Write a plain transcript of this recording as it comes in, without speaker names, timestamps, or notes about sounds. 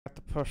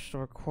push the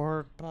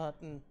record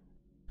button.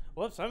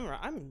 Whoops,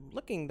 I'm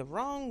looking the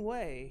wrong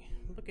way.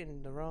 I'm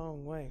looking the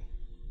wrong way.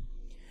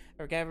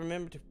 I gotta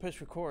remember to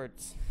push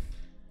records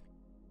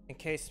in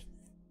case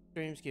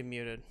streams get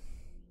muted.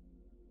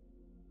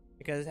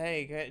 Because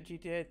hey, got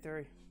GTA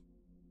 3.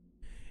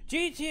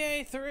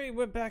 GTA 3,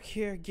 we're back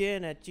here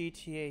again at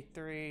GTA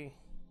 3.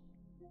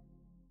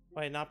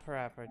 Wait, not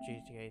Parappa,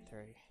 GTA 3.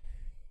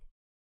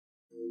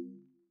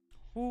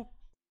 Whoop.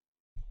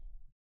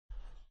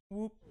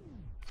 Whoop.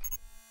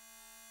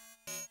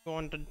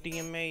 Going to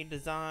DMA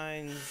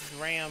Designs,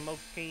 RAM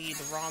okay,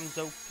 the ROM's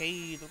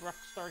okay, the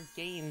Rockstar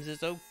Games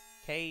is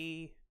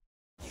okay.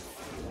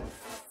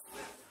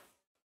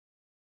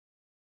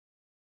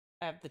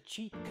 I have the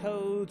cheat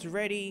codes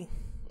ready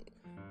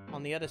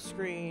on the other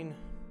screen.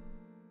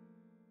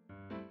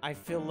 I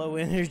feel low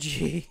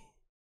energy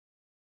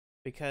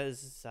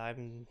because I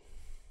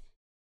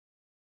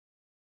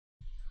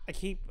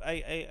keep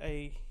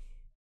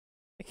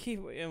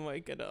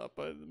waking up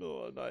in the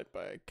middle of the night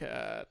by a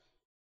cat.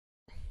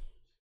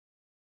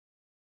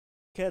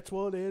 Cats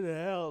want in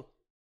and out.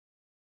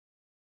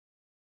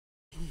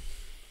 And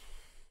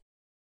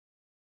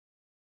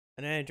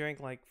then I drank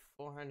like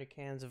 400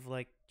 cans of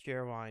like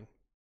cheer wine.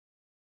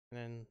 And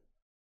then,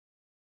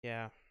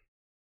 yeah.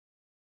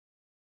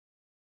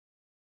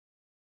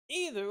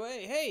 Either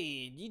way,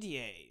 hey,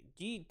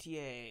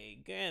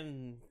 GTA,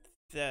 Grand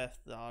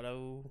Theft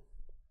Auto.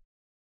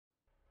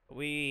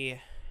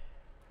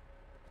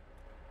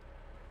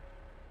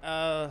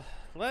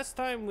 Last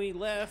time we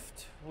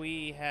left,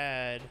 we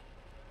had,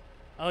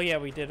 oh yeah,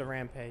 we did a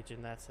rampage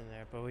and that's in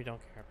there, but we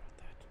don't care about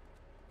that.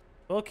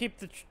 We'll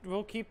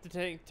keep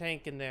the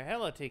tank in there.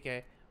 Hello,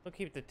 TK. We'll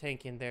keep the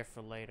tank in there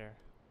for later.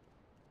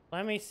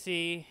 Let me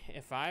see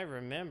if I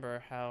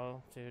remember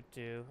how to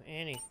do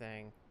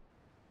anything.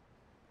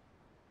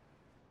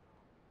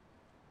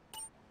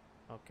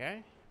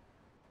 Okay.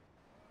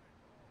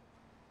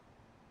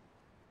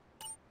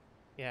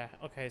 Yeah,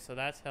 okay, so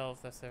that's health,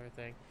 that's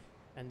everything.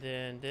 And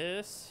then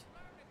this.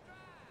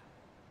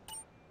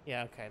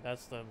 Yeah, okay,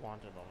 that's the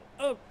wanted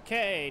level.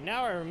 Okay,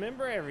 now I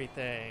remember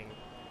everything.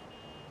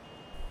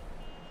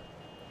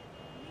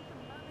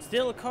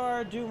 Steal a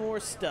car, do more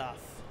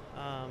stuff.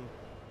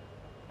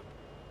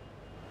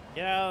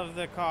 Get out of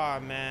the car,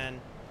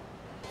 man.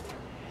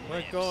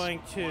 We're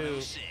going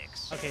to...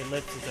 Okay,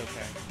 Lips is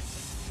okay.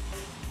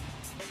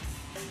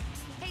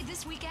 Hey,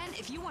 this weekend,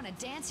 if you want to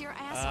dance your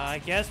ass off, I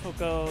guess we'll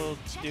go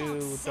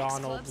do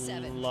Donald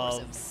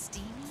Love.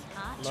 Steamy,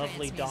 hot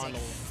Lovely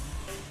Donald.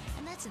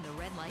 And that's in the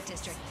red light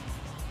district.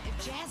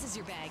 If jazz is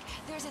your bag,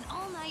 there's an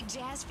all-night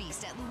jazz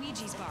feast at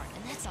Luigi's Bar,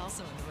 and that's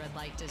also in the red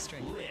light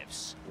district.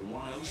 Lips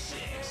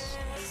 106.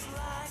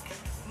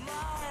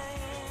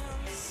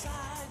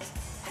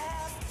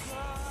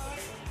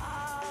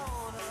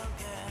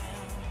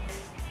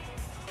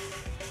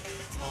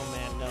 Oh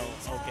man, no.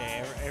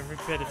 Okay, every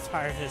bit of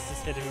tiredness is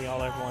hitting me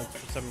all at once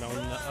for some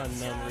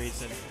unknown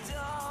reason.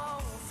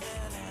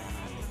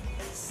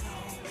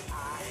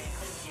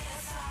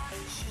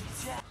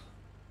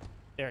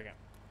 There we go.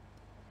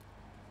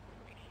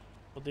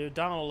 We'll do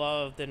Donald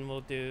Love, then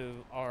we'll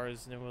do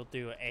R's, and then we'll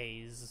do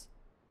A's.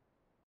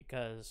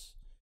 Because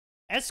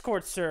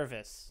escort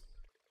service.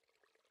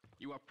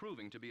 You are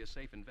proving to be a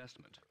safe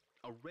investment.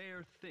 A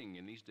rare thing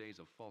in these days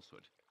of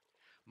falsehood.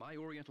 My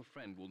Oriental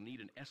friend will need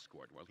an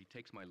escort while he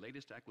takes my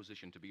latest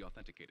acquisition to be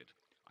authenticated.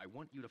 I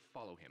want you to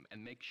follow him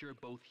and make sure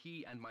both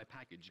he and my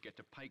package get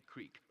to Pike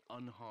Creek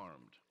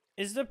unharmed.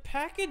 Is the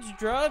package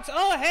drugs?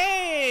 Oh,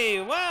 hey!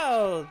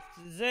 Wow!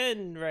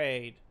 Zen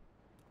Raid.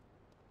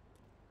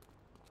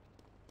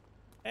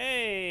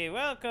 Hey,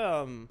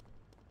 welcome!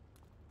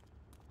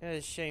 That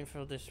is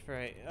shameful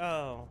display.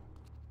 Oh.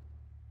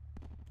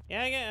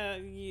 Yeah, I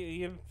get,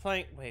 you're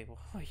playing, wait, what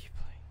are you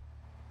playing?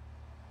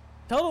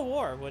 Total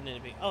War, wouldn't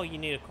it be? Oh, you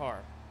need a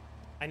car.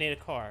 I need a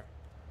car.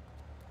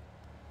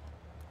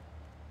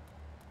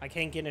 I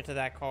can't get into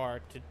that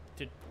car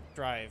to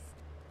drive.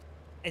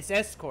 It's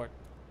escort.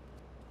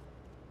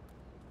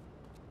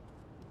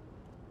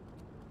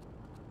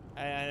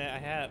 I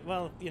have,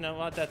 well, you know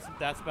what,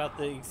 that's about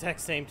the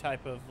exact same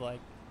type of, like,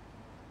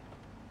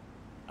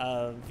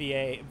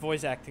 VA,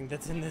 voice acting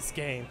that's in this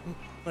game.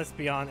 Let's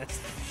be honest.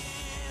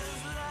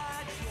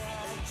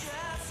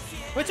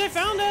 Which I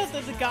found out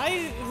that the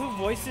guy who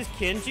voices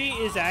Kenji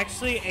is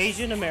actually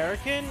Asian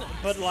American,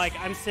 but like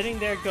I'm sitting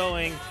there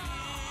going,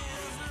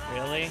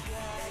 really?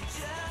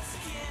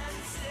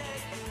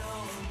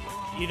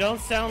 You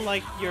don't sound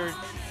like you're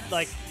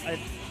like a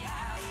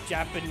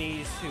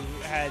Japanese who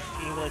had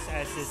English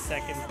as his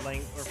second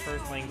language or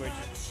first language,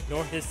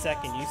 nor his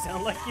second. You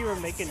sound like you were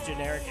making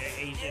generic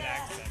Asian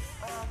accent.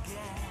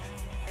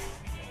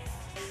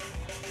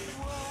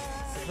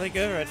 Play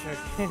good retro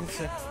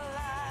games.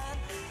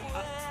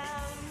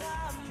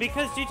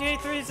 Because GTA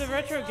 3 is a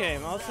retro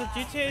game. Also,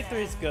 GTA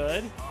 3 is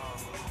good.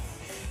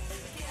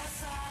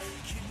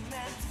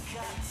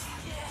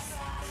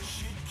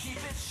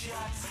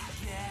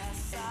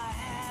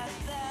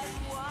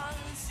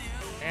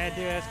 Yeah,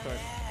 do escort.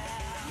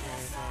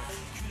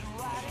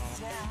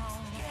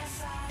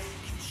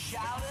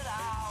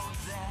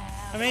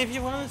 I mean, if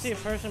you want to see a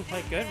person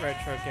play good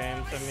retro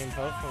games, I mean,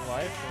 Vote for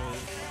Life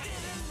is...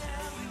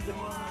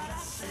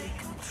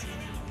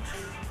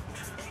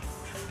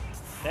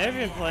 They've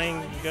been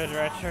playing good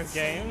retro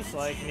games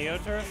like Neo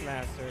Turf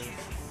Masters.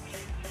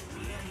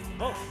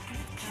 Oh!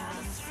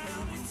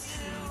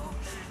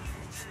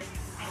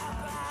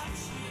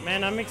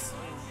 Man,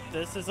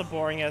 this is a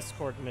boring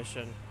escort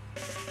mission.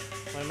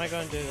 When am I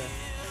going to do this?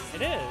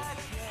 It is.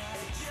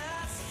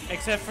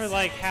 Except for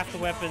like half the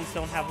weapons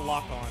don't have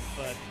lock on,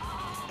 but...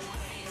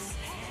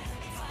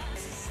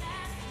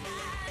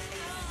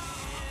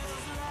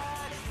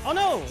 Oh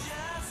no!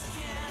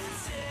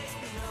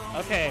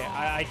 Okay,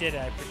 I did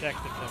it. I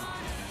protected them.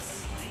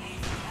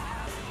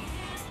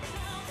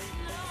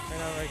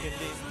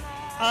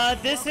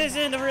 This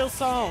isn't a real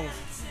song.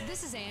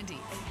 This is Andy.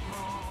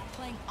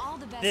 Playing all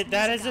the best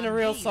That isn't a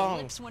real song.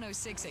 Lips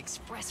 106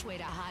 Expressway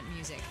to hot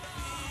music.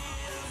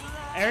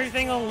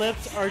 Everything on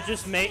Lips are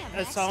just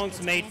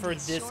songs made for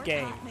this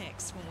game. Hot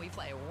mix when we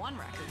play one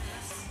record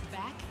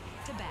back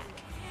to back.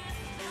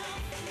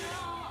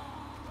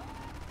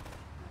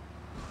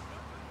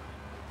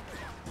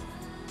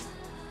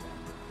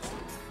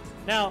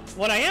 Now,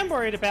 what I am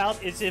worried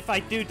about is if I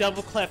do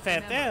Double Clef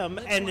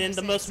FM and then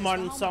the most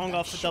modern song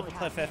off of Double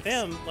Clef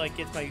FM, like,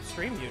 gets my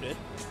stream muted.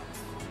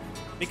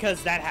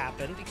 Because that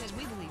happened. Because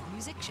we believe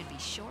music should be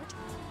short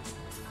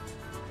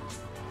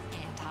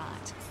and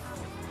hot.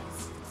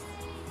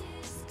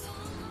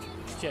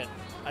 Shit.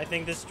 I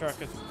think this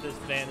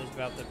van is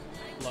about to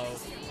blow.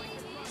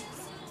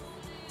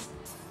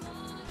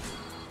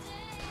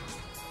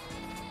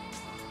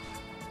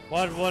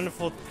 What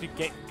wonderful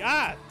game.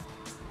 God!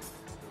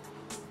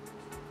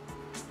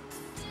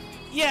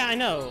 Yeah, I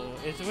know.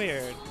 It's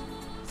weird.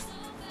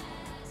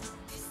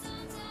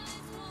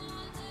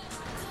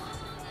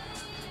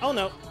 Oh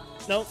no.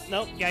 No,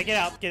 no. Yeah, get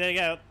out. Get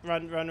out.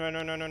 Run.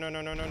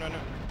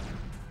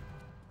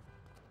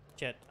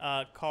 Shit.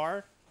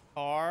 Car.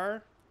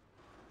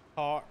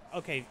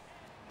 Okay.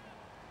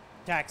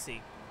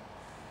 Taxi.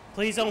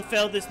 Please don't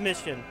fail this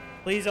mission.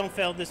 Please don't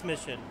fail this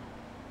mission.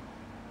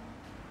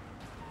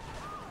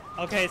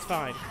 Okay, it's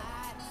fine.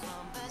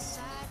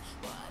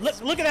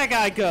 Look at that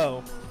guy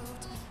go.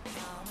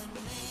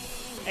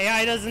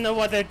 AI doesn't know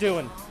what they're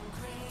doing.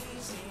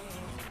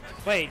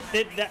 Wait,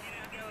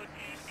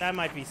 that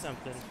might be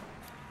something.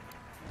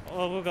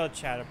 Well, we'll go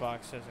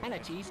Chatterbox.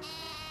 Manatees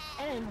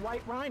and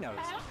white rhinos.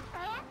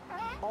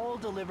 All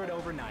delivered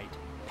overnight.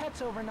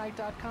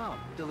 PetsOvernight.com,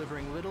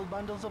 delivering little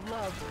bundles of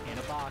love in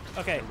a box.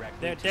 Okay,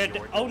 they're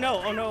oh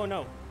no, oh no, oh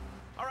no.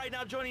 All right,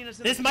 now joining us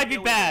in this the might be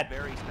studio bad. Is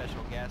a very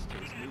special guest.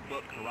 His new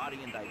book,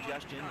 Karate and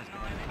Digestion, has been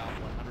in the top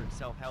 100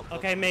 self-help books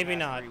Okay, maybe for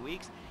the past not. 3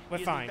 weeks. We're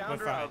He is fine, the we're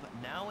founder fine. of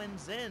Now and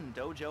Zen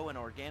Dojo, an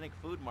organic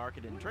food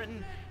market in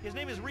Trenton. His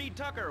name is Reed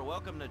Tucker.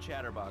 Welcome to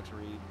Chatterbox,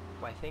 Reed.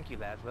 Why, thank you,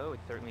 Laszlo. It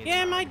certainly is Yeah,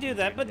 I an honor might to do be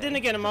that, here but today. then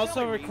again, I'm So also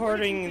tell me, Reed, what did you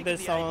recording think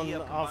this of the idea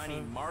on of off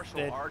combining of martial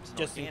it arts and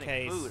just in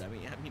organic case. food? I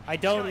it's kinda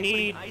don't like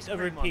need putting ice a cream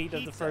on repeat of the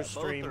pizza. first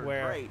Both stream are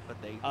where great,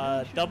 but they really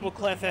shouldn't Double be put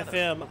Clef together.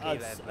 FM, Okay, a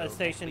Laszlo,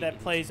 station please, that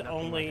plays nothing like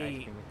ice only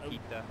cream with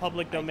pizza.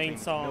 public Ice domain cream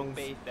is songs,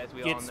 milk-based, as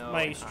we all gets know,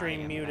 my and I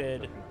stream am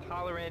muted lactose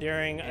intolerant,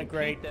 during a and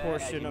great pizza,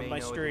 portion as you of may my know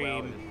as well,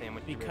 stream is a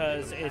sandwich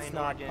because derived it's from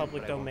not origin,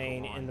 public but I won't go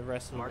domain on. in the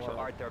rest of the Martial world.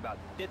 arts are about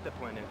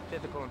discipline and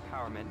physical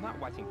empowerment, not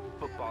watching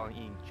football and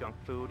eating junk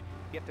food.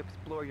 You have to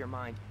explore your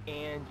mind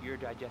and your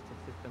digestive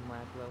system,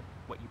 Laszlo.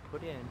 What you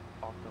put in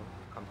also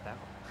comes out.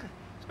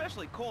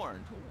 Especially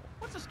corn.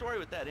 What's the story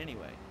with that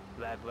anyway?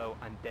 Laszlo,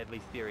 I'm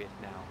deadly serious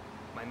now.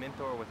 My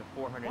mentor was a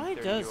Why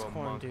does 430-year-old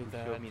corn monk do who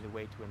that? showed me the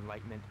way to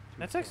enlightenment. through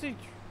That's food. actually.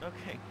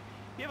 Okay.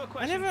 If you have a I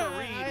question never. for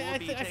Reed, we'll be I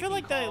feel taking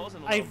like that. calls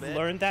in a little I've bit.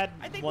 learned that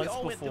I think once we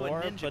all went through a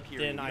before, ninja but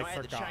period. then You I know, had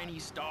the forgot.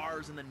 Chinese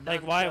stars and the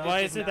Like why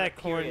nunchucks. is it Not that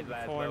a period, corn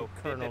Laszlo.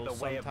 It's kernels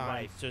the way of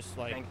sometimes life. just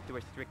like Thanks to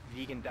a strict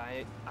vegan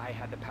diet, I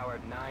had the power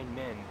of 9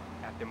 men.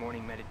 After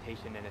morning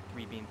meditation and a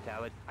 3-bean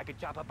salad, I could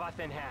chop a bus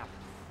in half.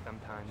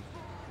 Sometimes.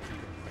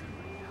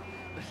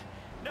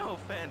 No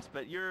offense,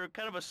 but you're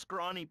kind of a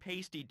scrawny,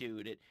 pasty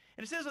dude.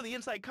 And it says on the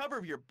inside cover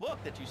of your book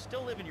that you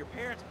still live in your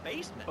parents'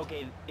 basement.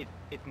 Okay,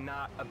 it's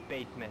not a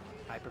basement.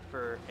 I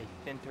prefer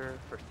a center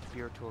for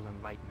spiritual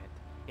enlightenment.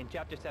 In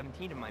chapter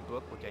 17 of my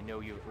book, which I know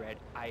you've read,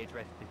 I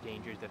address the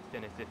dangers of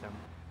cynicism.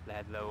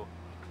 Laszlo,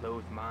 a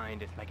closed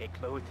mind is like a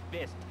closed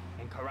fist,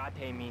 and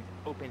karate means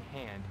open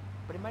hand,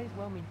 but it might as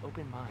well mean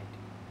open mind.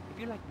 If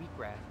you like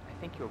wheatgrass,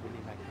 I think you'll really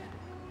like this book.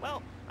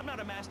 Well, I'm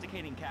not a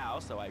masticating cow,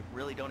 so I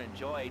really don't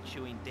enjoy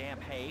chewing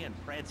damp hay and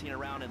prancing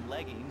around in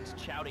leggings,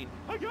 shouting,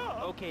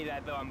 "Hi-ya!" Okay,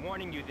 Laszlo, I'm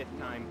warning you this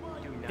time.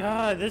 Do not.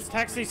 God, this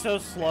taxi's so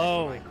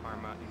slow. My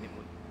karma, and it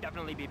will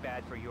definitely be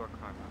bad for your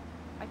karma.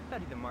 I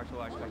studied the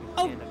martial arts so I can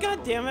Oh, stand up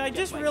god to damn it, I bullies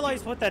just like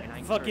realized you, what that and I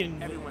encourage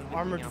fucking everyone listening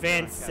armored out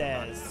van there on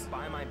Chatterbox says. to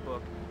buy my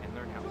book and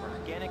learn how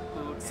organic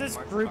food It and says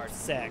martial group arts.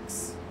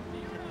 sex.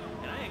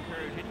 And I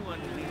encourage anyone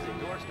who leaves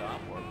a doorstop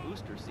or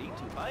booster seat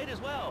to buy it as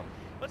well.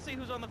 Let's see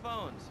who's on the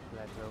phones.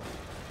 Laszlo,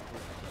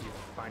 this is your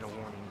final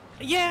warning.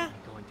 Yeah,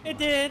 Going too it much.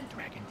 did.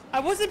 Dragons. I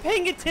wasn't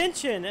paying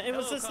attention. It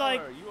was Hello, just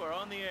like, caller, you are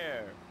on the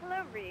air.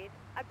 Hello, Reed.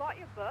 I bought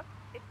your book.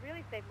 It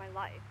really saved my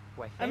life.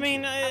 Why, I thank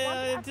mean, you.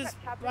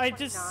 I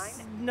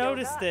just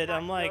noticed it.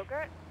 I'm like,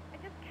 I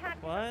just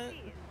can't what?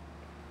 cheese.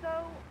 So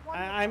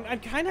I'm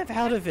kind of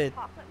out of it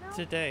chocolate milk,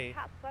 today.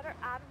 cat butter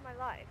out of my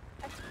life.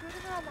 I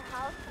scooted around the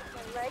house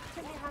with my legs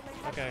and behind my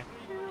head Okay.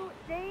 for 2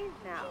 days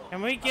now.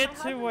 Can we And my get to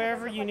husband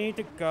wherever says you I'm need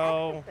to like an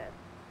go? exorcist.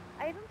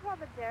 I even put all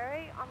the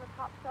dairy on the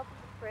top shelf of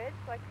the fridge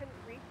so I couldn't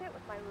reach it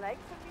with my legs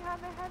from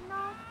behind my head and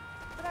all.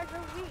 But I grew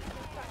weak and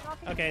started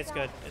knocking Okay, it it's down.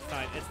 good. It's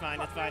fine. It's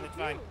fine. It's fine. It's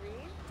fine. What did I do,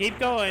 Reed? Keep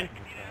going.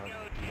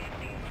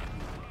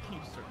 You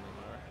certainly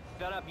are.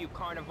 Shut up, you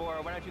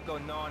carnivore. Why don't you go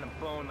gnaw on a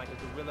bone like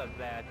a gorilla,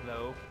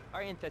 Laszlo?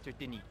 Our ancestors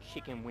didn't eat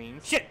chicken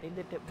wings. Shit! They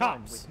lived at one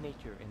Cops! with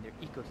nature and their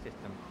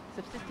ecosystem,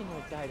 subsisting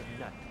on a diet of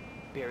nuts,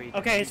 berries.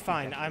 Okay, and it's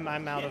fine. leafy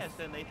I'm out Yes, of.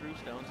 and they threw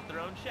stones at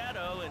their own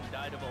shadow and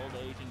died of old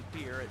age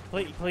and fear at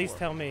Please 24.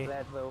 tell me.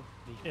 Laszlo,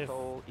 the If-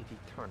 soul is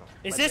eternal.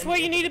 Is But this let where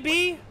me you need to answer the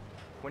be? question.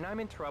 When I'm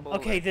in trouble,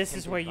 Okay, like this is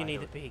tempted where you by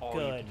need to those be.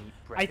 all-you-can-eat Good.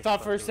 I breakfast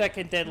thought for a buffets,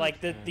 second that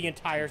like the and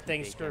entire cheese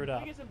thing bacon. screwed Can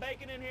up. we get some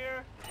bacon in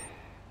here?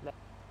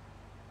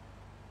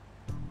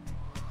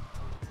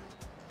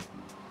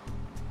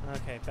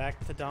 Okay,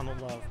 back to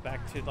Donald Love.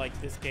 Back to like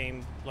this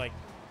game, like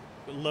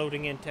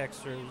loading in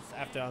textures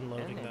after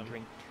unloading And then them.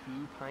 drink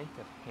 2 pints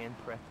of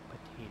hand-pressed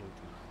potato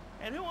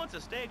juice. And who wants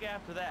a steak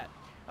after that?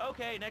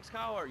 Okay, next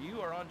caller. You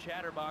are on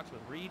Chatterbox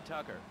with Reed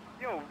Tucker.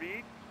 Yo,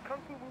 Reed, Kung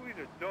Fu movies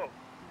are dope.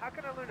 How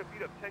can I learn to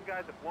beat up 10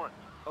 guys at once?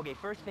 Okay,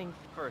 first things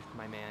first,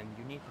 my man.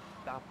 You need to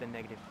stop the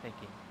negative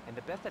thinking. And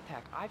the best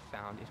attack I've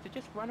found is to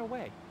just run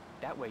away.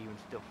 That way you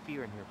instill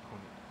fear in your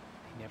opponent.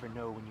 They never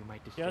know when you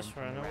might descend Just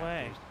from run the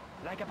away. rafters.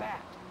 Like a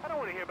bat. I don't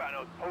want to hear about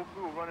no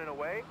tofu running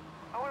away.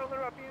 I want to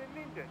learn about being a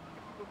ninja. Kick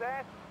people's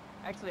ass.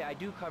 Actually, I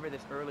do cover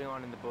this early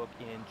on in the book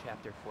in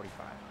chapter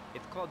 45.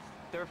 It's called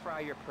Stir Fry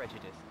Your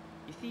Prejudice.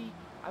 You see,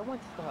 I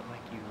once thought like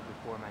you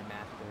before my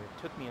master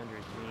took me under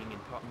his wing and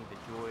taught me the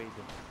joys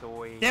of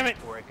soy Damn and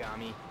it.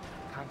 origami.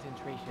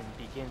 Concentration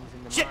begins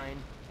in the Shit. mind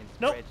and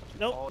Nope. spreads to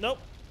Nope. all... Nope.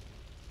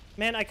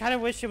 Man, I kind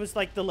of wish it was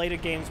like the later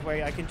games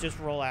where I can just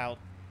roll out.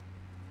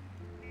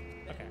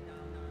 Okay.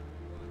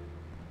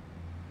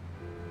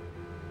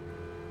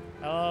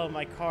 Oh,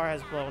 my car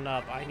has blown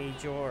up. I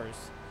need yours.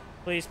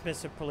 Please,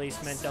 Mr.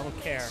 Policeman, don't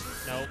care.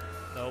 Nope.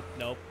 Nope.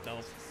 Nope.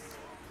 Nope.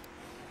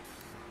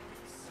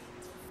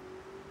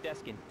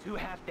 Desk in 2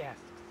 half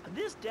desks.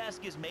 This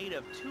desk is made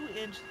of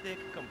 2-inch thick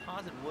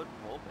composite wood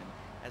woven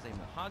as a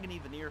mahogany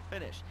veneer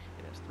finish.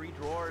 It has 3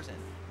 drawers, and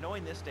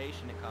knowing this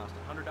station, it cost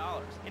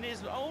 $100. In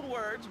his own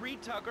words,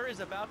 Reed Tucker is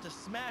about to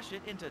smash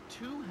it into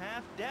 2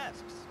 half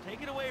desks.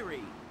 Take it away, Reed.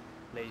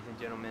 Ladies and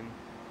gentlemen,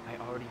 I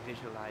already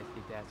visualized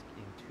the desk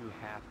in 2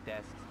 half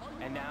desks,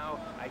 and now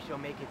I shall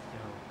make it so.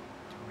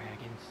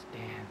 Dragon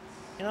stance.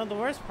 You know, the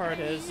worst part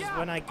is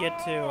when I get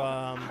to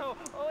Laszlo!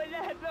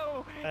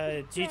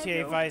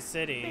 GTA Vice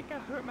City, I think I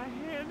hurt my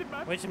hand.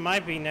 which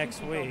might be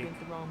next week. Went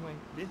the wrong way.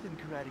 Listen,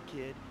 Karate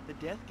Kid, the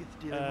desk is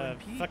still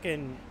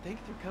Fucking,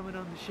 Thanks for coming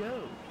on the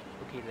show.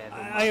 Okay,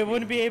 Laszlo. I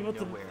wouldn't be able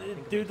to nowhere.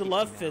 Think do about the 60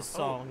 Love now. Fist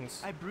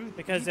songs I breathe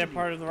because they're easily.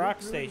 part of the Don't Rock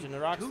worry. Station. The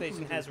Rock Tofu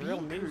Station is a has real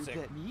bean curve music.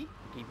 that me?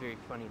 Okay, very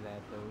funny,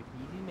 Laszlo. It's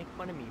easy to make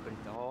fun of me, but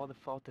it's all the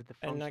fault of the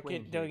feng And not shui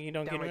get, don't, here. you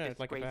don't get Downright it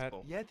like a bad.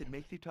 disgraceful. Yes, it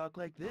makes you talk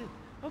like this.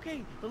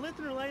 Okay, the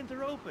listener lines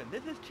are open.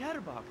 This is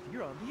Chatterbox.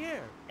 You're on the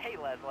air. Hey,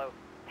 Laszlo.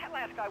 That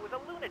last guy was a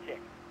lunatic.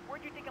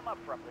 Where'd you dig him up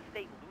from? The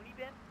state loony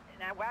bin? And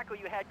that wacko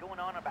you had going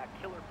on about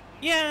killer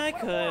bees? Yeah, I What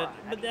a could,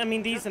 moron. but I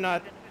mean, these are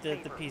not the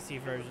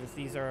PC versions.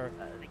 These are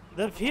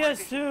the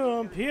PS2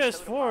 and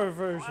PS4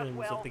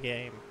 versions of the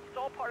game, It's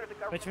all part of the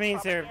government which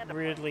means they're propaganda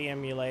weirdly plan. I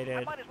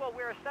emulated. might as well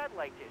wear a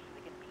satellite dish so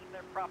they can beam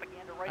their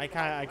propaganda right I to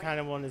my brain. kind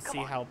of want to Come see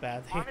on. how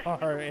bad they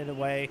Honestly, are in a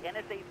way, NSA's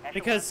echelon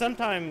because system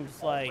sometimes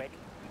is like, already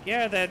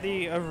yeah, they're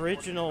the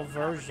original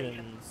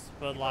versions,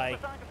 but like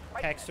It's on the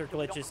right texture so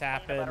don't glitches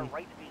complain about our happen.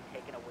 rights being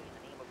taken away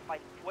in the name of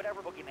fighting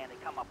whatever boogeyman they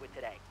come up with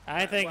today.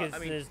 I think Well, it's, I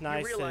mean, it's you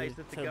nice realize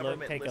that the to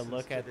government take a listens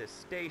look to at this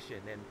station,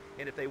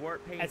 and if they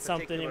weren't paying at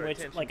something in particular which,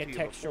 attention like, a to you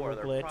texture before, will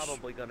they're glitch.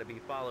 probably going to be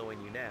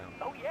following you now.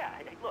 Oh yeah,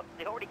 hey, look,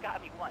 they already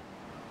got me once,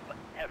 but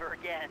never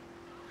again.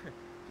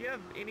 Do you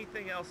have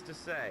anything else to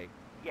say?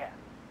 Yeah.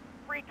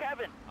 Free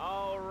Kevin.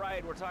 All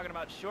right, we're talking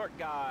about short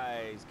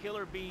guys,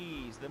 killer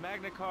bees, the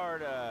Magna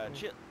Carta,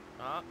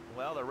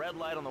 well, the red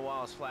light on the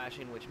wall is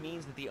flashing, which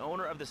means that the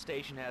owner of the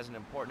station has an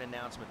important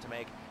announcement to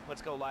make.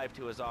 Let's go live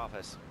to his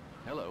office.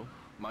 Hello,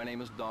 my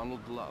name is Donald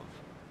Love.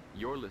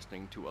 You're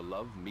listening to a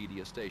Love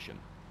Media station.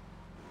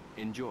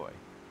 Enjoy.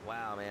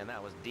 Wow, man,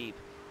 that was deep.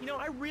 You know,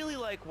 I really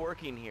like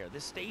working here.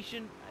 This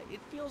station,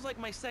 it feels like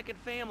my second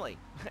family,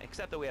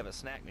 except that we have a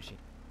snack machine.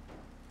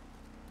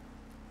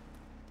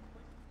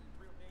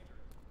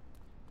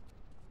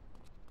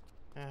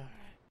 Alright.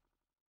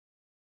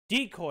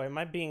 Decoy. Am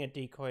I being a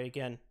decoy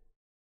again?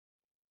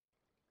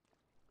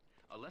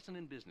 A lesson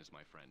in business,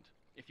 my friend.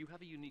 If you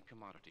have a unique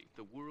commodity,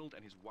 the world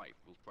and his wife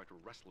will try to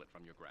wrestle it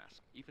from your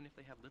grasp, even if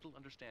they have little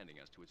understanding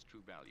as to its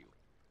true value.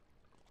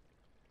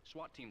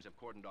 SWAT teams have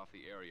cordoned off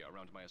the area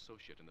around my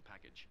associate in the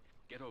package.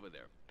 Get over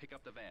there, pick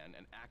up the van,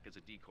 and act as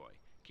a decoy.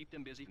 Keep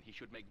them busy, and he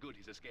should make good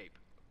his escape.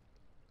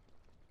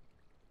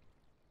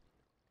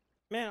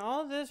 Man,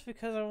 all this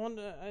because I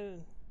wanted to...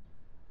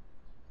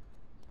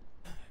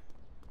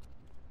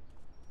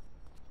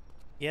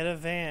 Get a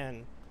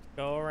van.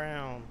 Go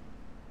around.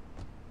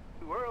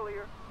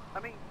 Earlier, I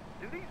mean,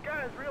 do these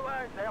guys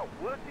realize how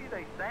wussy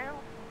they sound?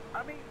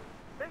 I mean,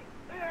 they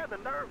have the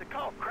nerve to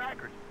call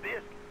crackers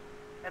biscuits,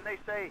 and they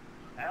say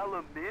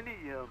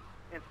aluminium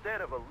instead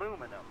of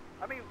aluminum.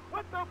 I mean,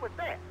 what's up with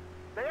that?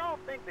 They all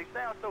think they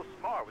sound so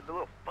smart with a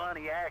little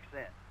funny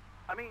accent.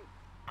 I mean,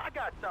 I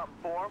got something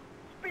for them.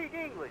 Speak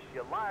English,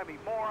 you limey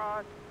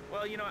moron.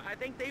 Well, you know, I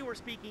think they were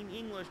speaking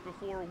English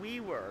before we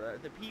were.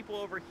 The people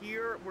over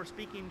here were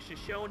speaking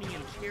Shoshone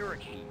and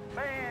Cherokee.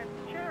 Man,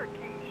 Cherokee,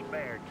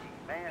 Schmerokee,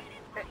 man.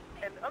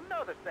 And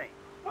another thing,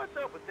 what's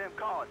up with them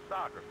calling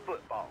soccer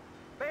football?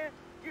 Man,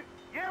 you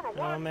ever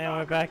watch Oh man, soccer?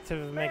 we're back to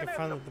Man, making that's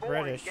fun a of the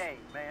boring British. Game,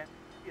 man.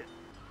 Yeah,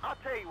 I'll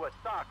tell you what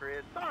soccer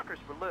is. Soccer's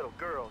for little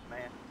girls,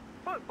 man.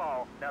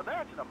 Football, now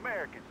that's an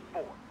American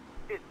sport.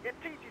 It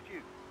teaches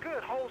you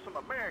good, wholesome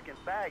American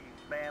values,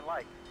 man,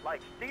 like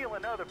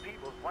stealing other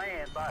people's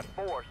land by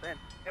force and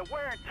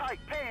wearing tight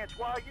pants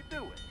while you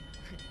do it.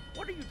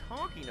 What are you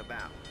talking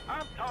about?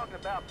 I'm talking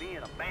about being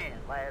a man,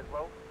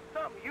 Laszlo.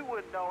 Something you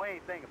wouldn't know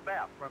anything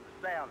about from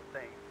the sound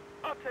of things.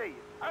 I'll tell you,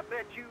 I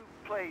bet you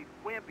played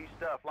wimpy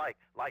stuff like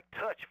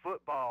touch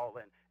football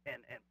and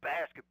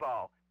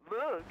basketball.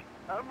 Look,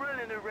 I'm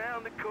running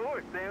around the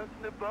court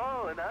bouncing the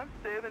ball and I'm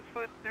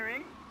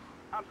 7'3".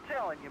 I'm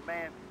telling you,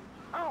 man,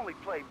 I only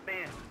play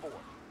men's sports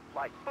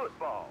like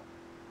football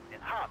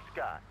and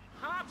hopscotch.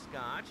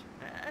 Hopscotch?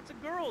 That's a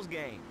girl's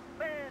game.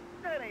 Man,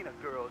 that ain't a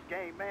girl's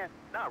game, man.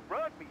 Not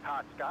rugby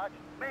hopscotch.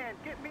 Man,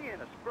 get me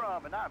in a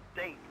scrum and I'm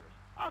dangerous.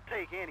 I'll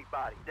take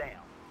anybody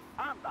down.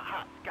 I'm the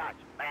hopscotch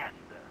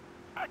master.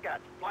 I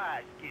got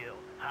fly skills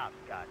in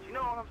hopscotch. You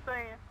know what I'm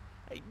saying?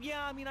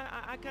 Yeah, I mean,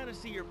 I kind of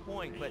see your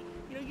point, but,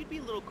 you know, you'd be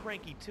a little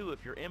cranky, too,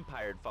 if your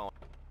empire had fallen.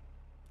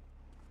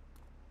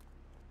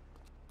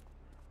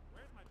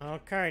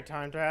 Okay,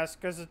 time to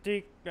act as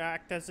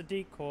a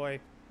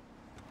decoy.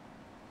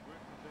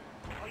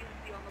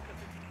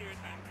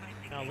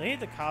 Now lead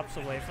the cops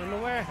away from the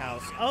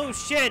warehouse. Oh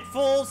shit,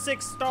 full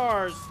 6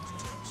 stars.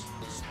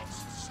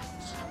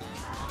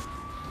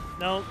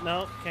 No,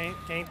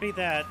 can't be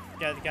that.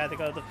 Gotta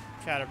go to the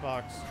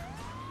chatterbox.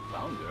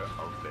 Founder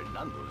of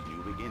Fernando's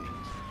New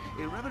Beginnings,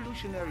 a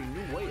revolutionary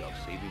new way of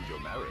saving your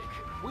marriage.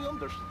 We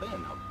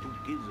understand how 2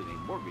 kids and a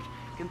mortgage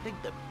can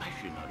take the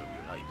passion out of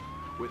your life.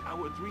 With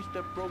our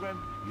 3-step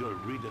program, you'll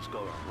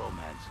rediscover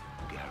romance,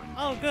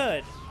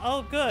 guaranteed.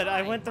 Oh good,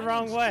 I went the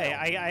wrong way.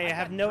 I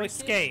have no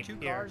escape 2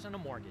 here. cars and a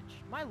mortgage.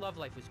 My love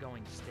life was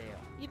going stale,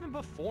 even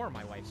before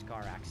my wife's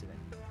car accident.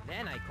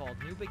 Then I called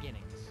New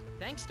Beginnings.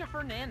 Thanks to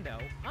Fernando,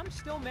 I'm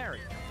still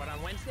married, but on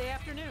Wednesday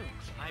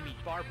afternoons, I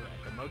meet Barbara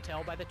at the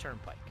motel by the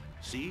turnpike.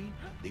 See?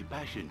 The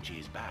passion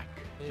she's back.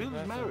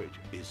 Phil's marriage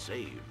is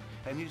saved,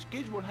 and his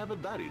kids will have a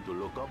daddy to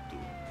look up to.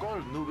 Call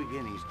New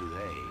Beginnings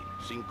today.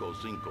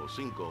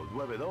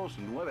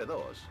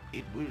 555-9292.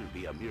 It will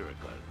be a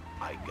miracle.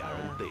 I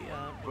guarantee it.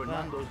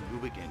 Fernando's New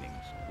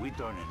Beginnings. We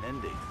turn an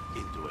ending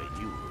into a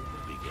new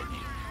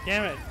beginning.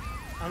 Damn it.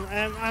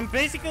 I'm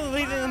basically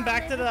leading them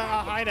back to the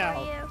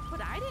hideout. But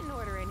I didn't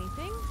order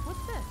anything.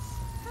 What's this?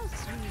 How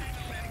sweet.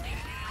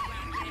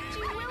 Gee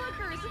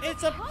willikers,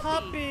 It's a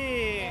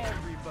puppy.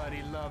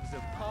 Everybody loves a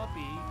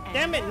puppy.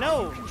 Damn it, And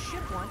no. You can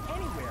ship one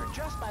anywhere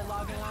just by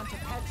logging on to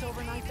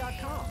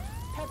petsovernight.com.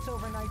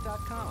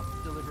 Petsovernight.com,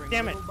 delivering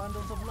Damn it. little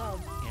bundles of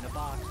love in a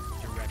box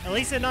directly. At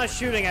least they're not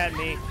shooting at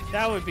me.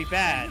 That would be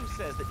bad. Who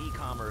says that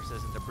e-commerce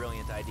isn't a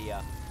brilliant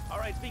idea? All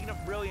right, speaking of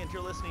brilliant,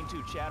 you're listening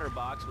to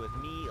Chatterbox with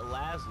me,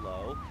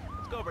 Laszlo.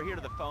 Let's go over here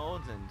to the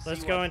phones and Let's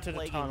see go what's into the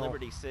plaguing tunnel.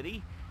 Liberty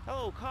City.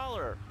 Hello,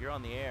 caller. You're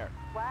on the air.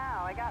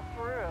 Wow, I got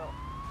through.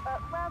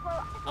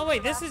 Laszlo, Oh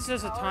wait, this is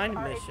just a timed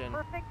are mission. A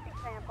perfect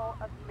example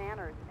of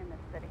manners in this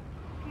city.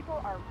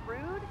 People are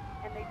rude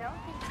and they don't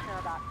seem to care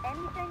about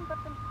anything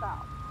but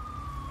themselves.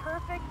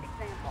 Perfect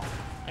example.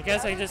 I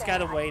guess I The other just day,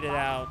 gotta wait it I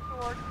out. stopped at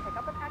the store to pick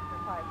up an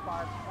exercise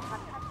bar for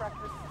have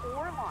breakfast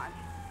or lunch.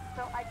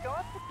 So I go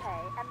up to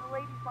pay, and the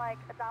lady's like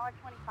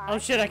 $1.25. Oh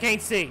shit, I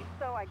can't see.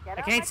 So I get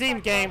I out can't my see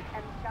him, checkbook, game.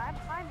 And the guy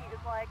behind me is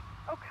like,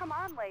 "Oh come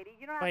on, lady,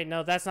 you don't have Wait,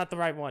 no, that's not the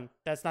right one.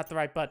 That's not the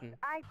right button.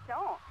 I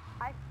don't.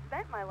 I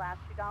spent my last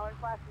 $2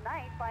 last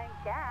night buying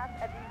gas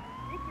at these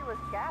ridiculous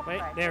gas Wait,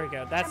 prices. there we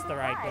go. That's And the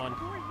right besides, one.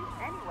 Who are you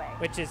anyway?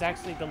 Which is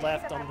actually the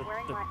left That on I'm the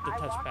wearing my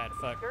touchpad.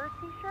 Fuck.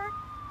 T-shirt.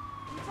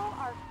 People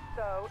are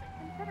so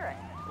considerate.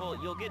 Well,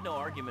 you'll get no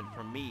argument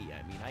from me.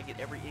 I mean, I get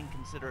every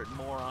inconsiderate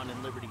moron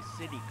in Liberty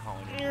City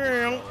calling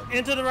in.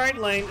 Into the right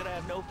lane. That I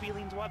have no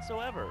feelings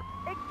whatsoever.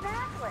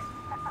 Exactly.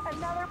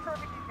 Another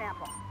perfect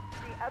example.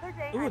 The other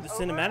day, Ooh, I'm the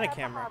over cinematic at the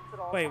camera.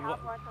 hospital Wait, to have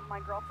what? lunch with my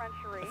girlfriend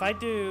Cherie, If I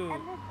do,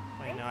 and this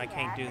wait, no, I maniac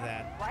can't do is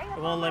that. right It up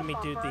won't on let my me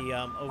do bumper, the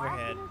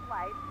overhead. flashing his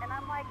lights, and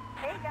I'm like,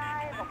 "Hey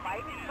guys, the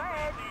light is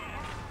red."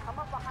 And come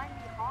up behind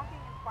me,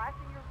 honking and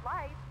flashing your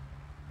lights.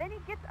 Then he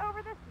gets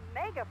over this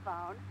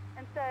megaphone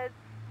and says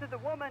to the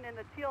woman in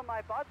the teal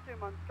my Batsu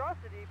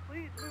monstrosity,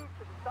 "Please move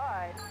to the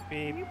side."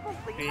 Beep, Can you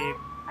believe beep, it?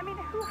 I mean,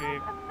 who has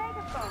beep. a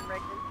megaphone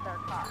rigged into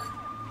their car?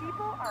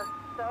 People are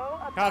so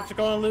Cops are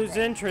gonna lose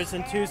interest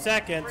in 2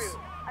 seconds.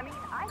 I mean,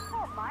 I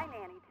tell my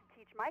nanny to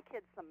teach my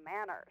kids some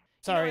manners.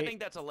 Sorry, I think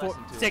that's a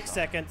lesson to 6 us all.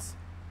 seconds.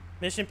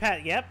 Mission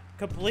Pat, yep,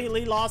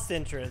 completely lost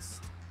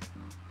interest.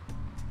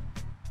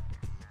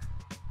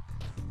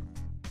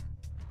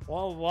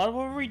 Well, what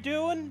were we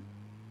doing?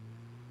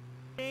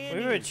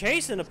 We were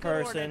chasing a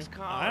person.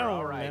 I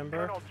don't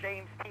remember. Colonel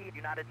James T.,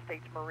 United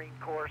States Marine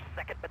Corps,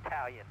 2nd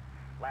Battalion.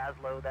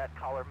 Laszlo, that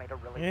caller made a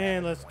really Yeah,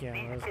 bad let's point. go.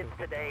 These Let's kids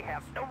go. today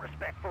have no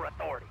respect for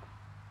authority.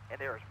 And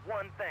there is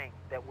one thing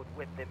that would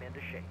whip them into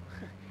shape.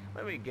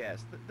 Let me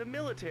guess. The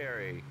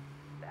military.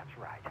 That's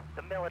right.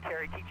 The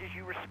military teaches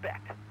you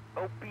respect,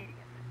 obedience,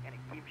 and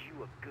it gives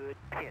you a good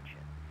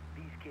pension.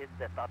 These kids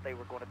that thought they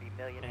were going to be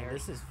millionaires, Man,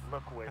 this is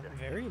look where the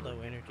very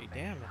low energy.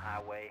 Damn it.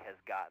 highway has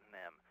gotten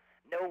them.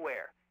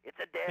 Nowhere. It's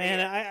a dead Man,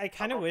 end. I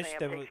kind of Uncle wish Sam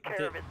there takes was.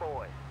 care of his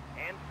boys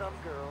and some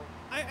girls.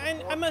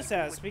 I must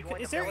ask, because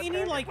is there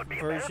any like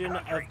version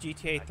of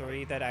GTA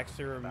 3 that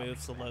actually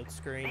removes the load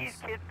screens?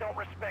 These kids don't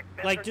respect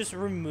Like just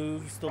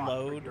removes the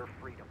load.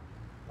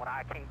 When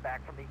I came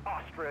back from the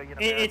Australian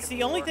It's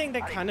the only War, thing I that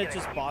didn't kind of get a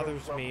just hero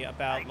bothers vote. me I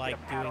about didn't like get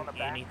a pat doing on the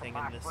back anything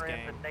from in my this friends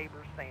game. and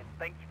neighbors saying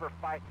thanks for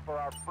fighting for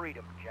our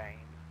freedom,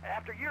 James.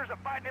 After years of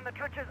fighting in the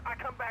trenches, I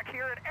come back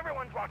here and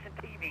everyone's watching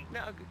TV.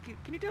 Now,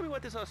 can you tell me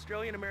what this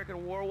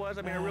Australian-American War was?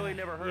 I mean, I really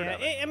never heard yeah,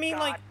 of it. I mean, God,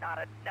 like, not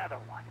another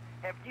one.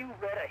 Have you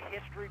read a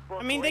history book?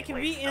 I mean, they can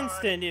lately, be son?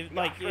 instant if, The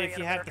like, if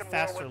you have the Australian-American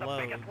faster War was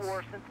the biggest loads.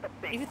 war since the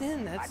big Even then,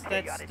 one. that's I tell you,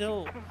 I didn't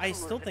still, need I two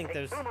still toolers think to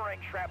take there's boomerang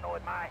shrapnel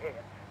in my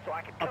head, so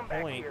I could a come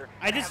back point. here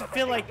I and just have a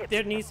feel machine like hit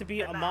there you. needs to be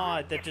a Deny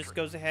mod that history. just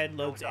goes ahead,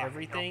 loads No doubt,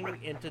 everything no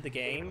into the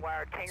game,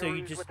 wired so you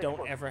kangaroos just with the don't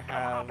foot. ever Come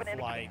have hopping in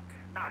like again.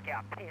 Knock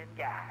out 10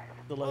 guys.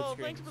 the load Well,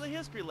 screens. thanks for the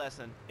history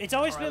lesson. It's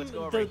always All right, been let's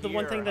go over the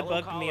one here. thing that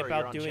Hello, bugged me caller, about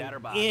you're on doing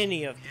Chatterbox.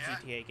 any of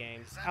the GTA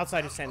games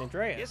outside of San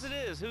Andreas. Yes, it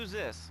is. Who's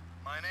this?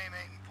 My name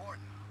ain't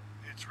important.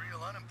 It's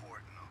real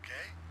unimportant,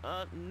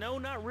 okay? No,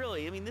 not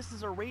really. I mean, this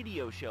is a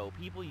radio show.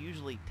 People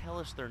usually tell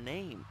us their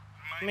name.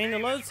 I mean, the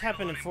loads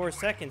happen in 4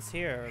 seconds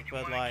here,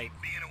 but like,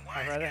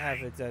 I'd rather have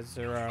it at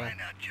 0. Find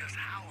out just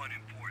how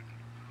unimportant.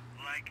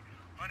 Like,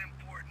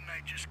 unimportant,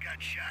 I just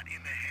got shot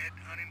in the head,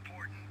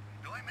 unimportant.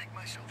 Do I make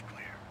myself clear?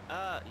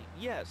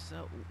 Yes.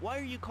 Why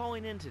are you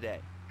calling in today?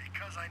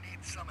 Because I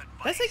need some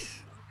advice. That's like,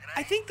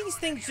 I think these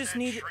things just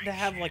need to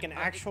have like an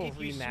actual If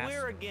you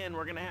swear remaster. again,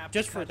 we're gonna have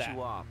Just to for cut that.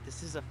 you off.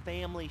 This is a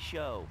family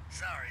show.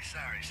 Sorry.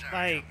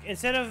 Like,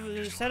 instead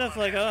of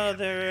like, oh,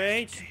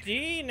 they're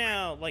HD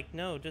now. Like,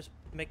 no, just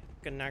make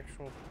an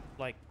actual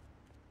like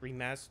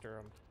remaster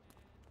them.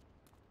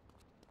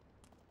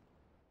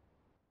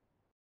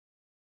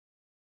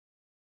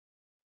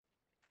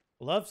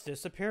 Love's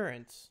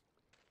disappearance.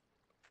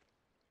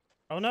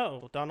 Oh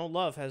no, Donald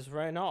Love has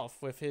ran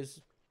off with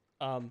his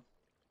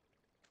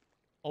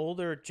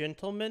older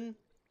gentleman.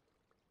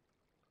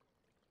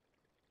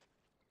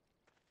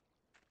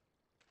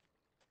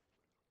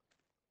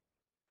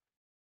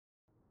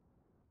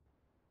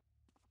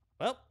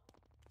 Well,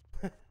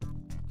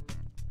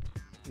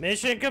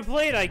 mission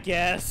complete, I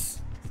guess.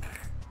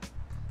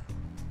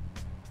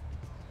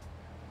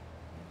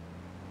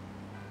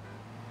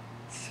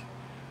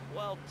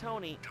 Well,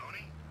 Tony.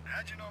 Tony?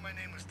 How'd you know my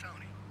name was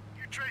Tony?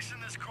 You're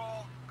tracing this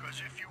call?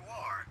 Because if you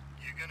are,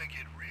 you're gonna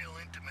get real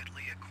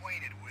intimately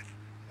acquainted with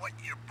what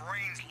your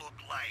brains look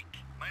like.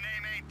 My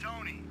name ain't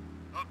Tony,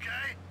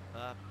 okay?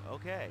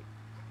 Okay.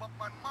 But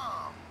my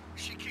mom,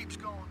 she keeps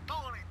going,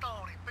 Tony,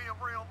 be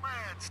a real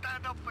man.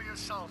 Stand up for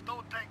yourself.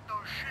 Don't take no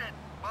shit.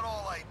 But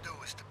all I do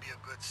is to be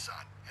a good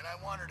son. And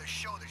I want her to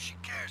show that she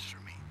cares for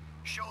me.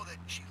 Show that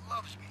she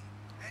loves me.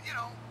 And you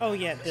know... Oh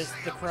yeah, let's this say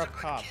the I was a corrupt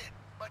good cop. kid,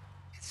 but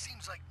it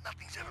seems like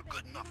nothing's ever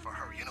good enough for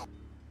her, you know?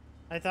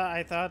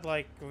 I thought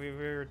like we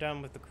were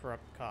done with the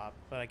corrupt cop,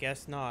 but I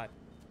guess not.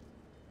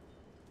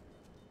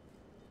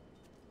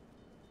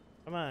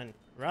 Come on,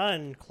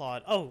 run,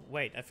 Claude. Oh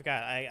wait, I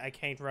forgot. I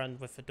can't run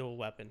with a dual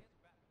weapon.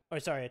 Oh,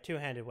 sorry, a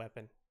two-handed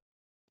weapon.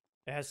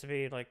 It has to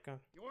be like.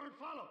 You weren't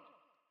followed.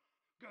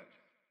 Good.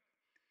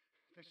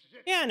 This is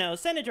it. Yeah, no,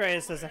 San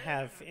Andreas doesn't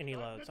have any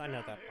loads. I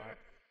know that part.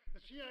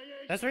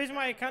 That's the reason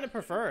why I kind of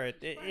prefer it.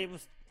 It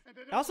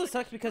also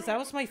sucks because that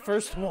was my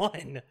first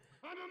one.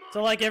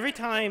 So like every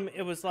time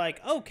it was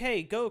like,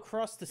 okay, go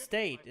across the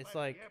state. It's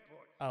like,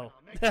 oh,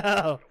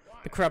 the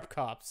corrupt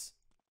cops.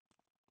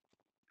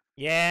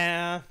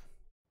 Yeah,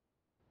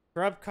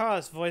 corrupt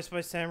cops voiced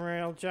by Samuel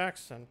L.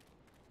 Jackson.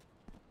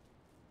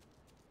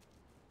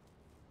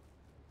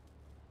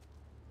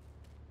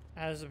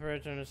 As the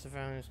President of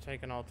Savannah has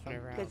taken all 20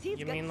 rounds. Because he's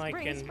You got mean like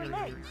springs in for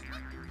legs.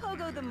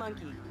 Pogo the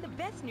Monkey, the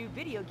best new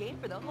video game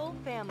for the whole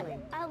family.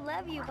 I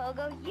love you,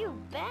 Pogo. You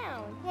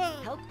bound.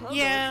 Help Pogo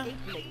yeah. escape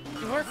from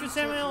the You work for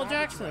Samuel L.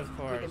 Jackson, of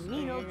where course. the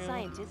mean old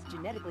scientist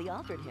genetically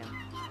altered him.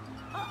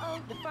 Uh-oh,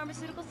 the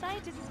pharmaceutical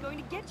scientist is going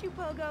to get you,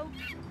 Pogo.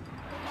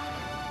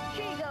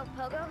 Here you go,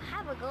 Pogo.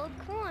 Have a gold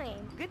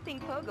coin. Good thing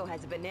Pogo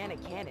has a banana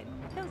cannon.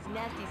 Those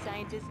nasty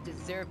scientists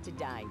deserve to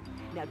die.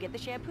 Now get the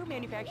shampoo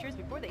manufacturers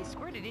before they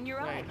squirt it in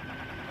your eye.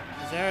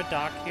 Is there a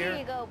dock Here here?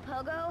 you go,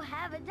 Pogo.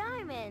 Have a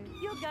diamond.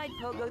 You'll guide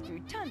Pogo through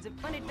tons of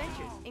fun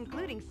adventures,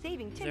 including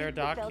saving there a Timmy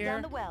dock who fell here?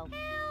 down the well.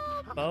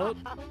 Boat?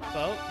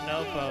 Boat?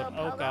 No Here you boat. go,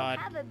 Oh Pogo. god.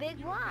 Have a big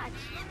watch.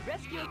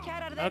 Rescue a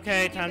cat out of that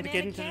Okay, giant time to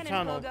get banana into the cannon,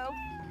 tunnel. Pogo.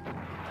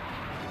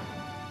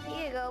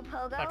 Here you go,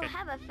 Pogo. Fuck it.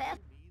 Have a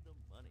fast.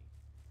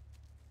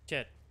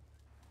 Shit.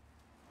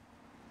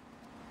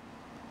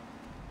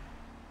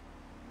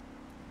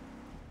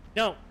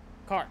 No!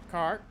 Cart.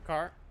 There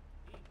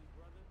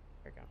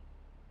we go.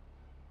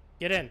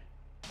 Get in.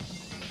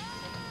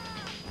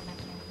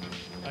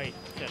 Wait,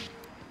 shit.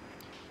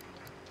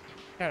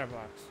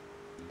 Chatterbox.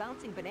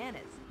 Bouncing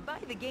bananas. Buy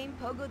the game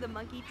Pogo the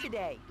Monkey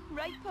today.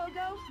 Right,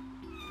 Pogo?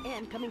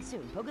 And coming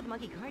soon, Pogo the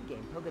Monkey card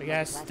game, Pogo the We Monkey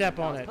gotta plastic step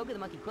on dolls, it. Pogo the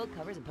Monkey quilt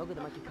covers, and Pogo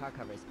the Monkey car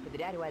covers. For the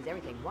dad who has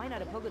everything, why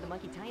not a Pogo the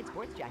Monkey tie and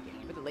sports jacket?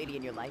 For the lady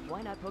in your life,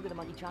 why not Pogo the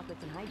Monkey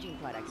chocolates and hygiene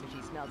products so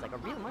she smells like a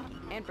real monkey?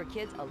 And for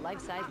kids, a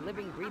life-size,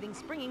 living, breathing,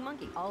 springing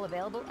monkey. All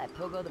available at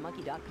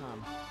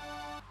PogoTheMonkey.com.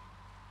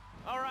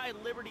 All right,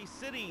 Liberty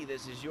City,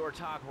 this is your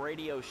talk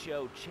radio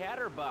show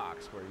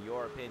Chatterbox, where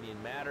your opinion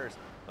matters.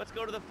 Let's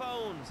go to the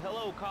phones.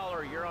 Hello,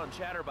 caller, you're on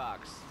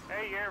Chatterbox.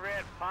 Hey, you ever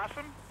had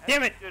possum?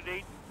 Damn it! Good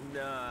eating.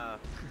 Nah.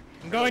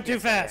 I'm going too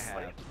fast.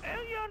 Well,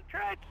 you ought to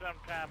try it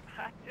sometime.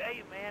 I tell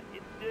you, man,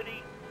 it's good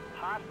eating.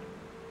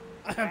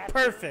 Possum.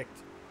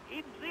 Perfect.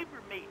 Even zebra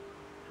meat.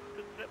 It's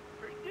cooked up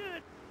pretty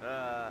good.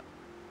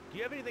 Do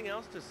you have anything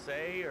else to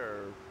say,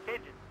 or?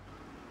 Pigeons.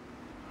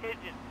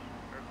 Pigeons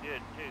are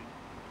good, too.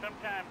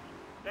 Sometimes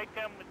they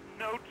come with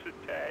notes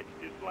attached,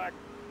 just like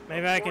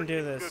Maybe I can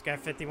do this.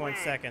 Got 51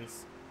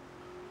 seconds.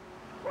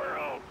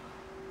 squirrels.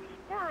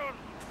 Squirrels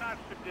not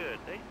so good.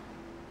 They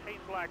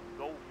taste like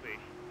goldfish.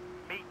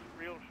 Meat's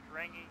real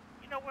stringy.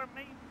 You know what I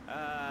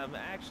mean?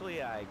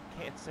 Actually, I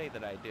can't say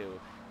that I do.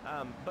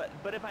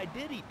 But if I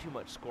did eat too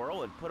much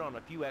squirrel and put on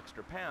a few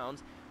extra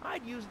pounds,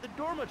 I'd use the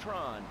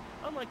Dormatron.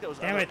 Unlike those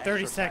Damn other it,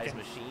 30 exercise seconds.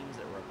 machines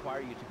that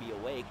require you to be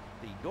awake,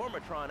 the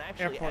Dormatron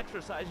actually Airport.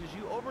 exercises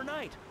you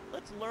overnight.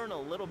 Let's learn a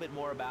little bit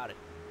more about it.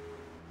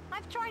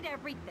 I've tried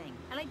everything,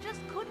 and I just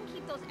couldn't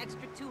keep those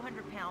extra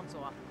 200 pounds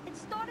off. It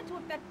started to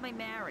affect my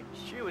marriage.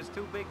 She was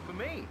too big for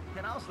me,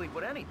 and I'll sleep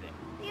with anything.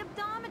 The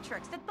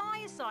Abdometrix, the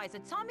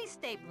Thiasizer, tummy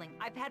stapling.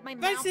 I've had my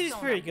Vice mouth City's sewn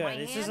pretty up, good. my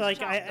It's hands just like,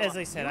 chopped as off.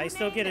 I said, You I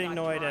still name get it, I've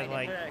annoyed at tried it.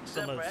 like Yeah, the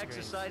except load for screens.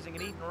 exercising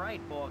and eating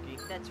right, Porky.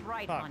 That's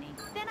right, Fuck. honey.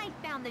 Then I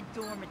found the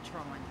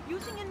Dormatron.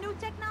 Using a new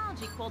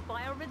technology called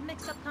biorhythmic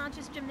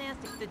subconscious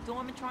gymnastics, the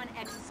Dormatron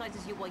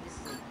exercises you while you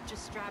sleep.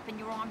 Just strap in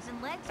your arms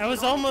and legs. I was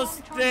put on the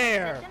almost Dormatron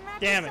there. headset, and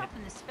wrap Damn yourself it.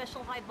 in this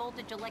special high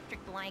voltage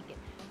electric blanket.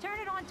 Turn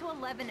it on to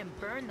 11 and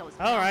burn those.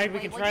 All right, pounds we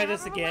away can while try you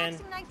this have a again.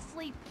 relaxing night's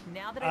sleep.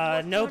 Now that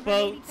I've lost No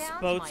 280 boats.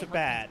 pounds, Boats my are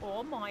bad. husband's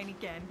all mine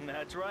again.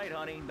 That's right,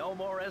 honey. No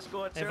more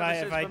escort If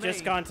services I for just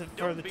me. gone for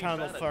Don't the be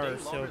tunnel fat a day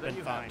first, it longer would've than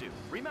been you have fine. to.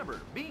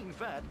 Remember, being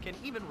fat can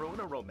even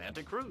ruin a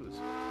romantic cruise.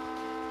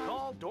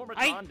 Call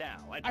Dormatron now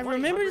at I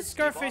remember the 1-800-SLEEP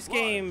Scarface offline,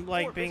 game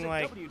like or being visit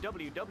like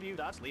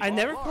I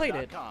never played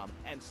it www.sleepoffline.com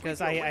and sleep because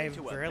your way I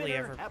into a rarely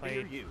fitter, ever happier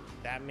played you.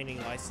 that many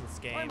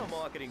licensed games. I'm a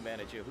marketing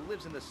manager who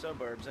lives in the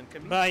suburbs and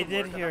commutes But I to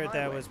did work on hear the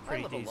that highway. was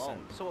pretty I live alone,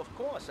 decent. so of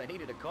course I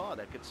needed a car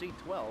that could seat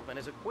 12 and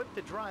is equipped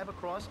to drive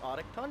across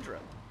Arctic tundra.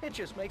 It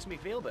just makes me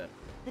feel better.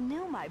 The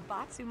new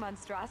Maibatsu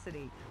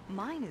monstrosity.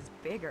 Mine is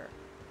bigger.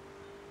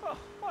 Oh,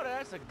 well,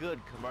 that's a good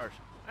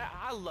commercial.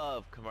 I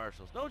love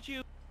commercials, don't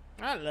you?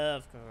 I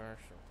love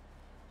commercials.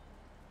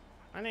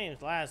 My name's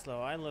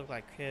Laszlo. I look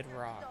like Kid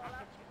Rock.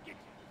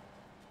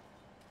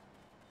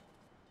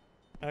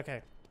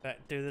 Okay,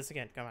 do this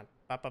again. Come on.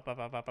 Bop, bop, bop,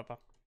 bop, bop, bop.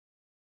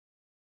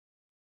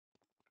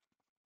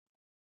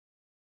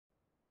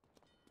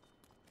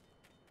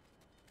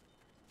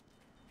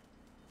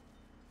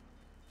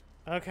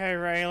 Okay,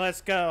 Ray,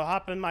 let's go.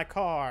 Hop in my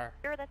car.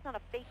 Sure, that's not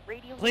a fake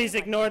radio. Please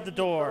line, ignore like the TV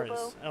doors,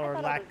 Bobo. I or thought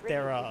it lack was radio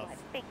thereof. line.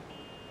 Fake.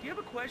 Do you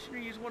have a question, or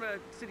you just want to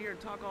sit here and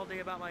talk all day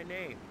about my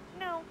name?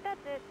 No, that's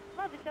it.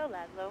 Love the show,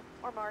 Laszlo,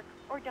 or Mark,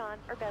 or John,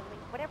 or Beverly,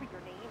 whatever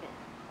your name is.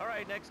 All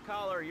right, next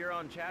caller, you're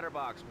on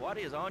Chatterbox. What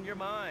is on your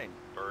mind?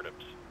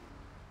 Turnips,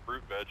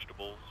 fruit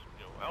vegetables,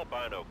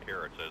 albino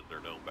carrots as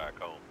they're known back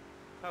home.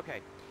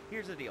 Okay,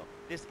 here's the deal.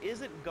 This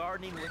isn't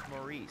Gardening with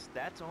Maurice.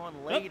 That's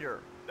on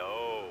later.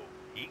 No,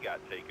 he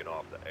got taken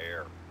off the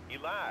air. He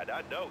lied.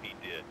 I know he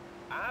did.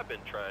 I've been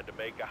trying to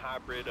make a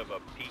hybrid of a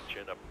peach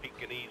and a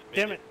Pekingese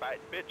Damn midget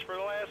fighting bitch for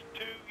the last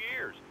 2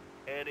 years,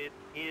 and it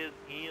is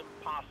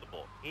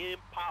impossible.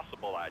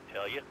 Impossible, I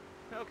tell you.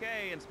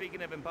 Okay, and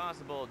speaking of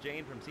impossible,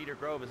 Jane from Cedar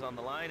Grove is on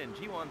the line, and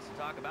she wants to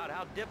talk about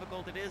how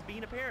difficult it is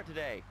being a parent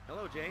today.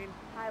 Hello, Jane.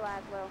 Hi,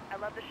 Laszlo. I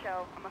love the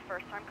show. I'm a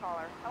first-time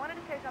caller. I wanted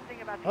to say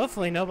something about.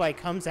 Hopefully nobody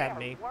comes They at are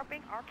me.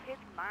 warping our kids'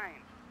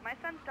 minds. My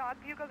son's dog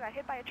Bugle got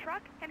hit by a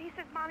truck, and he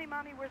says, "Mommy,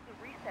 Mommy, where's the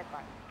reset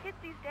button?" Kids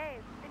these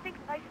days, they think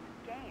life is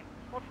a game.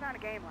 Well, it's not a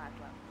game,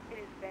 Laszlo. It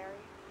is very,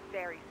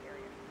 very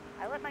serious.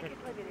 I let my kid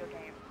play video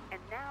games, and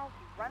now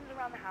he runs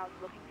around the house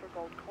looking for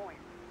gold coins.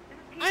 This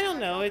is teaching I don't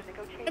my know. children It's, to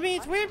go chase I mean,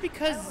 it's money. weird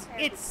because My little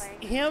parents it's are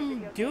playing him video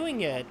games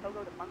doing it. called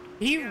Pogo the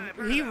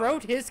Monkey. He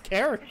wrote his The shop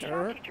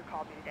character. teacher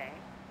called me today,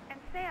 and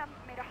Sam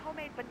made a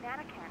homemade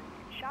banana cannon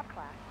in shop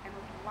class and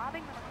was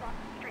lobbing them across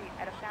the street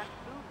at a fast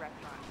food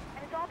restaurant.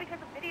 And it's all because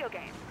of video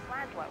games.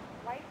 Laszlo,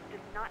 life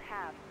does not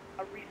have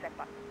a reset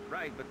button.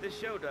 Right, but this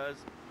show does.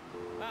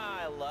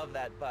 Ah, I love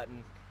that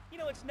button. You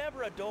know, it's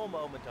never a dull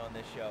moment on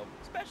this show,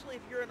 especially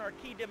if you're in our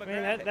key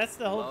demographic. I mean, that's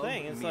the whole Love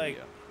thing. It's media,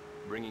 like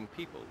bringing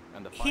people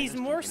and the he's finest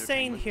in more sane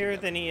entertainment here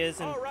together. than he is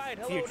in Alright,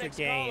 hello, future next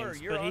caller.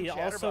 games, You're but on he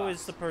also Chatterbox.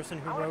 is the person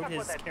who I wanna wrote talk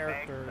his about that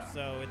character, bank stuff.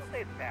 so it's Don't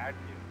say it's bad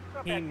news. It's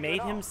not he bad news made at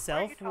all. Why are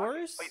himself you talking?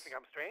 worse. Oh, you think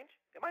I'm strange?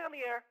 Am I on the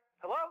air?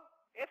 Hello?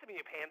 Answer me,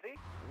 you pansy.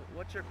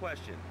 What's your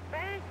question?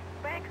 Bang,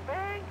 bang,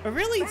 bang. But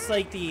really, it's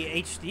like the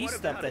HD What stuff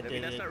about that it? I did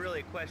mean, that's it. not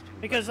really a question.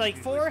 Because like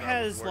Questions 4 usually start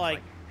with has words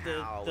like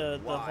how the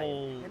and why,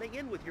 whole and they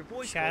end with your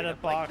voice going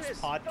up like Chatterbox this.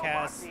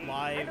 podcast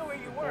I live know where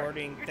you were.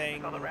 recording You're thing.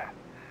 just on the rat.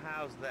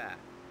 How's that?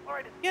 All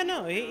right, Yeah,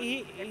 no,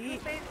 he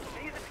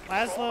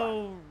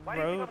Laszlo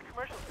wrote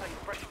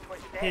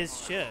his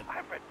shit.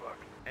 I've read books.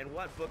 And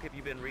what book have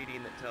you been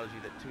reading that tells you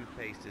that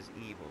toothpaste is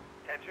evil?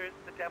 Dentures,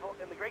 The Devil,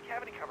 and the Great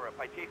Cavity Cover-Up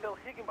by J. Phil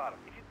Higginbottom.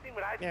 If you've seen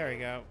what I've There we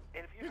seen, go.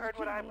 and if you've heard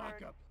what I've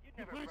heard, you'd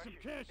never brush your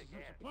teeth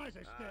again. supplies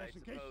I stash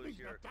in case things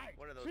got tight.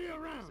 One of those See you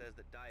people that around. says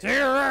that diet See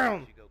you around.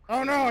 makes you go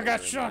Oh no, I crazy got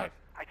later in shot. life.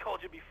 I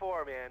told you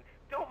before, man.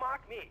 Don't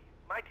mock me.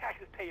 My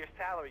taxes pay your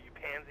salary, you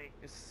pansy.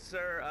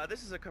 Sir,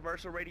 this is a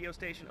commercial radio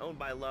station owned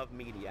by Love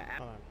Media.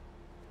 Hold on.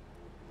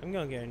 I'm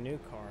gonna get a new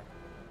car.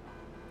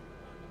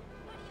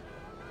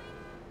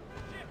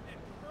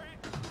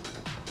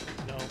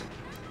 No.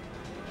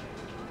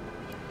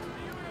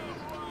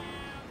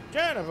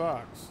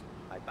 Chatterbox.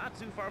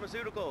 Ibatsu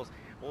Pharmaceuticals.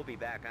 We'll be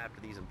back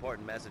after these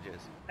important messages.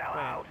 Now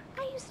out.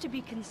 I used to be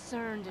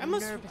concerned and I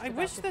must. nervous I about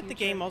wish the that the future.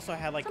 game also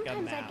had like Sometimes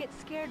a map. I'd get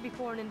scared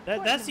before an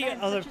important That's the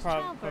event other such as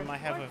problem childbirth I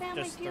have or a of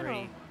family just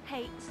funeral. 3.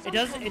 Hey, It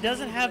doesn't sometimes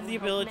have the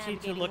help ability to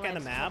navigating look at a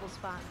life's map, trouble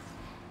spots.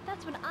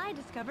 That's when I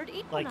discovered like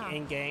Equinox.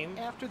 in game.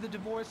 After the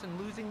divorce and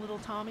losing little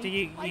Tommy, So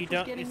you life was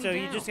don't. getting me So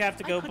you down. just have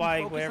to I go couldn't by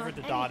focus wherever on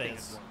the dot anything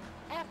is. at once.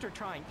 After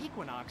trying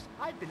Equinox,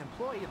 I've been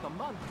Employee of the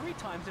Month 3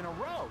 times in a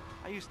row.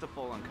 I used to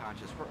fall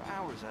unconscious for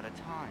hours at a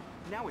time.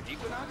 Now with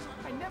Equinox,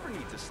 I never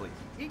need to sleep.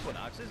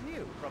 Equinox is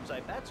new from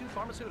Zaibatsu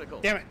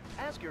Pharmaceuticals. Damn it.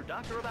 Ask your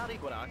doctor about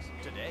Equinox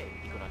today.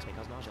 Equinox may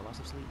cause nausea, loss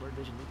of sleep, blurred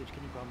vision, leakage,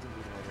 kidney problems, and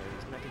breathing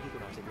areas. Connect to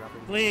Equinox if you're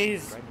operating.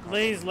 Please,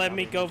 please let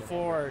me go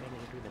forward.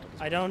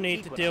 I don't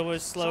need to deal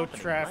with slow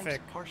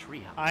traffic.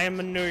 I am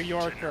a New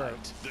Yorker.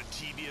 The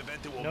TV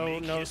event that will No,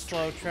 make no history.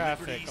 slow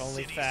traffic, Liberty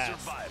only City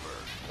fast. Survivor.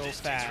 Go This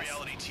fast. takes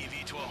reality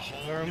TV to a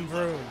whole Vroom, new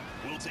vroom. level.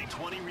 We'll take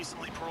 20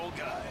 recently paroled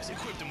guys,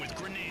 equip them with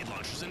grenade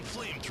launchers and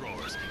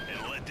flamethrowers,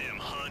 and let them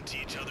hunt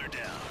each other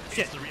down.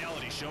 Shit. It's the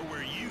reality show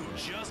where you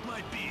just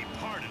might be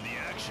part of the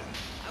action.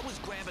 I was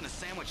grabbing a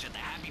sandwich at the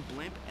Happy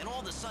Blimp, and all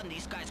of a sudden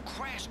these guys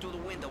crashed through the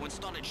window and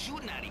started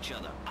shooting at each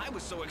other. I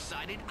was so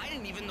excited, I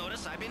didn't even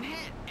notice I'd been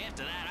hit.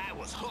 After that, I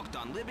was hooked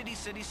on Liberty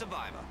City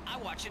Survivor. I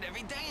watch it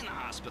every day in the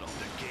hospital.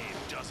 The game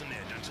doesn't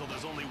end until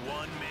there's only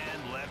one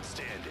man left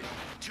standing.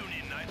 Tune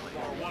in nightly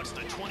or watch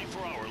the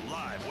 24-hour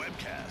live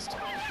webcast.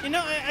 You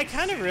know, I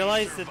kind of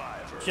realized that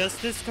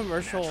just this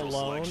commercial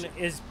alone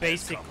is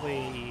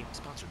basically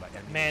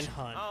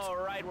Manhunt. All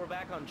right, we're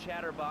back on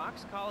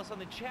Chatterbox. Call us on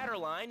the chatter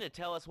line to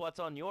tell us what's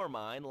on your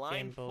mind. Line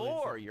Game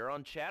bullies 4, you're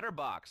on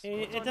Chatterbox. It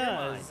What's on your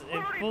does.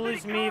 mind? It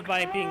bullies me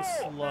by being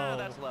Oh, slow.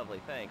 that's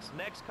lovely, thanks.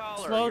 Next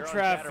caller, Slow you're on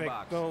traffic,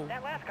 Chatterbox. go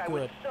That last guy good.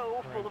 was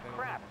so full of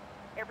crap.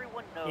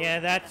 Everyone knows Yeah,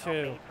 that women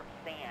are too. made from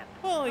sand.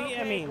 Well, yeah, I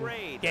Okay, mean,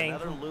 great. gang.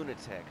 Another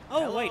lunatic.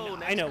 Oh Hello, wait, no, I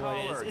next know what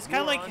it caller. is. It's kind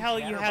of You're like on how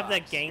you have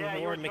that Chatterbox. gang Yeah, you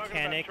lord were talking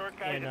mechanic about short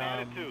guys in and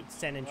attitude.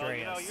 San Well, you know,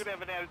 Andreas. you'd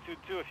have an attitude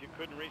too if you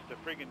couldn't reach the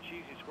friggin'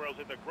 cheesy squirrels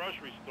at the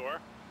grocery store.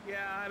 Yeah,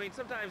 I mean,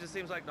 sometimes it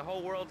seems like the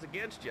whole world's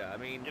against you. I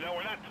mean, You know,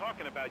 we're not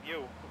talking about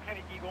you. What kind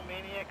of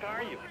egomaniac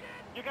are you?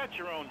 You got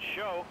your own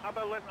show. How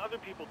about letting other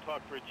people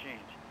talk for a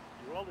change?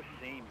 You're all the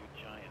same, you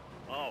giant.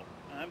 Oh,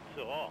 I'm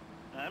tall.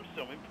 I'm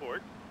so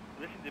important.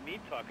 Listen to me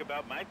talk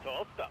about my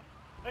tall stuff.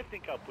 I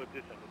think I'll put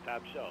this on the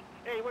top shelf.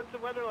 Hey, what's the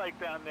weather like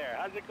down there?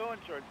 How's it going,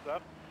 short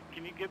stuff?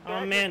 Can you get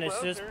back Oh man, a it's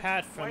just closer?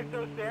 Pat Why from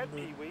so sad,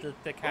 Pee-wee? the Who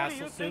do Castle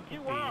you think Super you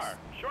Beast. are?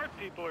 Short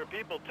people are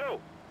people too.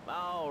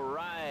 all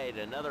right,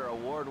 another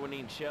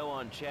award-winning show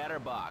on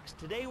Chatterbox.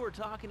 Today we're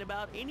talking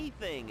about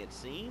anything, it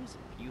seems.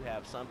 If you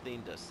have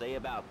something to say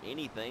about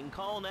anything,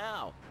 call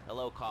now.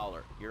 Hello,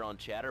 caller. You're on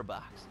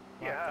Chatterbox.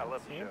 Yeah, I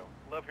love the See? show.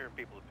 Love hearing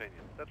people's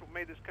opinions. That's what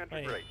made this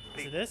country Wait, great. is it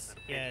People this? and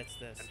Yeah, opinions it's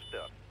this. and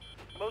stuff.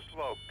 Most of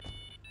all,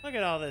 Look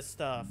at all this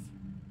stuff.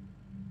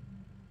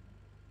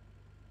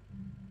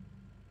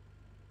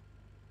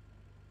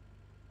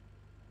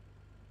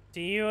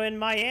 See you in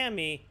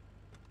Miami.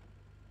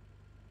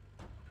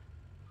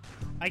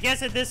 I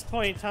guess at this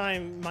point in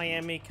time,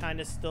 Miami kind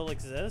of still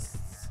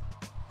exists.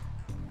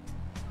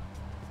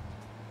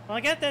 Well,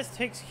 I guess that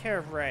takes care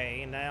of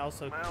Ray, and I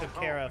also my own took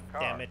home, care of, the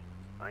car. damn it.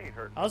 I ain't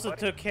hurt I also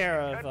nobody. took care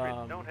of, Countries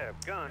that don't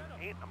have guns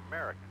ain't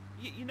American.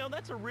 You know,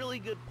 that's a really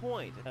good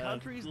point. The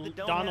countries that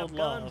don't Donald have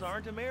guns Love.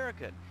 aren't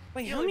American.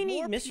 Wait, You how know, many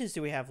more missions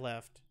do we have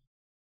left?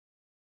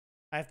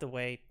 I have to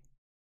wait.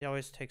 It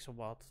always takes a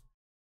while.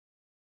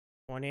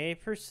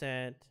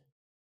 28%.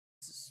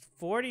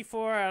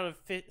 44 out of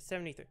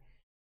 73.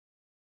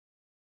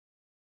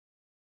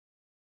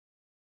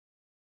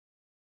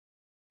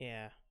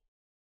 Yeah.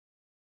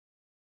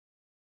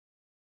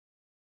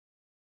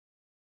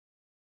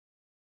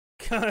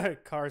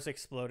 Cars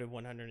exploded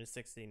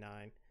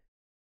 169.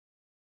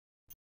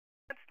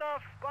 And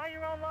stuff, buy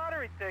your own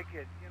lottery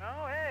ticket, you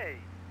know, hey.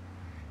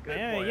 Good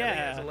Yeah, point. I think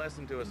yeah. that's a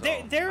lesson to us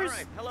all. There's All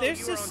right, hello, there's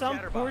you just were on some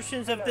Chatterbox.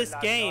 portions of this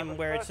game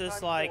where it's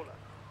just like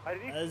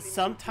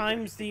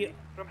sometimes the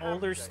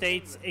older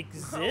states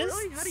exist. Oh,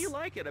 really? How do you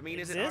like it? I mean,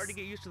 is it hard to exist?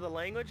 get used to the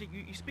language?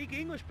 You speak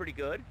English pretty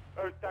good.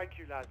 Oh, thank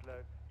you,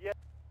 Laszlo. Yeah.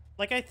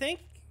 Like, I think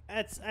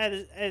at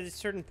a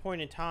certain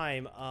point in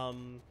time,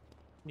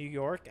 New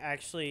York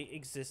actually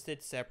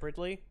existed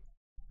separately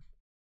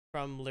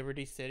from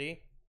Liberty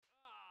City.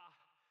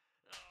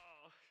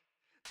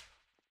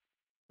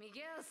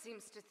 Miguel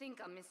seems to think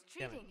I'm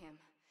mistreating him.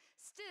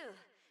 Still,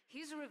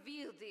 he's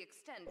revealed the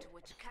extent to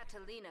which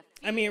Catalina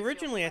I mean, fears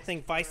originally, your I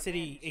think quest for Vice City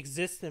revenge.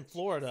 exists in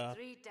Florida,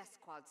 3 death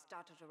squads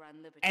started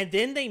around Liberty. and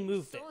then they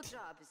moved Sole it.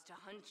 job is to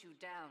hunt you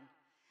down.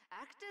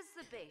 Act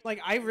as the bait.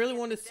 Like, I and really get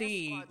want to the death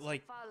see, squads to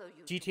like, follow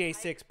you to GTA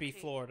Pipe 6 be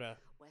Creek, Florida.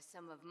 where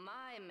some of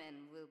my men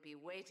will be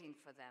waiting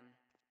for them.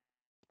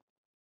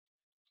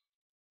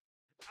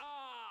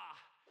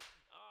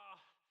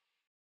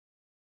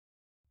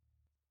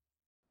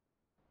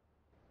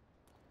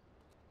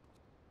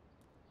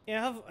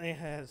 Yeah, it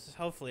has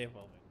hopefully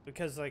evolving,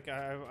 because like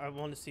I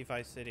want to see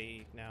Vice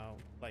City now,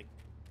 like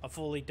a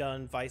fully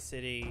done Vice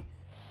City,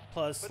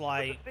 plus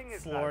like thing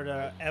is,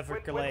 Florida, when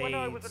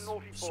I was a Everglades,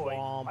 naughty boy,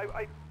 Swamp,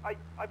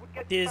 I would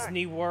get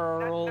Disney spanked.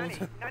 World.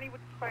 Nanny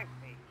would spank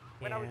me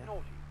when I was Yeah.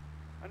 naughty.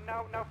 And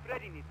now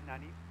Freddy needs a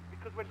nanny,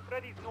 because when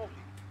Freddy's naughty,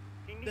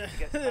 he needs to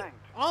get spanked.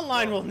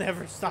 Online will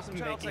never stop Some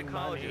child making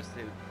money. psychologists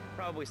who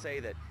probably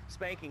say that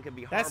spanking can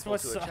be That's harmful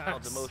what to a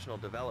child's sucks. emotional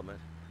development.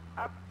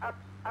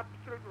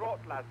 Absolute rot,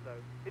 Laszlo.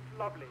 It's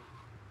lovely.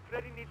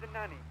 Freddy needs a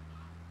nanny.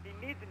 He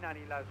needs a nanny,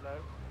 Laszlo,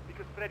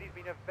 because Freddy's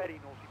been a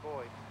very naughty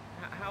boy.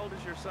 How old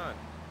is your son?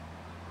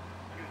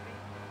 Excuse me?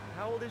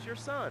 How old is your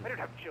son? I don't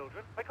have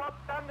children. I can't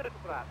stand the little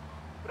brat.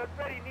 But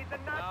Freddy needs a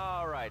nanny.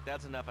 All right,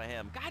 that's enough of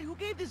him. God, who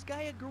gave this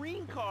guy a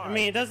green card? I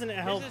mean, it doesn't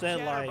help This is that,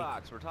 like,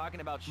 Chatterbox. We're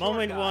talking about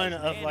moment short one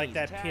guys, of like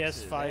nannies, that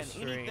taxes, PS5 and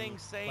stream, anything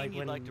saying like you'd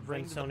when like to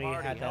bring to the Sony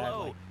party. had that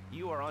Hello, like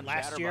you are on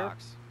last year,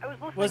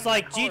 Chatterbox. was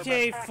like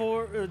GTA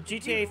 4,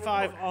 GTA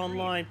 5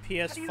 online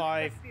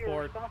PS5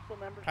 port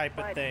type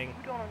of thing,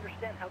 You don't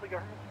understand how the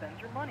government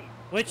spends your money.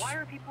 which Why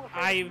are people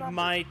afraid I of numbers?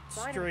 might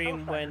Sign and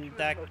stream co-sign when are two of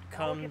that the most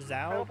comes elegant,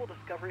 out. incredible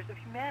discoveries of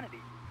humanity.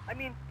 I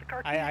mean, the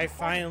cartoon I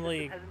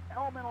finally has an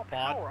elemental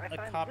bought power I a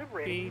find copy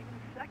liberating, even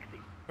sexy.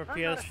 for I'm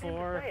not ashamed to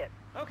PS4. say it.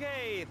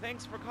 Okay,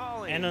 thanks for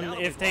calling. And Now then that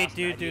if we've they lost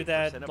do 98%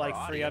 that of like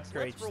our free audience,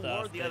 upgrade let's reward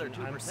stuff, the other then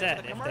 2% I'm of set.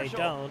 the If they commercial.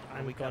 don't, When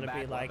I'm we come gonna back,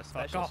 be we'll have like, a fuck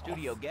special off.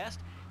 studio guest.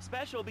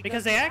 Special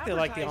Because they acted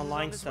like the advertises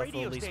online on this stuff will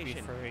radio at least be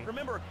station. free.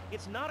 Remember,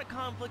 it's not a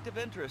conflict of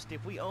interest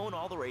if we own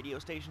all the radio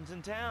stations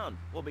in town.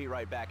 We'll be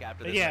right back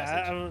after But this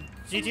yeah,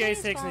 message. GTA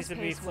 6 needs to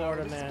be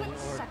Florida Man, or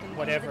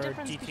whatever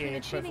GTA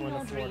equivalent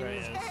of Florida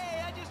is.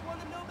 Hey, I just won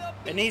the Nobel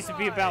Peace It needs to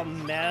be about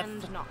Prize.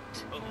 meth.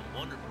 Oh,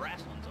 wonder if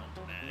wrestling's on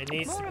tonight. It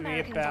needs More to be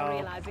Americans are about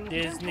realizing if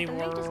Disney you don't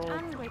have the latest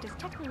World. and greatest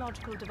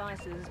technological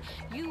devices,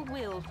 you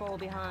will fall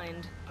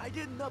behind. I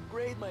didn't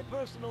upgrade my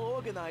personal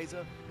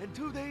organizer, and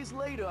 2 days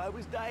later I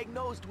was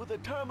diagnosed with a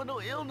terminal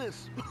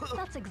illness.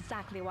 That's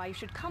exactly why you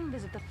should come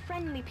visit the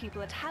friendly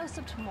people at House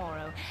of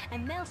Tomorrow,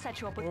 and they'll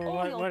set you up with Well,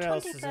 all your what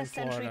else is in 21st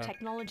century Florida?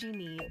 technology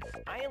needs.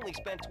 I only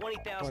spent One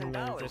 $20,000,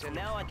 minute. and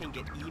now I can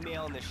get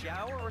email in the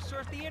shower or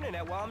surf the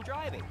internet while I'm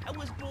driving. I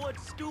was bored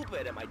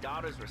stupid at my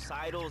daughter's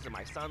recitals and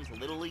my son's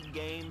Little League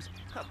games.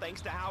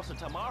 Thanks to House of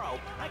Tomorrow,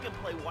 I can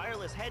play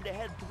wireless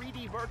head-to-head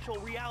 3D virtual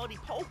reality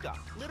poker,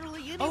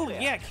 literally anywhere. Oh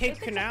yeah, Cape If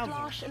it's a Canaveral.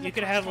 flash in You the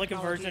could pan have like a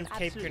technology version of is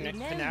Cape absolutely no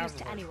use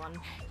to Canaveral. anyone,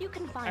 you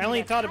can find I only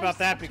it at thought about House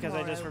that of because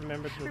I just Tomorrow.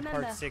 remembered the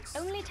Remember, part 6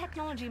 only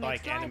technology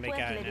like makes life anime worth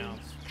guy living.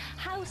 announced.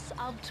 House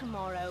of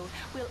Tomorrow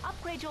will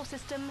upgrade your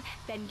system,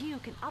 then you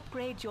can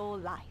upgrade your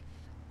life.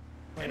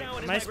 Wait, And now it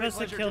is am my I great supposed to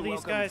pleasure kill these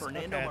welcome guys?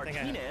 Fernando Okay, I think I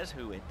am. Martinez,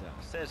 who it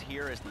says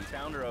here is the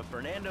founder of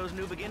Fernando's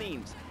New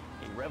Beginnings,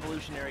 a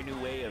revolutionary new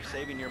way of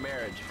saving your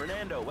marriage.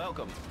 Fernando,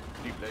 welcome.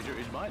 The pleasure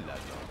is mine,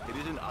 Laszlo. It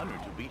is an honor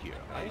to be here.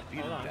 I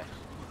feel hold on. blessed.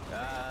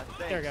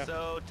 There we Thanks. go.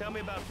 So tell me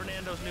about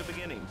Fernando's New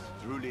Beginnings.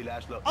 Truly,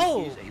 Laszlo,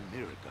 Oh! it is a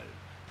miracle,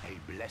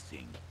 a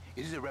blessing.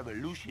 It is a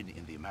revolution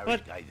in the marriage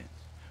But- guidance.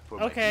 For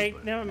my Okay,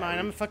 people, never mind. I'm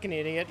a marriage fucking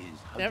idiot. is,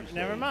 how to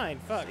Never say,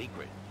 mind. Fuck.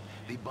 Sacred.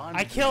 The bond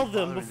I between killed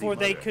them father and before the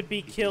they mother, could be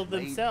it is killed made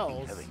in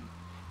themselves. heaven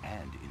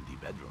and in the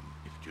bedroom,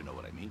 if you know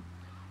what I mean.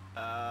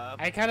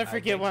 I kind of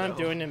forget think what I'm so.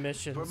 doing in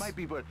missions. For my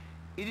people,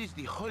 it is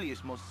the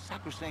holiest, most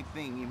sacrosanct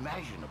thing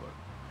imaginable.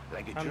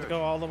 Like a Time to church.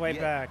 go all the way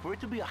Yet, back. For it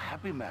to be a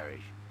happy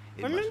marriage.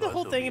 it Remember must the whole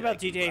also thing be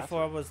about like a GTA bathroom.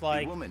 4 was The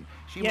like, woman,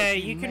 she yeah, must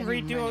be you can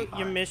many, redo many your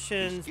arms,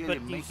 missions, skilled but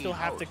in you making still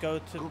have to house, go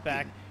to cooking,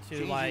 back to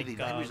changing like the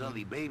diapers on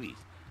the babies,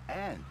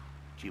 and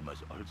she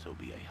must also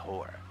be a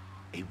whore,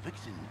 a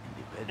vixen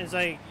in the bedroom. it's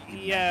like,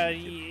 yeah,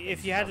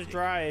 if you had to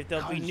drive,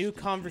 there'll be new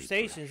Constantly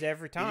conversations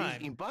every It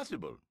time. is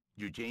impossible.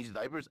 You change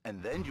diapers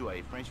and then you are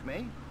a French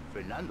maid?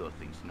 Fernando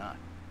thinks not.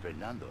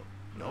 Fernando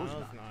No, it's it's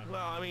not. not.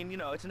 Well, I mean, you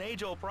know, it's an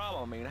age-old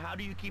problem. I mean, how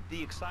do you keep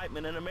the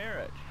excitement in a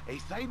marriage?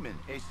 Excitement,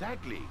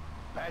 exactly.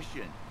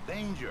 Passion,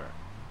 danger.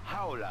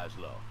 How,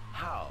 Laszlo?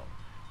 How?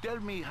 Tell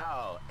me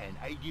how, and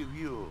I give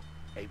you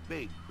a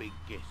big, big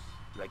kiss.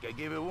 Like I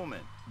gave a woman.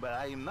 But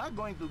I am not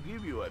going to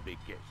give you a big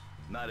kiss.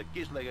 Not a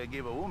kiss like I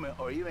gave a woman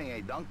or even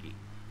a donkey.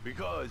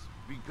 Because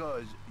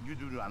you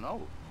do not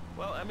know.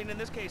 Well, I mean, in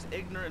this case,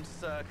 ignorance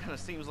kind of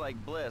seems like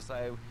bliss.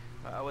 I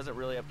wasn't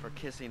really up for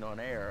kissing on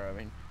air. I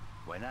mean...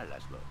 Why not,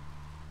 Laszlo?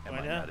 Am Why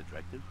I not? not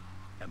attractive?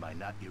 Am I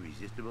not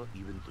irresistible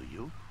even to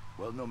you?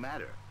 Well, no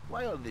matter.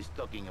 Why all this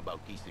talking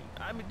about kissing?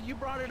 I mean, you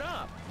brought it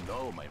up.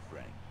 No, my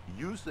friend.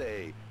 You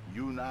say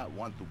you not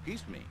want to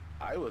kiss me.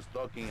 I was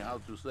talking how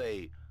to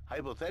say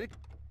hypothetical.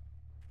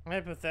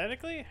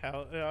 Hypothetically,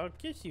 I'll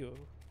kiss you.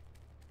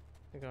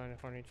 You're going to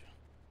furniture.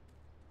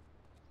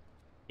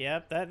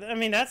 Yep, I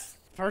mean, that's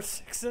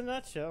first 6 in a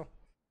nutshell.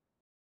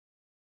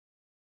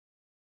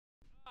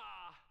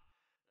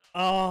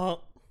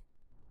 Oh.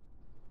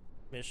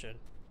 Mission.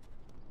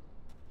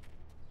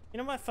 You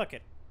know what? Fuck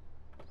it.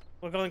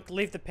 We're going to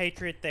leave the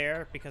Patriot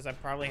there because I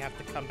probably have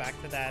to come back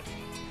to that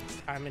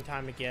time and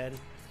time again.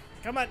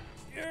 Come on.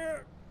 Yeah.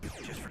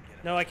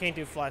 No, I can't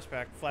do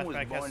flashback.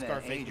 Flashback has Born an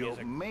Scarface angel,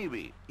 music.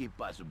 maybe, if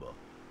possible.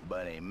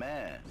 But a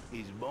man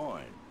is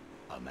born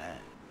a man.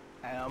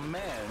 And a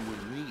man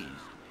with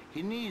needs.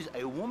 He needs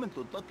a woman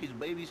to tuck his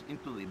babies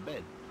into the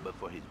bed. But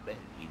for his bed,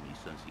 he needs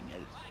something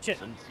else. Shit.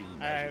 Something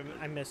I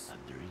magical. miss.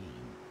 A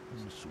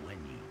dream.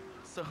 Sueño.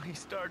 So he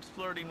starts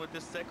flirting with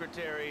this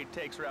secretary,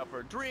 takes her out for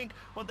a drink,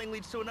 one thing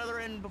leads to another,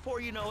 and before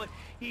you know it,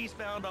 he's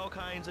found all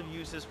kinds of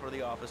uses for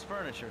the office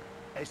furniture.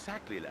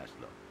 Exactly,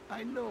 Laszlo.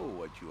 I know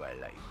what you are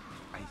like.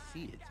 I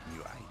see it in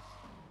your eyes.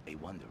 A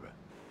wanderer,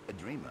 a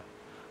dreamer,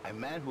 a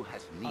man who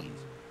has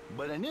needs,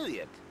 but an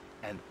idiot.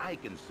 And I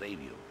can save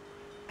you.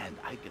 And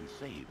I can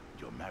save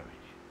your marriage.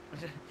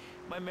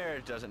 My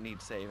marriage doesn't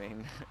need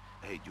saving.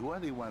 Hey, you are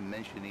the one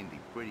mentioning the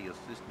pretty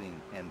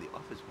assisting and the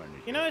office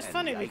furniture. You know, it's and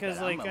funny the because,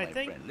 caramba, like, I my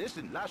think... friend.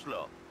 Listen,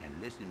 Laszlo, and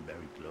listen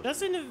very closely.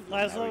 Doesn't Your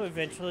Laszlo marriage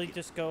eventually is a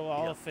just go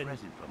gift, off a and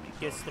present from me.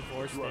 gets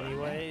divorced You are a man.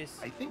 anyways?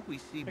 I think we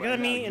see Because I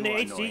by mean, now in the you are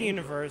HD no angel.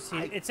 universe,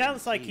 I it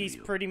sounds can like save he's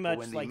you. pretty But much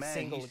when like the man,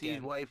 single he sees again.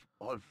 his wife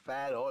all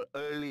fat, all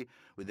early,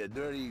 with the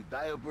dirty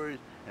diapers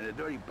and the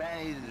dirty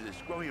panties and the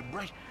scrubby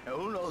brush, and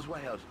who knows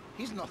what else.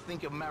 He's not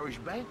thinking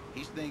marriage back.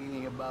 He's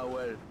thinking about,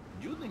 well,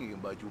 you're thinking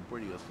about your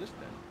pretty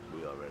assistant.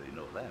 We already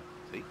know that,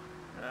 see?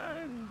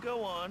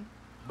 Go on.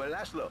 But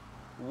Laszlo,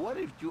 what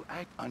if you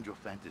act on your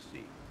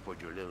fantasy for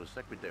your little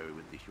secretary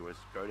with the short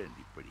skirt and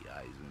the pretty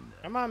eyes and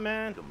Come on,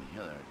 man. come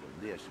here,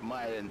 they're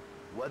smiling.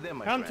 What then,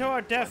 my Come friend? to our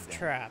What death then?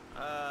 trap.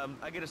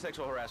 I get a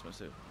sexual harassment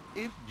suit.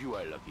 If you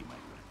are lucky, my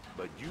friend.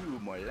 But you,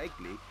 more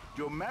likely,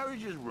 your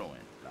marriage is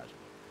ruined,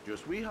 Laszlo. Your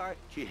sweetheart,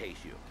 she hates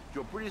you.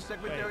 Your pretty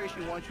secretary,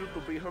 she wants you to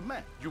be her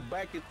man. You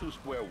back it to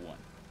square one.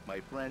 My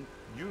friend,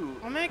 you...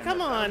 Oh, man, and come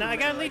 1,000 on. I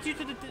gotta men lead like you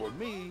to the... For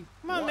me,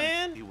 Come on, once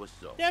man. it was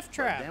so. Death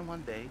trap. But then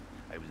one day,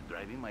 I was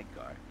driving my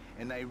car,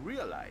 and I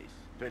realized,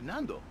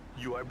 Fernando,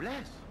 you are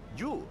blessed.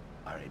 You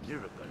are a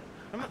miracle.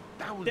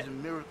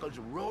 1,000 miracles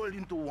rolled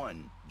into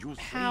one. You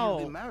How?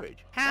 save the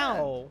marriage.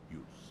 How? And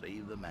you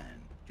save the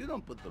man. You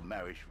don't put the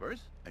marriage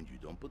first, and you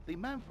don't put the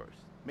man first.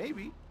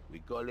 Maybe we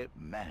call it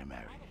man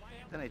marriage.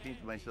 Then I think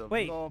to myself,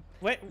 Wait, no,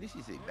 wait. this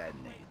is a bad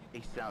name.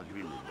 It sounds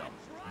really dumb.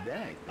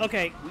 Then I think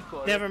Okay, we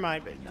call never it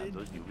mind.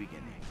 Fernando's new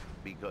beginning,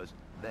 because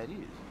that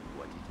is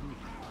what it means,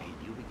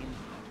 a new beginning.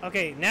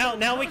 Okay,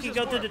 now we can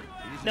go to the...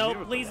 No,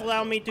 please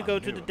allow me to go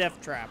to the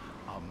death trap.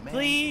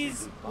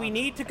 Please, we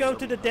need to go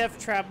to the death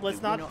trap.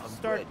 Let's not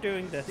start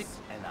doing this.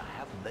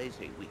 6.5 days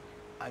a week.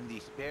 On the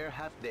spare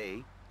half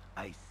day,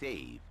 I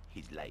save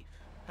his life.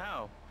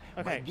 How?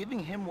 By Okay. giving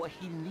him what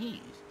he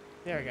needs.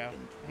 There we go.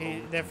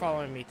 They're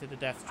following me to the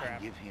death I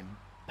trap. give him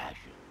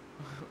passion.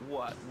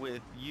 What,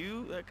 with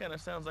you? That kind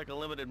of sounds like a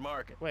limited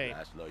market. Wait.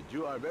 Laszlo,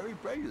 you are very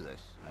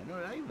prejudiced. I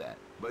don't like that.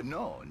 But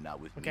no, not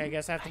with me. Okay, I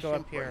guess I have to go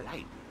Passion up here. For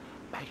life,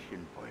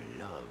 passion for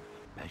love,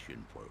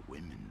 passion for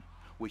women,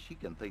 which he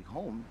can take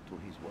home to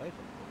his wife.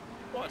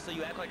 What, so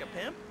you act like a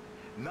pimp?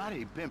 Not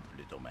a pimp,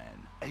 little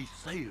man. A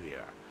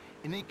savior.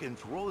 In a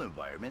controlled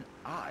environment,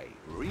 I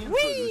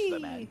reintroduce the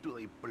man to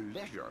the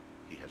pleasure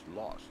he has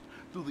lost,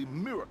 to the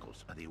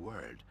miracles of the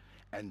world.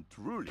 And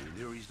truly,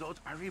 the results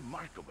are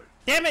remarkable.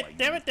 Damn it!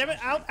 Damn it! Damn it!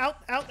 Out!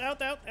 Out! Out!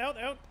 Out! Out! Out!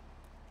 Out!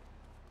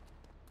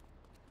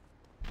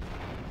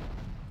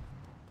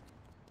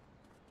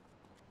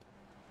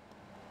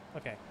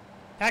 Okay.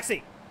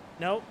 Taxi!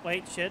 No,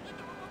 wait, shit.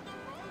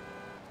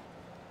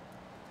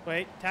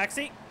 Wait,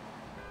 taxi?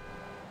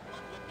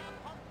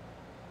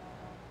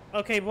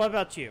 Okay, what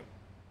about you?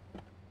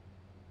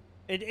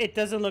 It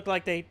doesn't look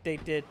like they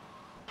did the...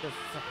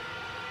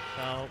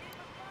 No.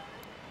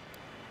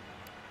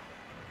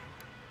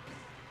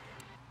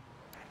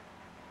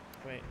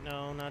 Wait,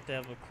 no, not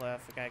Devil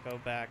Clef. I gotta go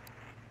back.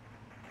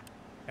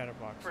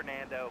 Chatterbox.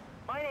 Fernando,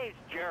 my name's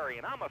Jerry,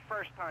 and I'm a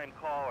first-time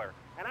caller.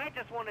 And I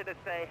just wanted to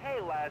say, hey,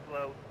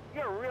 Laszlo,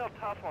 you're real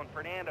tough on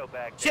Fernando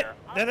back Shit, there.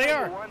 there they I'll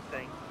tell are. you one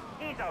thing,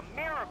 he's a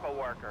miracle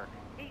worker.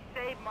 He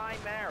saved my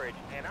marriage,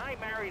 and I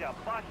married a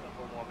bus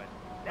of a woman.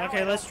 Now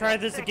Okay, I let's don't try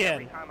feel this sick again.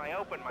 every time I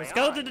open my Let's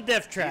go eyes. to the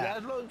death See,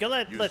 trap.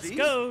 Laszlo? Let's You see?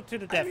 go to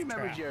the I death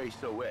remember trap. Jerry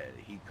so well.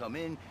 He come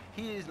in,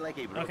 he is like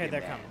a broken Okay,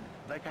 they're man, coming.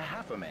 like a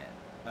half a man,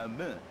 a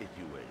man, if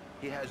you will.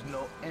 He has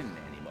no end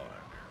anymore.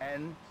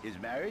 And his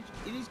marriage,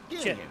 it is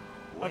killing Shit. him.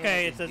 Okay,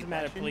 Where it is doesn't the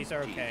matter. passion? Police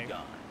are She's okay.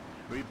 gone,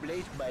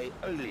 replaced by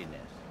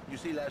ugliness. You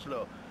see,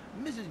 Laszlo,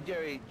 Mrs.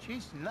 Jerry,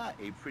 she's not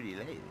a pretty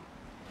lady.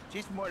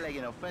 She's more like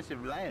an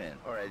offensive lineman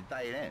or a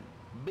tight end,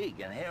 big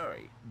and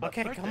hairy. But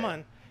Okay, first come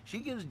on. She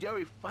gives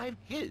Jerry 5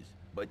 kids,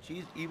 but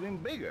she's even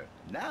bigger.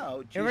 Now,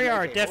 Here she's we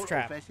are, like a death whole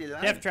trap. offensive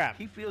Death lineman. trap.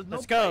 He feels no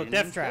Let's go, pride in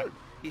death trap.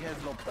 himself. He has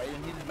no pride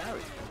in his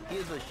marriage. He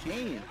is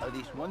ashamed of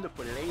this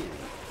wonderful lady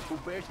who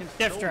bears him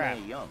Death so trap.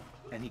 many young.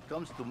 And he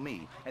comes to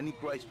me and he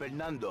cries,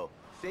 Fernando,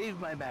 save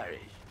my marriage.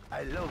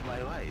 I love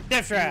my wife.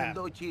 Death trap.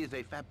 Even though she is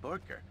a fat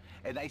porker.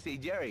 And I say,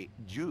 Jerry,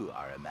 you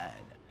are a man.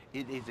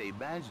 It is a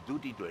man's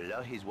duty to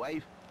love his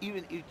wife,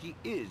 even if she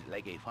is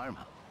like a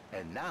farmhouse.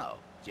 And now,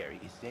 Jerry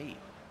is saved.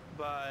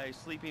 By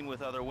sleeping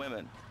with other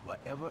women.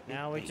 Whatever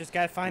Now it we takes just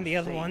gotta find to the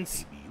other save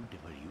ones. a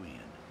beautiful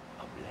union.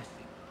 A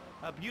blessing.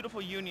 A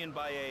beautiful union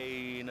by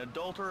an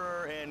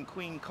adulterer and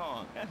Queen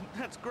Kong.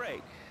 That's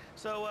great.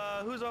 So,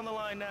 who's on the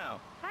line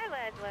now? Hi,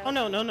 Laszlo. Oh,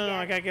 no,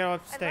 I gotta get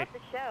off I stage. love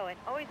the show and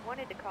always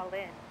wanted to call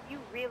in. You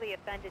really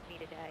offended me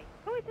today.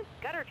 Who is this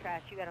gutter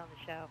trash you got on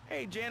the show?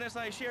 Hey, Janice,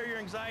 I share your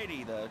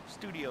anxiety. The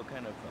studio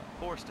kind of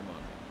forced him on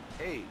me.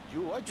 Hey,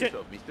 you watch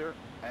yourself, mister.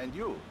 And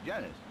you,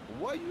 Janice,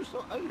 why are you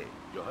so ugly?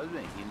 Your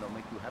husband, he don't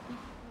make you happy?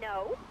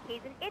 No,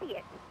 he's an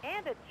idiot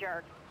and a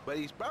jerk. But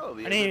he's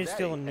probably I need good to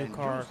steal a daddy, new and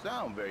car. You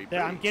sound very Yeah,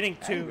 pretty, I'm getting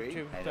angry,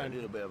 too and done. a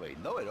little bit of a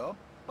know-it-all,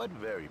 but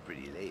very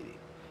pretty lady.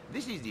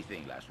 This is the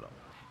thing, Laszlo.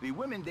 The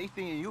women they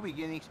think in new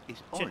beginnings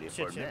is only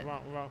for men.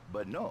 Wrong.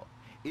 But no,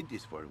 it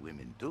is for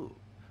women too.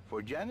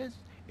 For Janice,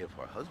 if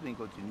her husband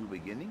goes to new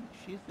beginning,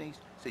 she thinks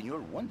Senor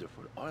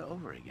Wonderful all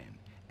over again.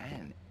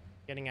 And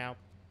Getting out.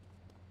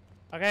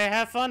 Okay,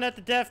 have fun at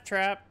the death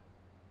trap.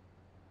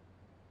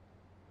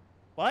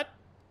 What?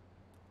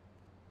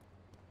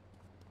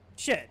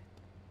 Shit.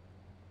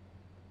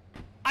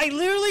 I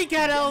literally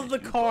got out of the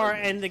car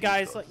and the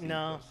guy's like,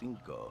 no.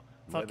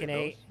 Fucking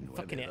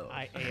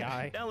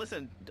AI. Now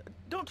listen,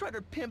 don't try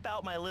to pimp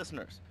out my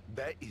listeners.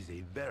 That is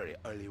a very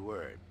early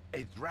word.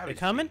 It's ravished.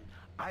 coming?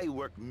 I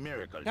work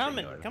miracles,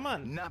 Coming, senor. come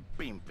on. Not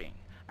pimping.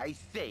 I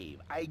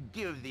save. I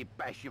give the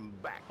passion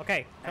back.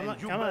 Okay, come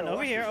And you on, better over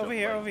watch here, yourself, over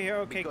here, buddy, over here.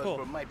 Okay, because cool.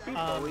 for my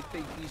people, it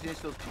takes these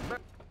insults to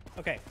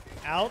Okay,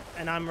 out,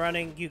 and I'm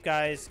running. You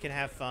guys can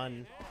have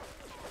fun.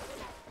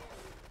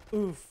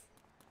 Oof.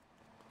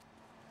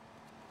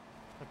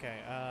 Okay,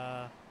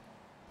 yeah.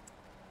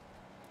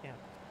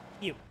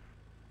 You.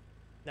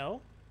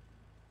 No?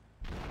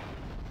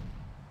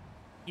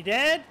 You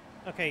dead?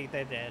 Okay,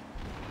 they're dead.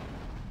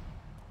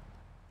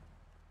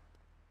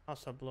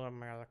 Also blew up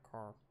my other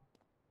car.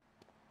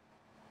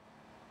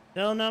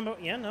 No,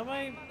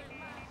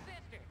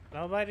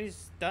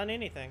 nobody's done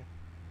anything.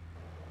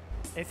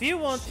 If you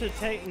want to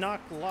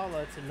knock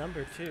Lala to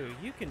number 2,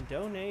 you can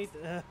donate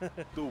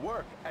to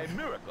work a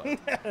miracle.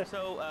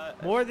 So,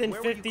 more than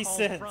where 50 were you calling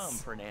cents from,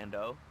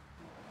 Fernando?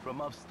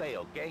 From upstate,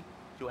 okay?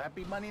 You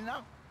happy money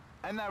now?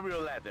 I'm not real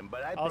Latin,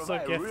 but I Also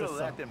provide gift real us some.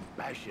 Latin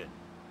passion.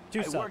 2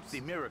 I work subs.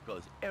 the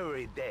miracles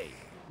every day.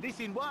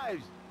 Listen,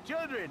 wives,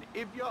 children,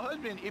 if your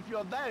husband, if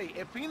your daddy,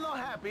 if he's not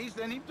happy,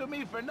 send him to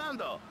me,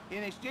 Fernando.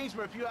 In exchange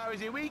for a few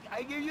hours a week,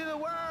 I give you the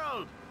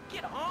world.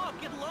 Get off!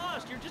 Get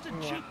lost! You're just a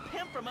cheap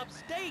pimp from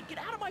upstate! Get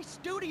out of my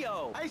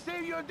studio! I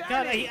saved your daddy!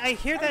 God, I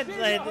hear that saved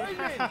your husband.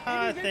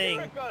 It is a thing.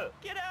 miracle.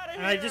 Get out of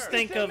And here! I just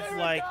think It's a of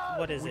like, miracle.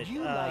 what is Would it?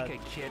 you like a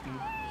kitten?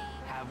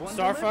 Have one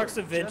Star delivered. Fox Just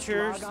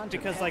Adventures, log on to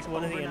because like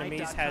one of the petsovernight.com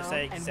enemies has the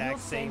and exact we'll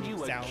send same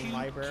you a sound cute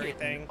library kitten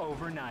thing.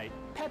 Overnight.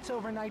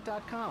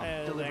 Petsovernight.com.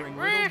 And Delivering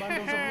like, little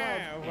bundles of love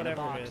in a whatever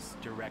box it is.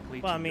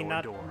 directly Well, to I mean, your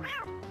not door.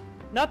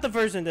 not the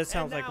version that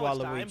sounds And like now it's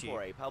time Waluigi.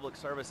 for a public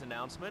service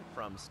announcement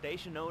from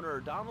station owner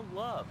Donald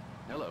Love.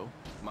 Hello,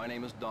 my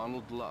name is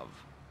Donald Love.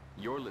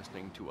 You're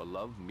listening to a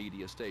Love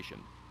Media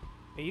station.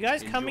 Are you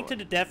guys coming to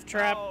the death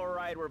trap? All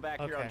right, we're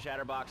back here on Okay.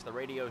 Chatterbox, the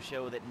radio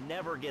show that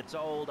never gets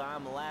old.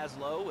 I'm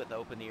Laszlo with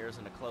open ears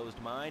and a closed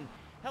mind.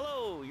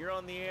 Hello, you're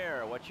on the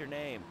air. What's your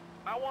name?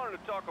 I wanted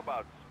to talk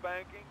about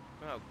spanking.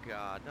 Oh,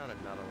 God, not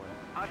another one.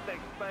 I think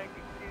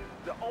spanking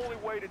is the only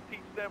way to teach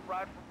them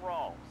right from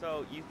wrong.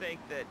 So you think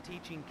that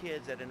teaching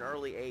kids at an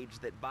early age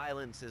that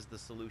violence is the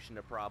solution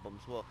to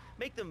problems will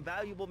make them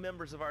valuable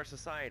members of our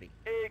society?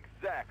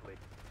 Exactly.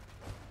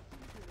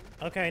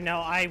 Okay,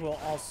 now I will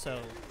also.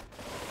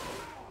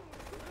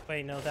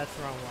 Wait, no, that's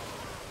the wrong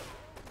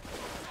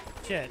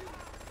one. Shit.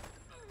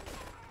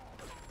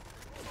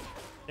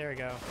 There we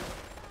go.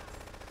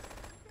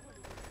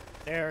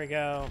 There we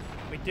go.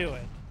 We do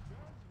it.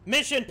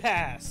 Mission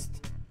passed!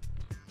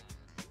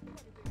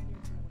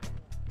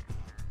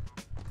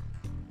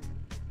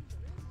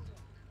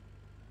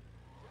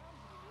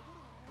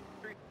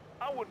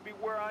 I wouldn't be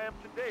where I am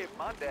today if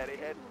my daddy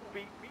hadn't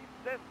beat me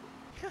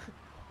senseless.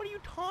 What are you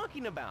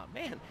talking about?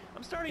 Man,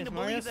 I'm starting Is to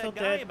Mario believe still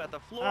that guy dead? about the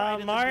fluoride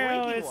and the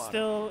Mario drinking is water.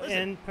 still Listen,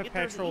 in if there's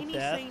perpetual any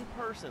death, sane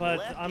person but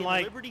left in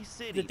unlike Liberty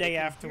City the day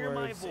that can hear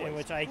my afterwards, in voice,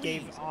 which I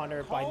gave please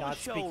honor by call not the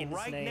show speaking his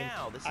right name,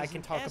 now. This I is can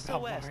an talk about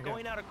SOS Mario.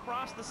 going out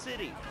across the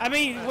city. I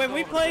mean, Let's when go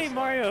we over to play this side.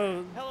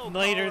 Mario Hello,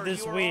 later caller, this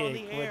you are on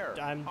week, the air.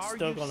 I'm Are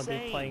still you going to be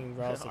sane? playing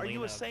Rosalina. Are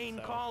you a sane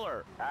so.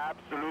 caller?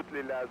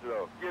 Absolutely,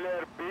 Laszlo.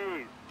 Killer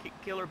bees.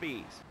 Killer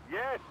bees.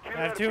 Yes, killer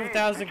I have bees.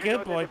 2,000 Did you know Guild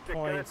that Boy if the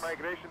current points.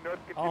 migration note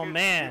Oh continues,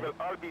 man, we will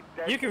all be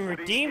dead you can in 3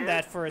 redeem years?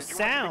 that for a Did you want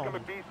to sound. become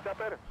a bee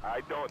stopper?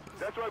 I don't.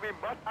 That's why we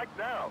must act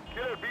now.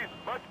 Killer bees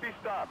must be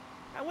stopped.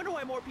 I wonder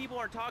why more people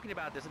aren't talking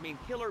about this. I mean,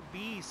 killer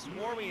bees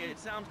swarming, it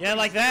sounds Yeah, pretty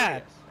like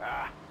that.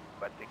 Ah,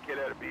 but the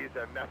killer bees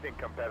are nothing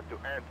compared to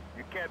ants.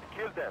 You can't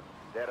kill them.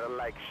 They're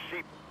like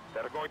sheep.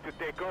 They're going to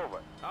take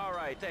over. All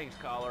right, thanks,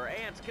 caller.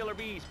 Ants, killer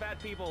bees,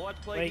 fat people, what's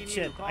plaguing Wait,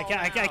 you? shit, Call I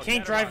can't now.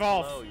 can't drive Chatterbox,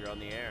 off. hello, you're on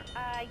the air.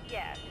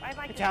 Yes. I'd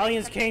like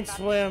Italians to say can't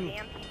something about swim. these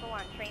damn people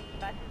on trains and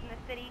buses in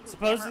the city who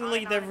Supposedly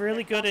hammer on they're and on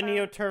really to their good at cell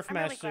Neo phones. Turf I'm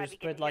really glad Masters, we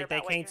get but to like hear they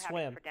about what can't you're having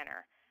swim. for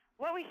dinner.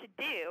 What we should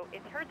do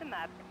is herd them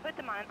up and put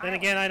them on an Then island.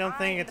 again, I don't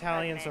think am the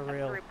Italians are president of a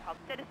real. group called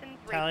Citizens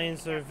Italians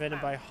Racing are Against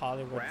invented by Crime.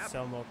 Hollywood Crap? to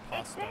sell more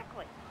pasta.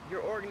 Exactly.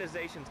 Your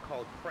organization's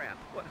called Crap.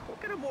 What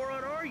kind of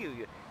moron are you?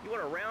 You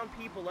want to round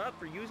people up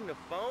for using a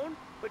phone,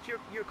 but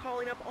you're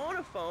calling up on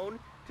a phone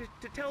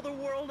to tell the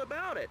world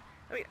about it.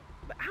 I mean,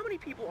 how many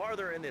people are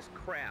there in this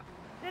crap?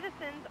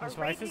 Citizens are His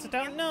wife is raging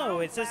down. against No,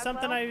 crime, it's just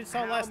something I saw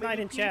How last night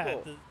many in chat.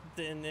 people?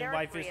 In There are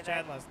wife 3 is of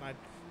chat us. last night.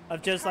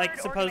 Of just Hard like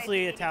supposedly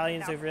organized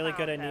Italians meetings are really without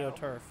good at sound, Neo though.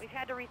 Turf. We've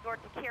had to resort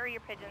to carrier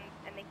pigeons,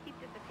 and they keep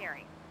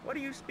disappearing. What are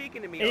you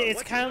speaking to me? It's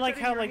What's- kind of what's like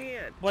that how in like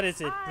your hand? what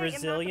is it? I am not the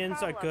Brazilians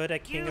are problem. good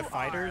at King You of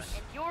Fighters, are,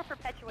 and you're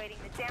perpetuating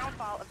the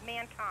downfall of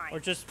mankind. or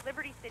just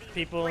Liberty City was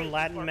people great in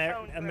Latin before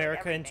phones ruined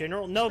America in everything.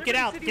 general. No, Liberty get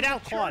out! City Get is a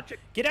out, Claude! church.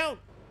 Get out!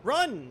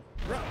 Run!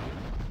 Run!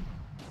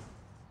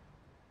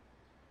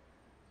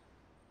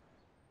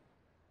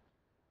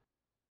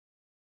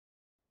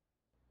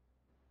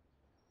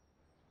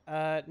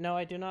 No,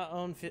 I do not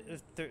own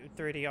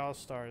 3D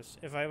All-Stars.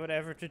 If I would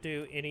ever to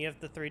do any of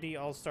the 3D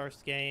All-Stars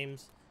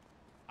games,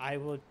 I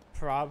would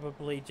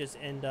probably just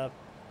end up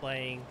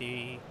playing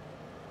the...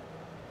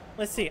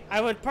 Let's see,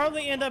 I would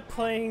probably end up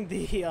playing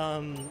the,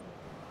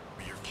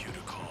 Your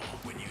cuticle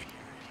when you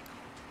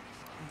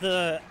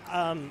the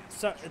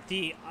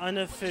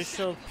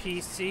unofficial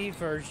PC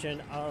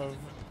version of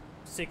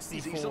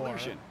 64. Easy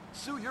solution.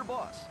 Sue your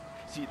boss.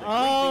 See, the great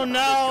Oh, thing about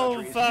no, this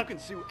country is fuck. you can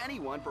sue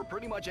anyone for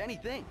pretty much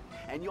anything,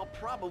 and you'll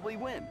probably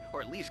win,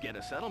 or at least get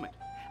a settlement.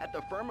 At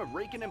the firm of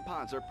Rakin &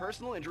 Ponzer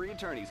Personal Injury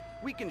Attorneys,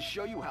 we can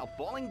show you how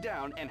falling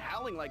down and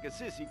howling like a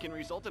sissy can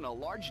result in a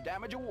large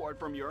damage award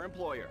from your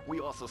employer. We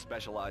also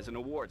specialize in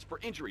awards for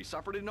injuries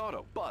suffered in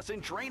auto, bus,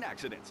 and train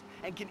accidents,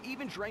 and can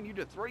even train you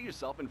to throw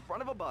yourself in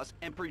front of a bus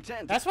and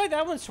pretend. That's why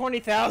that one's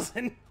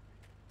 20,000.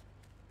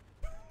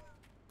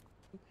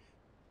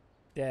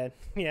 Dead.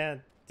 Yeah,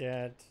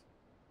 dead.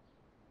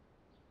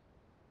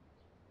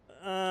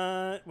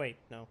 Wait,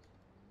 no.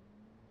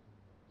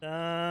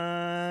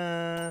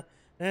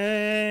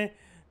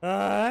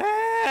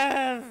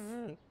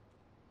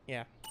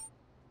 Yeah.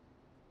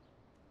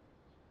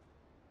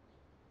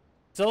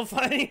 Still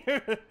fighting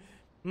her.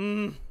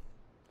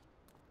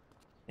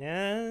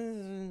 Yeah,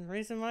 the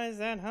reason why is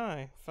that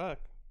high. Fuck.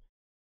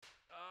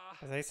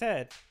 As I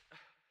said,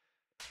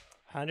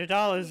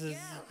 $100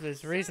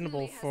 is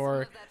reasonable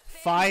for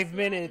 5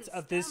 minutes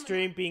of this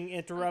stream being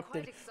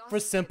interrupted for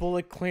simple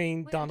and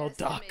clean Donald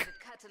Duck.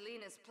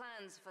 Catalina's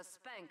plans for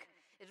Spank.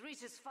 It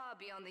reaches far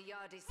beyond the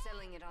yardies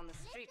selling it on the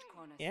street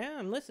corners. Yeah,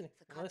 I'm listening.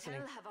 The I'm listening.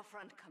 cartel have a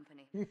front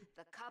company,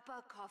 the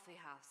Kappa Coffee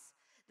House.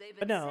 They've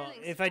But been no, selling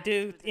if I Spank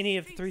do through the any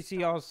of street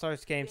 3C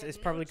All-Stars games, it's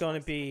probably going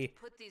to be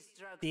put these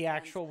drugs the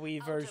brands actual Wii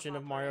out version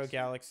of Mario operation.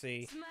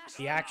 Galaxy, Smash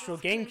the all actual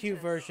those GameCube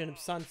creatures. version of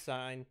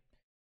Sunshine,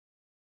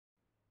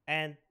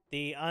 and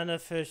the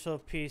unofficial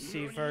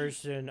PC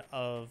version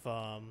of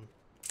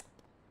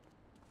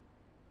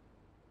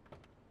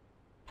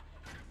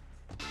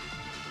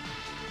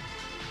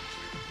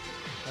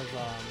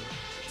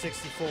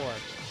 64.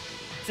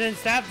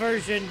 Since that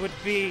version would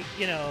be,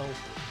 you know,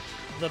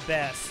 the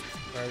best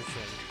version.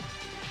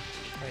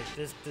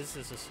 Wait, this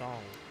is a song.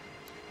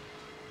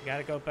 You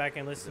gotta go back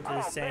and listen to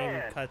the same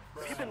man. cut.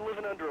 Have you been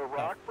living under a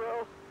rock,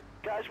 bro?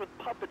 Guys with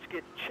puppets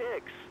get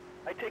chicks.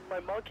 I take my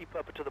monkey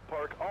puppet to the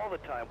park all the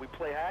time. We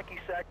play hacky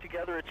sack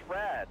together. It's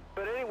rad.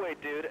 But anyway,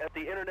 dude, at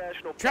the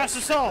International Trust Puppetry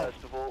us all.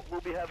 Festival,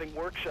 we'll be having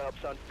workshops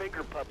on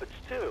finger puppets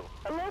too.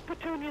 I love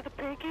Petunia the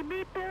Pinky,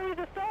 meet Barry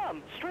the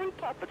Thumb, string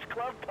puppets,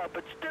 glove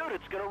puppets. Dude,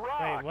 it's gonna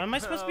rock. Wait, what am I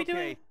supposed to be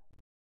doing?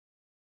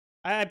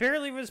 I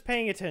barely was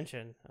paying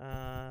attention.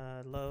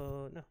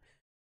 Low, no.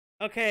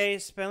 Okay,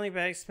 spelling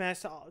bag,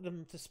 smash all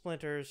them to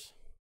splinters.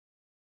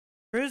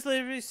 Cruise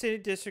Liberty City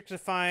districts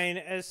define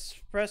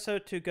espresso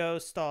to go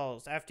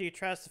stalls. After you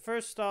traverse the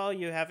first stall,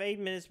 you have 8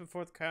 minutes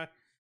before the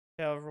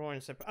cocktail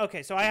ruins.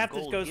 Okay, so I have to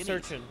Gold go guineas.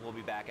 searching. We'll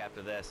be back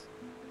after this.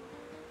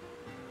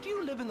 Do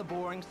you live in the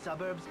boring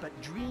suburbs but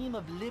dream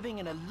of living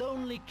in a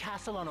lonely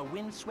castle on a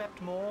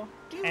windswept moor?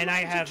 Do you And long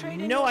I to have trade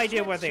in no your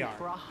idea where they sweatsuit are.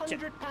 for a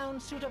 100-pound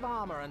suit of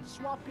armor and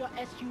swap your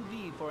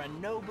SUV for a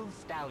noble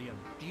stallion?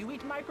 Do you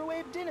eat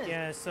microwave dinners?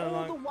 Yeah, so all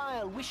long- the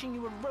while wishing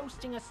you were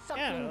roasting a suckling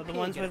Yeah, the pig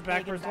ones at with a pagan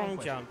backwards long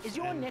banquet. jumps Is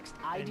your and- next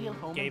ideal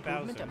and home gay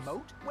improvement a Bowsers.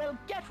 moat? Well,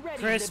 get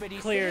ready, Crisp,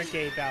 Liberty clear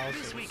City. gay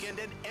This Bowsers. weekend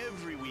and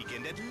every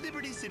weekend at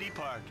Liberty City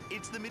Park,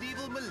 it's the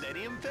Medieval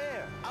Millennium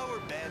Fair. Our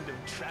band of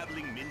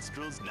traveling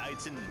minstrels,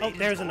 knights, and Oh, maidens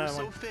there's another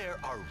so one. fair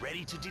are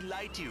ready to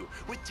delight you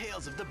with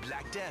tales of the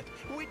Black Death,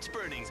 witch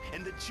burnings,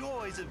 and the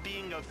joys of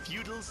being a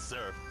feudal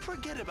serf.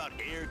 Forget about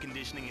air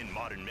conditioning and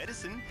modern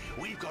medicine.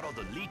 We've got all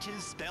the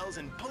leeches, spells,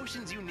 and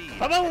potions you need at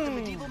the Ba-boom!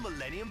 Medieval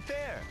Millennium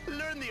Fair.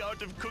 Learn the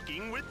art of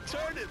cooking with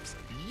turnips.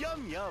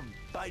 Yum yum.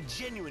 Buy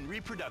genuine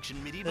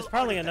reproduction medieval There's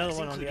probably artifacts, another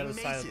one on the including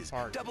other side of the maces,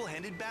 park.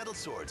 double-handed battle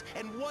swords,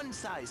 and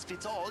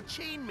one-size-fits-all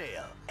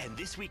chainmail. And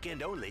this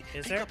weekend only,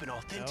 Is pick there? up an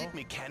authentic No.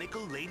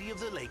 mechanical Lady of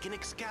the Lake in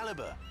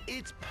Excalibur.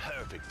 It's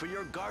perfect for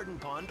your garden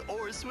pond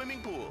or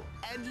swimming pool.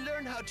 And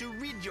learn how to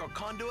rid your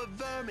condo of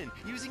vermin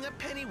using a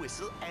penny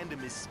whistle and a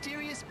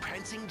mysterious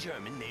prancing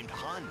German named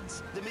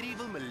Hans. The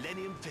Medieval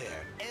Millennium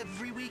Fair,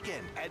 every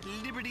weekend at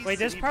Liberty Wait,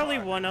 there's City probably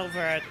Park. one over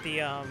at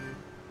the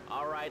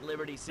All right,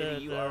 Liberty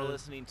City, you are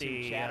listening to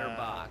the,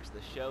 Chatterbox,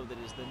 the show that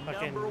is the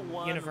fucking number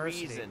one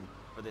university. reason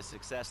for the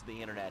success of the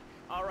internet.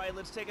 All right,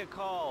 let's take a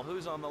call.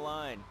 Who's on the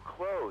line?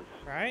 Close.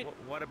 Right?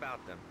 What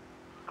about them?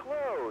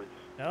 Close.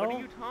 No? What are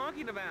you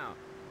talking about?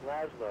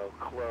 Laszlo,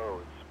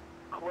 close.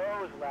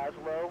 Close,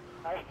 Laszlo.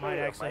 I hate Might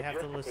him. actually I have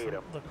to just listen, hate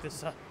him. look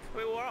this up.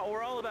 Wait,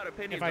 we're all about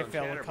opinions If I on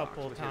fail a Chatterbox,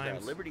 couple of which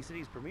times. is Liberty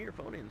City's premier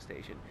phone-in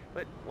station.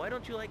 But why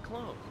don't you like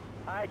clothes?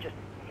 I just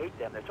hate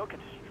them. They're so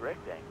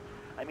constricting.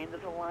 I mean,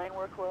 there's a line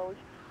where close,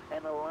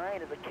 and the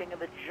lion is the king of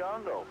the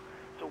jungle.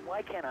 So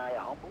why can't I, a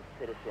humble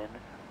citizen,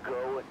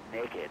 go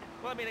naked?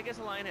 Well, I mean, I guess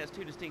a lion has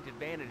two distinct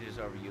advantages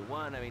over you.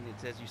 One, I mean,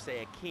 it's, as you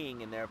say, a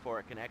king, and therefore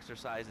it can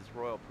exercise its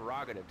royal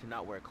prerogative to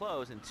not wear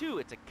clothes. And two,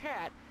 it's a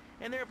cat,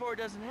 and therefore it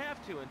doesn't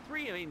have to. And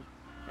three, I mean,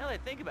 now that I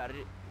think about it,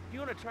 if you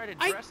want to try to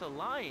dress a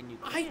lion, you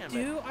can. I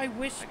do. but I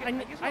wish I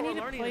guess I what need we're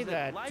to learning play is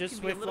that life just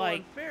can be a with little like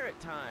unfair at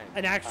times.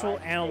 an actual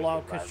I'm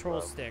analog naked,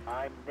 control Laszlo. stick.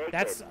 I'm naked.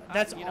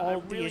 That's you know, all I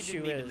the really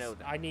issue didn't need to is. know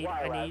that. I need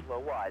Why, I need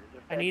Laszlo, why? Does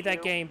it I need that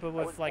affect you? game, but I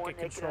with was like born a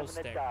naked, control I'm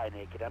stick. gonna die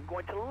naked. I'm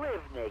going to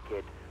live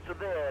naked. So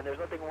there, there's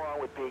nothing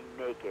wrong with being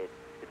naked.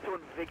 It's so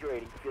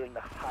invigorating feeling the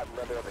hot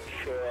leather of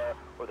a chair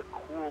or the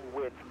cool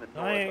wind from the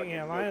north on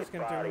your Lions naked can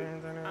do body.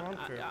 anything they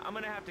want to. I'm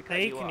gonna have to cut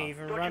They you can off.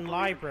 even Don't run you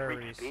believe in free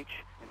libraries. speech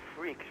and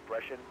free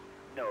expression?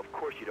 No, of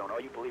course you don't. All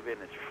you believe in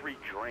is free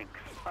drinks.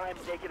 I'm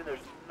naked and there's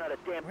not a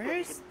damn thing you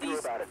Where's can do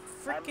these about it.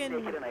 frickin'- I'm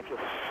naked and I feel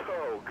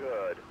so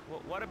good.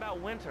 What about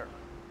winter?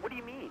 What do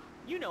you mean?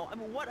 You know, I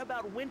mean, what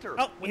about winter?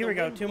 Oh, when here the we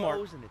go, wind 2 more.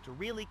 blows and it's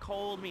really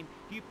cold. I mean,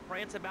 do you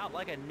prance about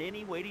like a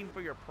ninny waiting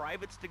for your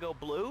privates to go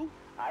blue?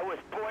 I was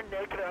born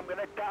naked and I'm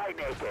gonna die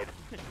naked.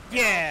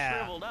 Yeah.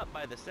 Shriveled up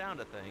by the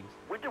sound of things.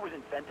 Winter was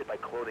invented by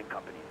clothing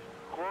companies.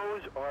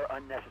 Clothes are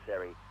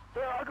unnecessary.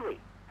 They're ugly.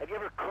 Have you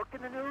ever cooked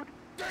in the nude?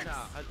 No,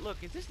 look,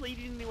 is this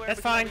leading anywhere? That's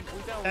Because, I fine. mean,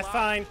 we've got a That's lot-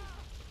 fine.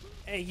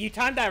 Hey, you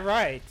timed that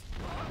right.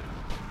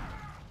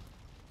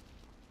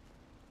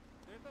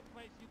 There's a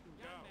place you can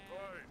go.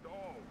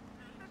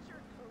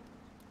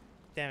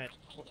 Damn it.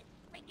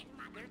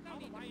 There's no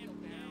need to feel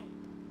down.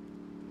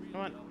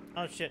 Come on.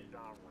 Oh shit.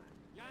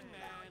 Young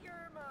man.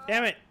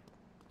 Damn it.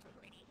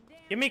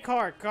 Give me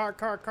card. Card.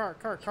 There's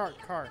no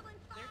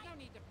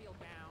need to feel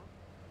down.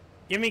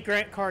 Give me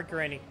card,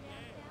 Granny.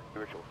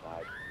 Spiritual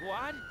side.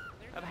 What?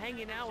 Of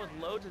hanging out with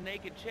loads of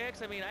naked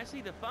chicks? I mean, I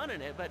see the fun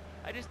in it, but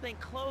I just think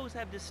clothes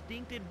have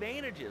distinct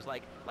advantages,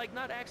 like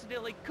not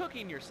accidentally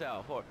cooking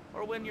yourself, or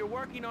when you're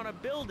working on a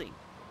building.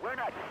 We're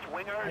not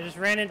swingers. I just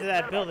ran into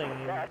that It's not building.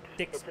 about and sex.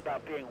 dicks. It's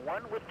about being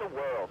one with the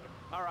world.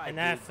 All right, And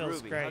that dude,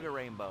 feels groovy. great. Hug a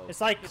rainbow.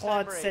 It's like time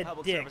Claude for a said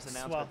public dicks service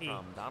while announcement he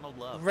from Donald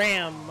Love.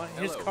 ram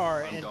his Hello,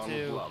 car I'm Donald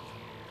into Love.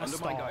 a Under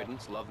my stall.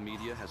 guidance, Love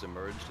Media has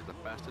emerged as the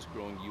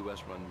fastest-growing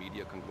U.S.-run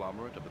media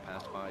conglomerate of the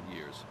past 5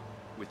 years.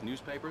 With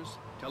newspapers,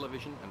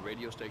 television, and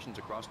radio stations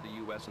across the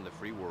U.S. and the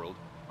free world,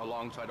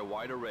 alongside a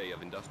wide array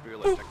of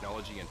industrial and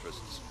technology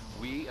interests,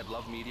 we at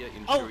Love Media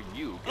ensure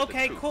you get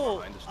okay, the truth cool.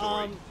 behind the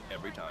story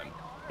every time.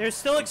 There's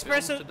still From films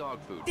expressive. to dog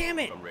food, Damn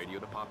it! From radio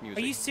to pop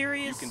music. Are you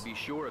serious? You can be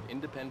sure of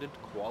independent,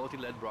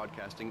 quality-led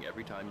broadcasting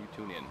every time you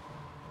tune in.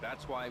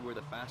 That's why we're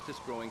the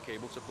fastest-growing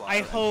cable supplier I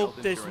and hope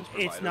health this insurance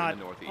it's provider not in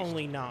the Northeast,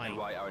 only 9. and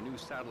why our new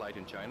satellite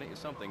in China is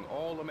something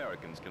all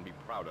Americans can be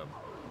proud of.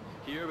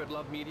 Here at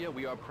Love Media,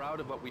 we are proud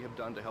of what we have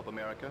done to help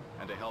America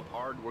and to help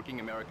hard-working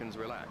Americans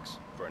relax.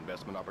 For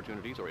investment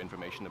opportunities or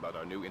information about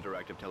our new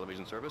interactive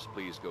television service,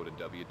 please go to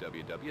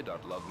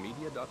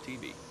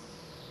www.lovemedia.tv.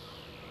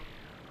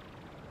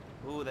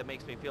 Ooh, that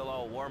makes me feel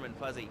all warm and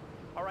fuzzy.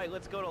 All right,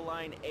 let's go to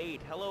line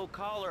 8. Hello,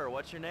 caller.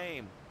 What's your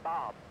name?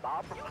 Bob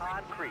from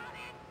Pine Creek.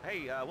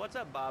 Hey, what's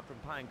up, Bob from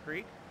Pine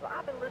Creek? Well,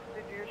 I've been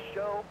listening to your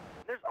show.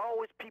 There's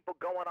always people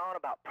going on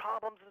about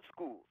problems in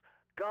schools.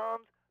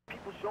 Guns,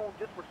 people showing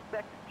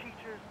disrespect to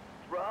teachers,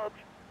 drugs.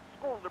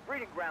 Schools are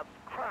breeding grounds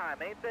for crime,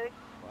 ain't they?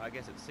 Well, I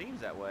guess it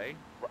seems that way.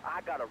 Well,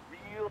 I got a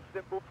real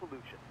simple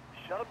solution.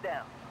 Shut them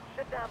down.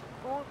 Shut down the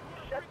schools,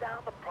 shut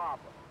down the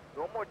problem.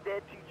 No more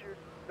dead teachers,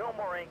 no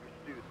more angry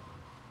students.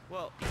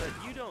 Well, but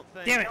you don't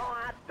think... Damn it. No,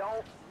 I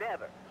don't.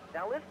 Never.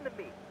 Now listen to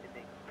me. It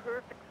makes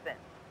perfect sense.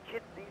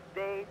 Kids these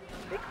days,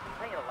 they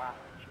complain a lot,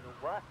 but you know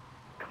what?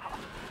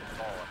 Costs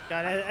more.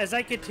 God, as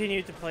I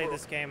continue to play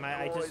this game,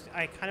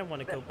 I kind of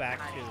want to go back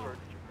to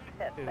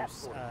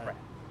who's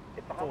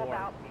It's all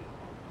about me.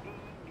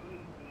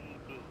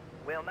 Me.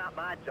 Well, not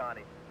my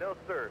Johnny. No,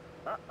 sir.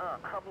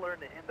 I'm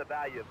learning him the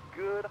value of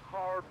good,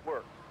 hard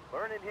work.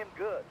 Learning him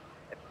good.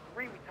 And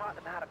 3, we taught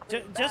him how to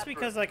clean just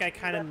because, like, I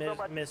kind of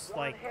missed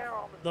like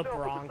the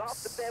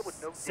Bronx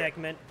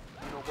segment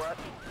you know what?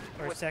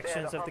 or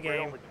sections of the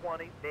game. Only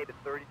 20, maybe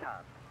 30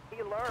 times.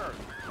 He learned.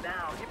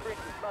 Now he brings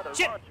his mother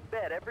Shit. lunch in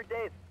bed every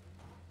day.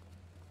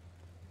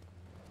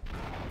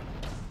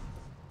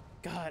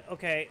 God.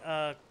 Okay.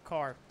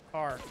 Car.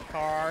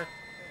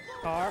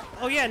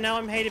 Oh yeah. Now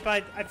I'm hated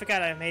by. I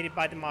forgot. I'm hated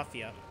by the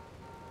mafia.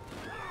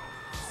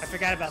 I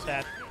forgot about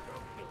that.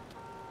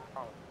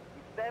 Oh,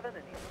 he's 7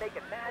 and he's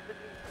making mad to me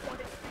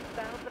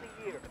 $23,000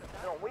 a year.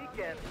 And on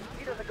weekends,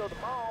 he doesn't go to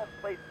the mall,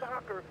 play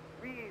soccer,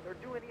 read, or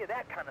do any of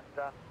that kind of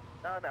stuff.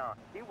 No.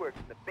 He works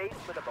in the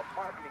basement of a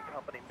marketing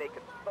company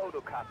making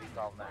photocopies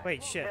all night.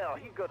 Wait, shit. Hell,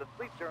 he can go to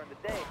sleep during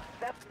the day.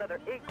 That's another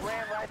 $8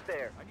 grand right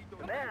there.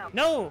 So now...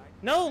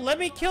 No! Let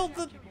me kill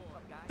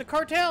the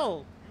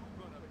cartel!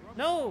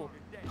 No!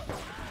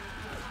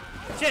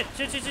 Shit!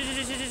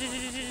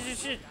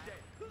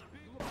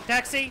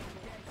 Taxi!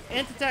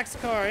 Into taxi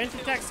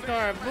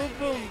car! Boom,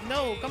 boom!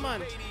 No, come on!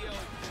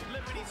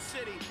 Liberty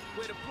City,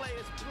 where the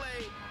players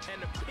play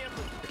and the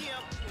pimpers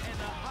pimp and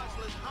the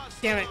hustlers hustle.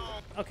 Damn it!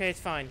 Okay, it's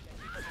fine.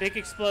 Big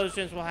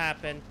explosions will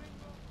happen.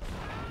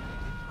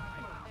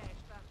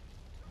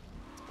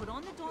 Put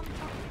on the Dawn.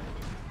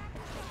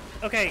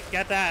 Okay,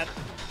 got that.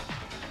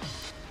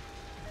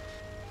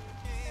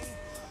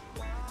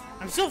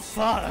 I'm so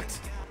fucked.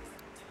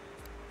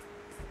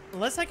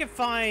 Unless I can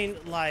find,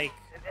 like,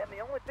 And the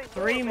only thing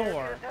 3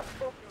 more. That's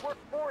supposed to work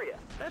for you.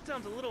 That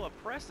sounds a little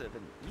oppressive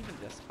and even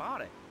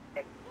despotic.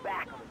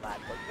 Exactly,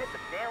 Laszlo. You hit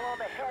the nail on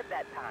the head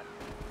that time.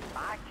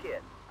 My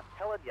kid, I'm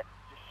telling you,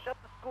 just shut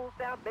the schools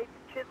down, make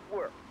the kids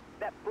work.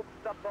 That book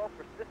stuff's all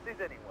for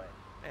sissies anyway.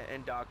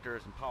 And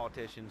doctors and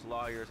politicians,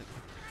 lawyers, and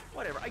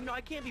whatever.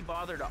 I can't be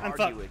bothered to I'm argue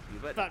fucked. with you,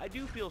 but I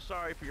do feel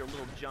sorry for your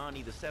little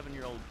Johnny, the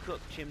 7-year-old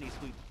cook chimney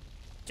sweep.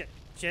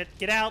 Shit,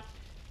 get out!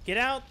 Get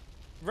out!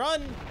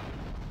 Run!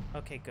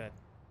 Okay, good.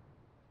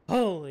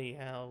 Holy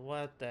hell,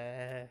 what the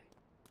heck?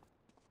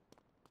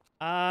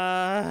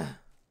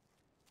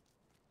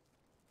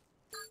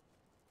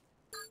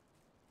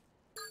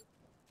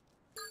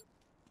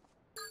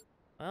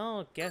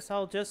 Well, guess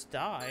I'll just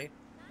die.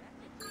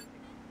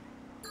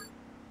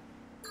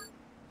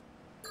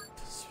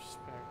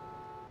 Disrespect.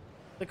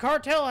 The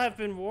cartel have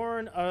been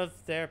warned of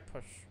their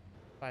push.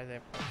 By their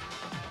push.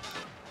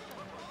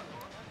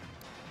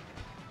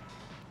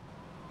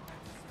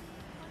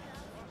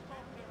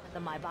 The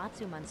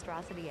Maibatsu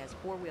monstrosity has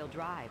 4-wheel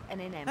drive and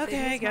in amphibious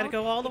Okay, gotta mode,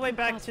 go all the it way can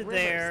back cross to rivers.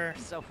 there.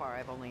 So far,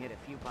 I've only hit a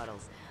few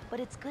puddles,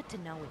 but it's good to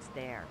know it's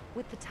there.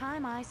 With the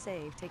time I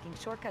save taking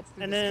shortcuts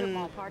through And the strip then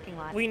mall parking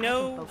lot, we I can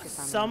know focus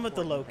on some of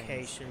the important things,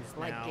 locations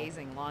like now.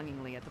 gazing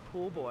longingly at the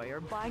pool boy or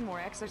buying more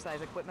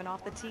exercise equipment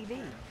off the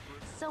TV.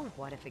 So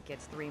what if it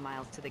gets 3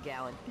 miles to the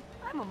gallon?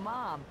 I'm a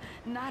mom,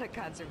 not a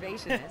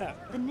conservationist.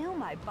 The new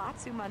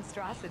Maibatsu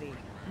monstrosity.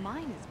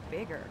 Mine is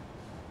bigger.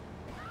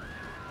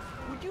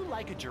 Would you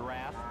like a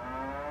giraffe?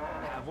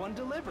 Have one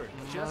delivered.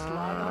 Just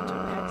log on to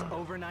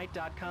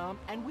petsovernight.com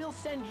and we'll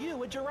send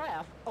you a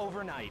giraffe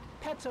overnight.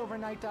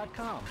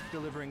 Petsovernight.com,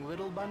 delivering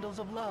little bundles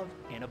of love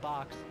in a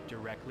box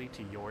directly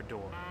to your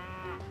door.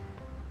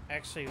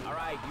 Actually, all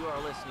right, you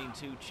are listening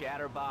to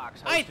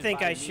Chatterbox. I hosted think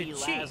by I should me,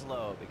 cheat.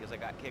 Laszlo, because I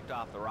got kicked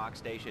off the rock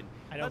station.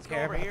 I don't Let's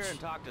care go over about here and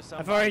cheat. talk to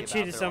somebody I've already about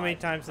cheated their so many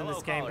life. times in Hello,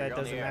 this game caller, that it you're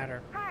on the doesn't air.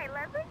 matter. Hi,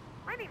 Leslie.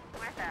 My name's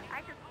Martha.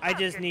 I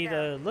just need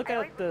to look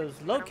at those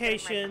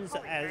locations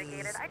as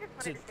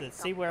to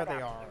see where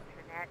they are.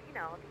 Internet, you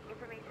know, the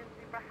information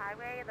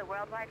superhighway and the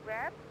World Wide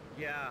Web.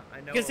 Yeah, I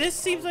know. Because this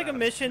seems like a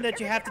mission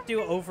that you have to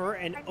do over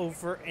and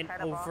over and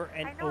over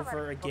and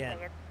over again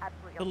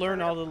to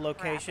learn all the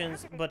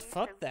locations. But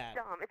fuck that.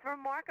 It's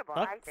remarkable,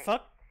 I think.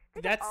 Fuck.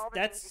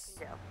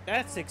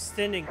 That's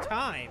extending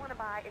time.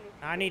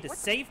 I need to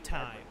save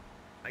time.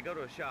 I go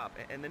to a shop,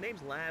 and the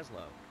name's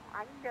Laszlo.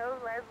 I know,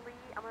 Leslie.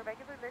 I'm a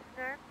regular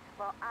listener.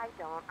 Well, I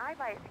don't. I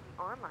buy a CD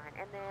online,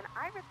 and then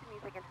I rip the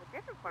music into a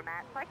different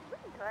format so I can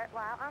listen to it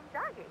while I'm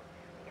jogging.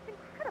 It's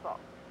incredible.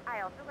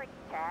 I also like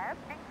tabs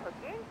and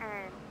cooking,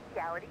 and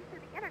reality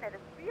through the internet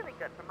is really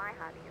good for my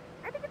hobbies.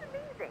 I think it's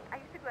amazing. I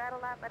used to go out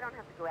a lot, but I don't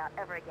have to go out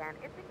ever again.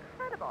 It's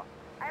incredible.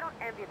 I don't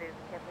envy those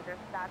kids with their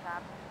stock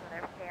options or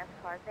their fast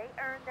cars. They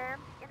earn them.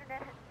 The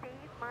internet has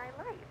saved my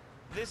life.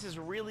 This is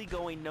really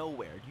going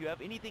nowhere. Do you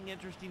have anything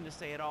interesting to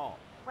say at all?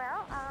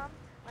 Well,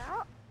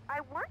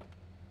 I want...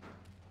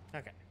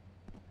 Okay.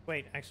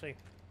 Wait, actually.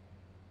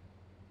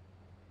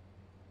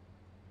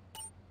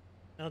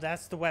 No,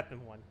 that's the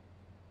weapon one.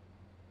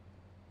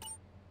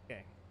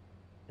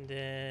 And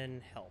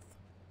then health.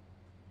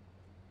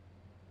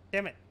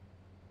 Damn it.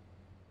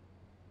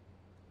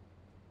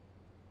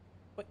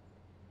 What?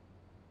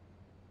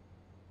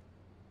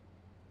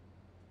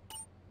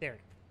 There.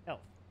 Health.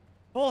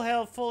 Full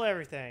health, full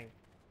everything.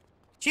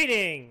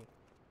 Cheating!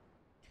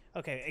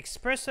 Okay,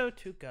 espresso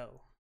to go.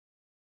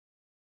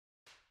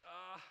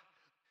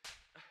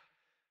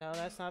 No,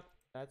 that's not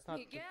Miguel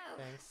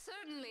the thing.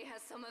 certainly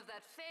has some of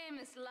that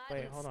famous Wait,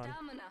 Latin hold on.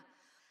 stamina.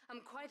 I'm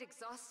quite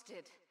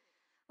exhausted.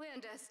 We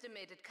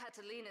underestimated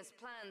Catalina's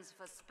plans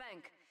for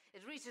Spank.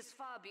 It reaches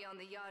far beyond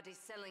the yardies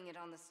selling it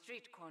on the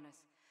street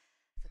corners.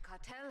 The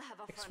cartel have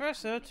a front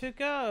Espresso company, to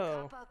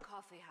go. Kappa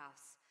Coffee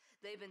House.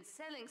 They've been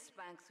selling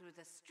Spank through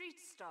the street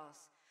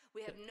stalls.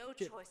 We have no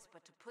J- choice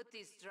but to put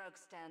these drug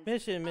stands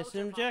Mission out of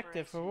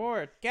objective, operation.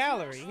 reward,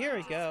 gallery, here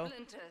we go.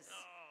 Splinters.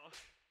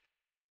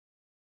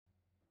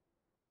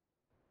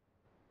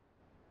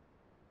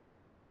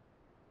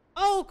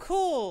 Oh,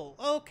 cool!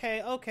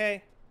 Okay,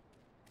 okay.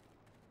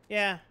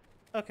 Yeah,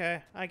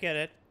 okay, I get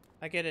it.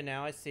 I get it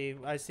now, I see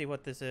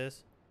what this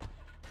is.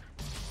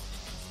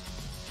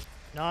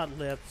 Not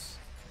lips.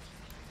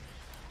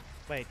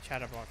 Wait,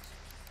 chatterbox.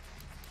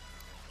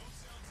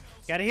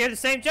 Gotta hear the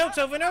same jokes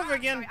over and over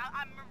again!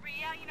 I'm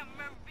Maria, you know,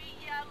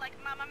 Maria, like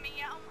Mamma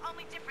Mia,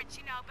 only different,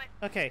 you know, but...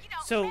 Okay, you know,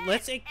 so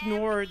let's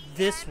ignore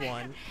this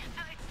one. It's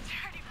a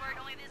dirty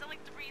word, there's only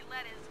 3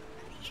 letters.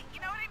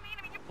 You know what I mean?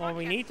 I mean, What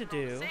we need to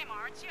you're all do... the same,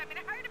 aren't you? I mean,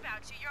 I heard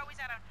about you. You're always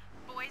out on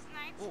boys'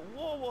 nights.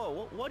 Whoa,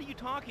 whoa, what are you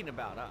talking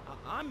about?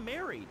 I'm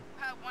married.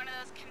 One of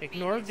those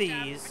Ignore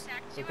convenient these.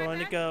 stuff to protect We're you, I going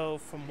to bet? go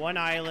from one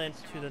island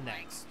to the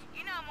next.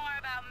 You know more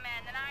about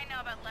men than I know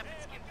about leopard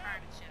skin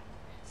furniture.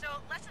 So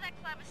less of that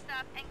clever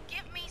stuff and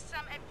give me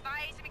some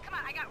advice. I mean, come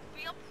on, I got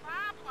real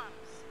problems.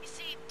 You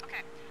see,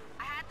 okay,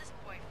 I had this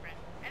boyfriend,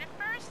 and at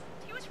first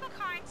he was real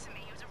kind to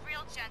me. He was a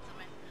real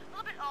gentleman, a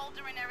little bit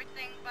older and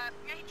everything, but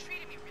you know, he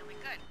treated me really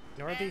good.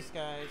 Ignore these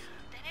guys.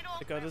 Then it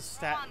all To go to went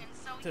Stat wrong, and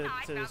so, you know,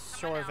 I to found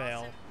someone else,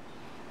 Shorevale.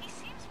 and he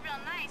seems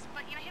real nice,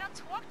 but you know, he don't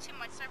talk too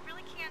much, so I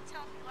really can't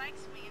tell if he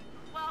likes me. And,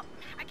 well,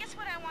 I guess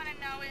what I want to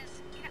know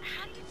is, you know,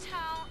 how do you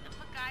tell if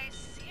a guy is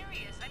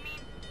serious? I mean,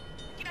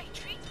 you know, he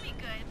treats me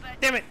good, but...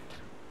 Damn it!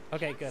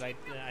 Okay, good. I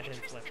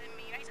didn't flip. Interested in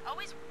me, you know, he's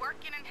always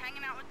working and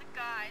hanging out with the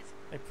guys.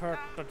 I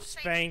put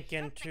Spank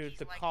into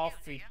the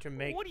coffee to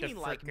make What do the you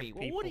mean like me? frickin'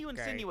 people What are you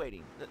gay.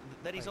 insinuating?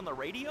 That he's on the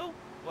radio?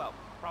 Well,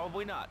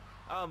 probably not.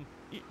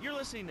 You're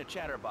listening to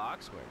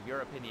Chatterbox, where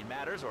your opinion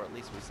matters, or at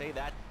least we say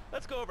that.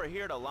 Let's go over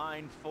here to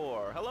line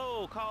 4.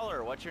 Hello,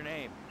 caller. What's your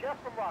name?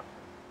 Jeff from Rockford.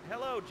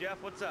 Hello, Jeff.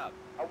 What's up?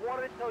 I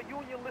wanted to tell you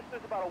and your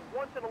listeners about a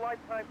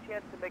once-in-a-lifetime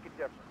chance to make a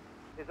difference.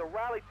 There's a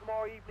rally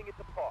tomorrow evening at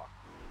the park,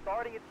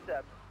 starting at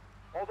 7.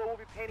 Although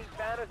we'll be painting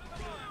banners and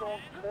singing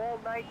songs all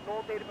night and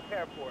all day to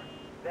prepare for it.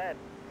 Then,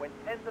 when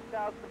tens of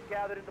thousands have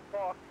gathered in the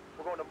park,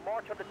 we're going to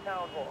march on the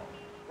town hall.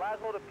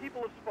 Laszlo, the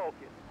people have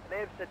spoken, and they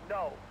have said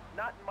no,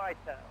 not in my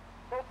town.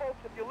 So, folks,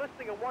 if you're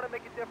listening and want to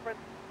make a difference,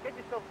 get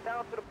yourselves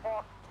down to the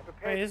park and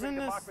prepare Wait, to isn't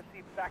bring this-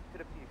 democracy back to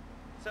the people.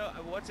 So,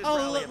 what's his Oh,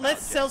 rally about,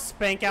 let's Jeff? sell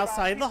Spank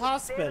outside the Standing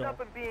hospital. up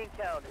and being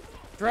counted.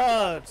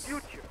 Drugs.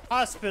 Future.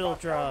 Hospital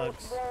About all those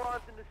drugs.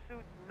 morons in the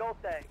suits, no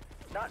thanks.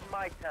 Not in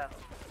my town.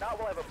 Not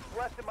while I have a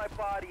breath in my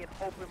body and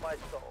hope in my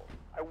soul.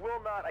 I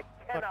will not, I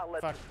cannot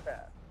let fuck. this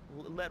pass.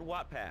 Let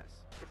what pass?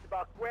 It's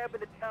about grabbing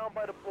the town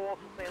by the balls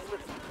and saying,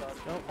 listen, son.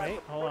 No, time wait,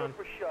 to hold put on. up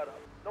or shut up.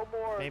 No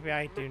more Maybe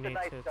I do Mr. need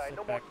Nice to guy. sit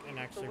No more back and easy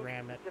actually solutions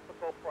ram to it.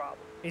 difficult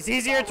problems. It's about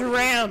easier what to it means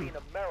ram. Being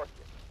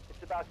American.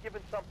 It's about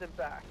giving something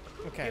back.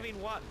 Okay.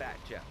 Giving what back,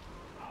 Jeff?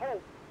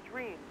 Hope,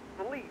 dreams,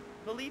 belief.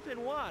 Belief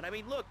in what? I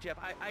mean, look, Jeff,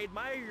 I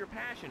admire your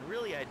passion,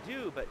 really I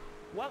do, but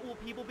what will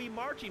people be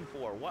marching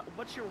for?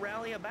 What's your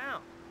rally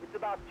about? It's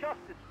about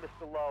justice,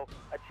 Mr. Lowe.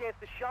 A chance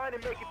to shine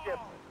and make a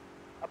difference.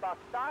 About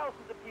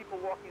thousands of people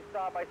walking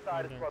side by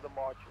side as brother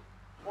marchers.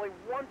 Only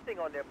one thing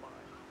on their mind.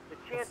 The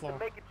chance to floor.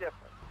 make a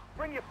difference.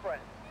 Bring your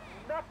friends.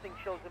 Nothing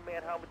shows a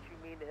man how much you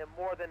mean to him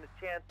more than the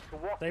chance to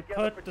walk They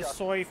together put for the justice.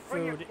 soy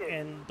Bring your food kids.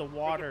 in the They can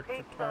water to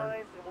paint turn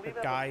signs, and we'll the even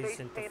have a guys face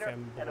into painter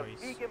and a femboys.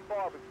 vegan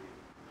barbecue.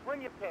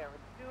 Bring your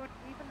parents, dude.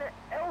 Even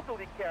the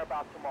elderly care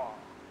about tomorrow.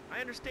 I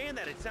understand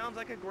that. It sounds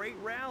like a great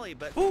rally,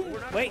 but Ooh, we're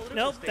not a wait, political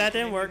nope, station, that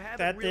didn't and you work. haven't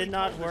That really did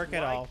not told us work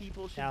at why all.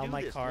 people should Now do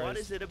my this. car What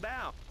is- is it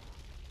about?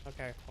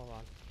 Okay, hold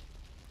on.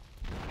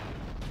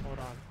 Hold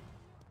on.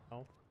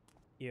 Oh,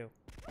 you.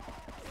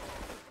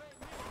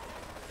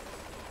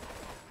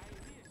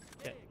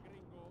 Shit.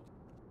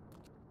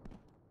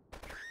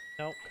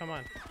 No, come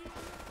on.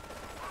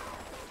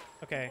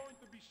 Okay.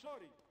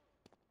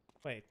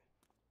 Wait.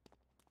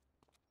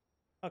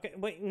 Okay,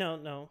 wait,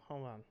 no,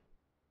 hold on.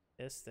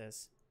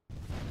 This.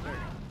 Here.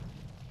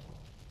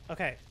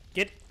 Okay,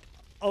 get...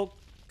 Oh,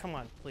 come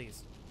on,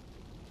 please.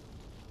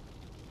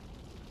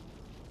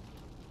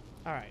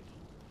 Alright.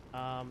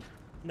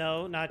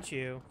 No, not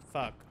you.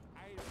 Fuck.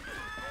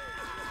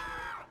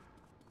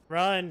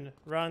 Run,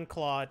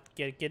 Claude.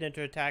 Get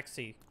into a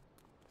taxi.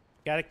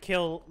 Gotta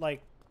kill,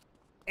 like,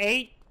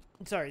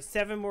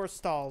 7 more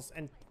stalls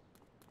and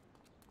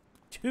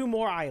 2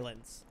 more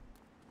islands.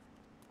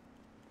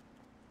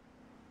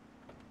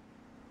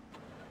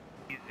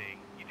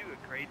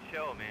 great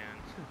show, man.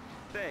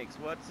 Thanks.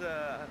 What's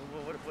up?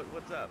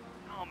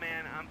 Oh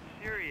man, I'm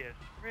serious.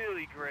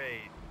 Really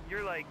great.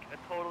 You're like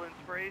a total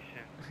inspiration.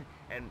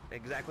 And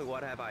exactly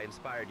what have I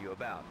inspired you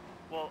about?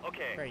 Well,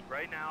 okay. Great.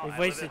 Right now, We've I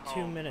wasted live at 2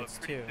 home, minutes,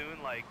 but pretty too.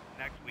 soon, like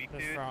next week, The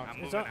dude, frogs.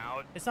 I'm It's moving not-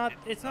 out. it's not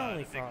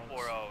only the big frogs.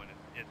 4-0,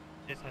 and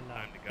it's a nut.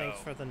 time to go. Thanks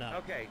for the nut.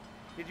 Okay.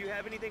 Did you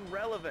have anything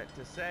relevant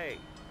to say?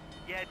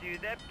 Yeah,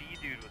 dude, that B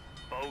dude was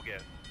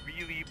bogus.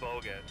 Really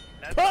bogus.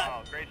 That's Puh!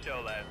 all. Great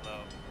show, Laszlo.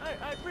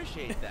 I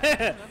appreciate that.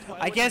 That's why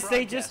I went guess to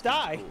they just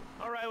broadcasting die.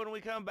 school. All right, when we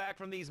come back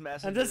from these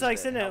messages, I'm just like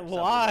that sitting there, help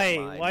supplement why?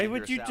 my Why meager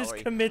would you just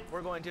salary, commit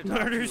we're going to talk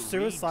murder to Reed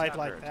suicide Tucker.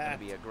 like It's that? going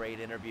to be a great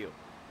interview.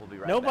 We'll be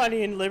right Nobody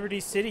back. in Liberty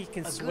City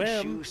can A good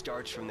swim. shoe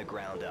starts from the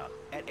ground up.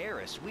 At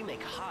Eris, we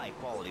make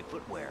high-quality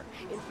footwear.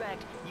 In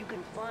fact, you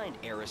can find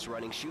Eris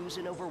running shoes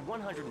in over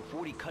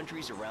 140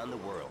 countries around the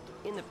world.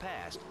 In the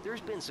past, there's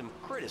been some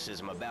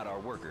criticism about our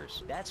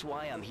workers. That's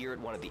why I'm here at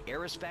one of the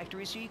Eris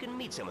factories so you can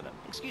meet some of them.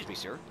 Excuse me,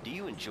 sir. Do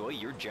you enjoy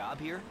your job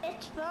here?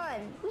 It's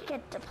fun. We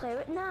get to play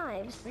with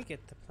knives. We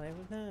get to play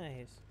with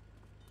knives.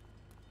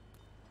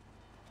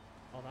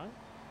 Hold on.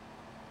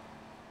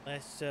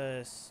 Let's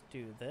just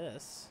do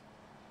this.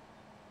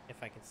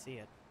 If I can see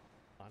it.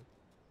 Hold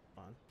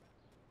on.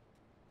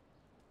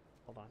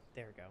 Hold on.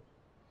 There we go.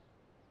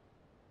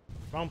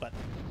 Wrong button.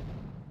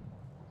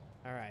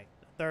 Alright.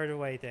 Third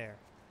way there.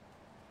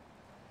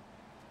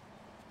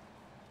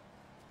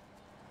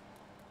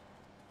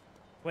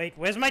 Wait,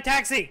 where's my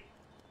taxi?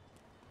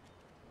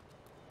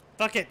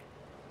 Fuck it.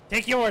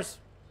 Take yours.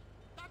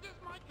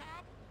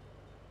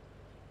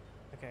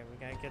 Okay,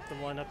 we gotta get the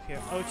one up here.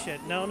 Oh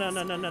shit. No.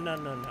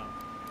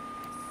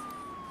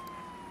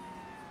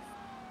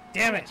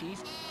 Damn it!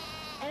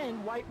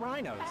 And white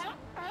rhinos.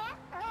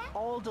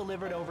 All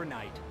delivered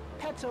overnight.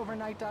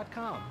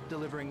 PetsOvernight.com,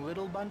 delivering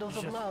little bundles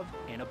of love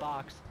in a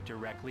box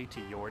directly to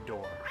your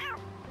door.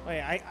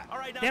 Wait, All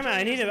right, now damn it!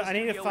 I joining need us in to. the I need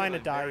to studio find a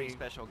with very diary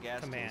special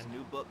guest. command. His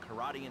new book,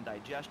 Karate and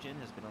Digestion,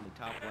 has been on the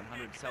top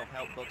 100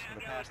 self-help books for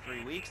the past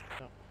 3 weeks.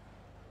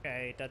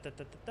 Okay.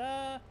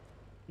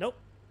 Nope.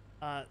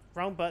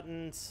 Wrong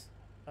buttons.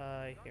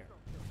 Here.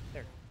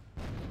 There.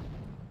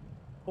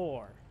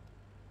 4.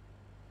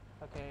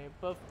 Okay,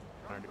 but.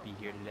 Honored to be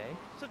here today.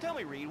 So tell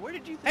me, Reed, where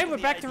did you think Hey, of we're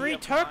the back to idea Reed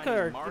of combining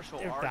Tucker. martial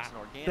They're arts back. and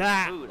organic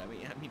Back. food? I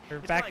mean, We're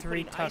it's back like to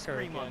Reed putting ice Tucker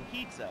cream on again.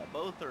 pizza.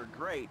 Both are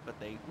great, but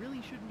they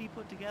really shouldn't be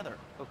put together.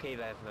 Okay,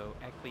 Laszlo,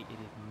 actually it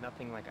is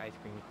nothing like ice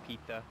cream with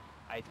pizza.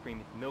 Ice cream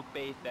is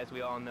milk-based, as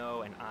we all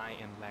know, and I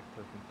am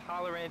lactose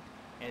intolerant.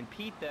 And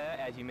pizza,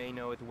 as you may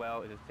know as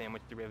well, is a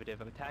sandwich derivative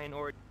of Italian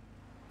origin.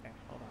 Okay,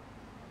 hold on.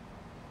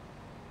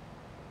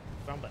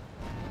 Wrong button.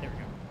 There we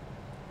go.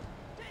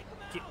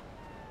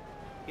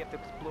 You have to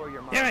explore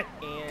your mind Damn it!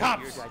 and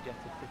Cops! your digestive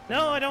system.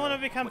 No, I don't So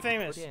want to become what you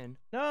put famous. in-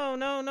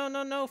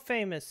 No,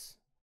 famous.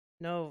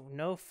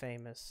 No,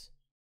 famous.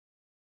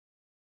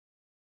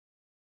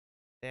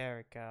 There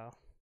we go.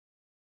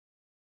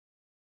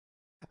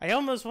 I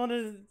almost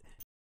wanted.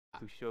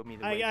 Who showed me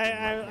the I way to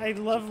I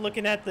enlightenment. love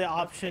looking at the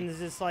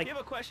options. It's like If you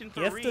have a question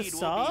for gift Reed, a we'll be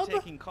sub.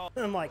 taking calls.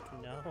 I'm like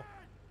no.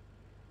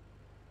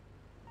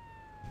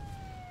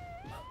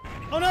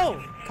 Oh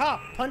no!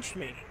 Cop punched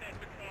me.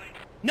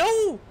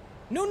 No!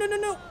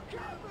 No!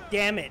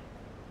 Damn it!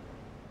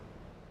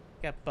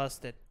 Got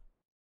busted.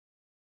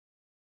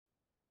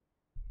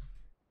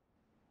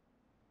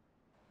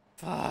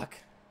 Fuck.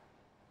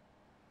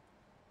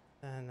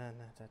 No.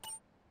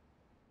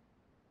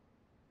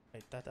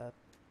 Wait, that.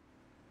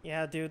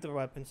 Yeah, do the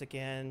weapons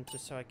again,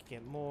 just so I can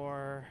get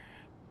more.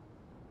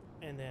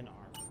 And then arm.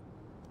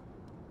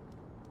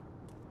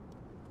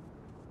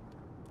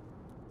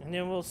 And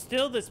then we'll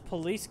steal this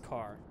police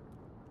car.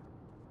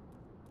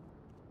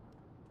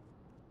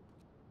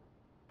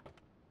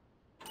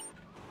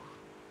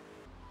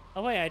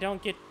 Oh wait, I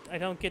don't get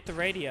the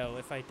radio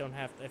if I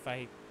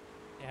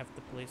have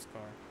the police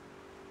car.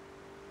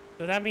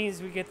 So that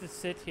means we get to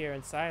sit here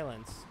in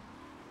silence,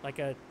 like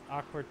a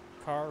awkward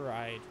car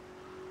ride,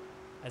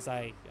 as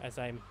I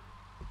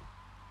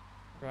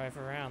drive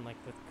around like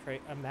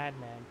a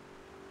madman.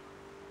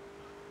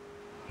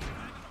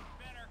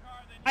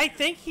 I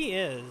think he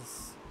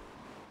is.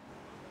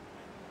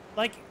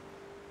 Like,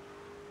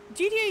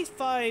 GTA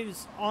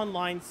 5's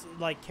online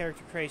like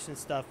character creation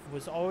stuff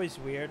was always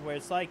weird, where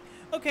it's like,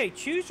 okay,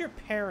 choose your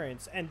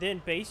parents and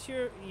then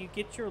you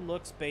get your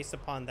looks based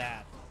upon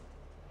that.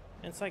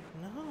 And it's like,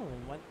 no,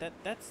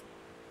 that's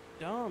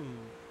dumb.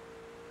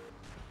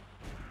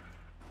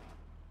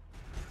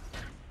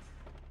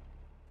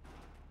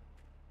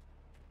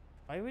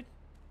 Why would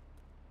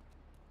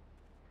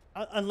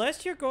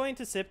unless you're going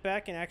to sit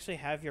back and actually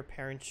have your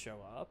parents show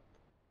up,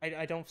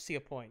 I don't see a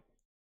point.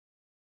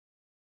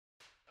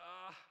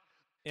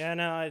 Yeah,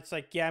 no, it's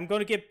like, yeah, I'm going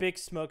to get Big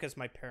Smoke as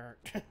my parent.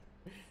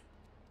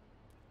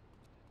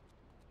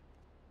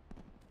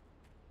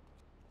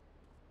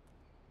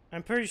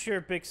 I'm pretty sure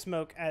Big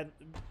Smoke at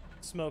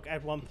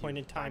one point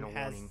in time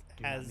has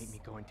make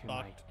me go into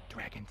my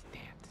dragon's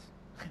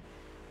dance.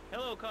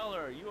 Hello,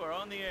 caller. You are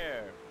on the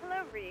air.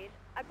 Hello, Reed.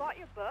 I bought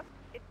your book.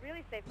 It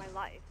really saved my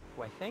life.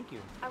 Why, thank you.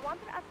 I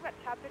wanted to ask about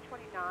Chapter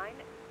 29,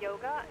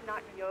 yoga,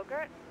 not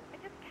yogurt. I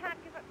just can't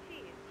give up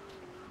cheese.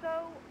 It's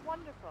so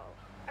wonderful.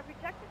 I've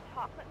rejected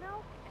chocolate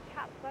milk, and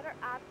cat butter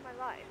adds to my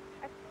life.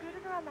 I've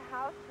scooted around the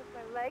house with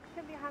my legs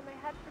pinned behind my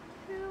head for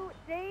 2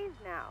 days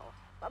now.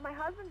 But my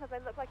husband says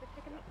I look like the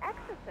chick in The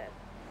Exorcist.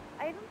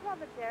 I even put all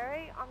the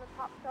dairy on the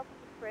top shelf of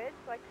the fridge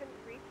so I couldn't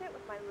reach it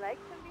with my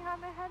legs pinned behind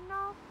my head and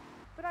all.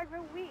 But I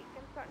grow weak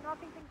and start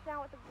knocking things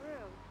down with a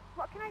broom.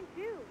 What can I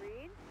do,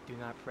 Reed? Do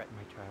not fret,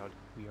 my child.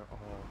 We are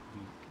all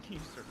weak.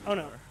 Oh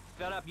no.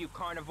 Shut up, you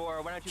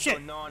carnivore. Why don't you Shit.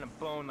 go gnaw on a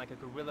bone like a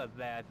gorilla,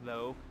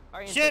 Laszlo?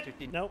 Our Shit! ancestors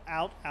didn't... No,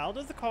 out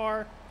of the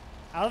car.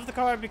 Out of the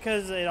car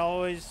because they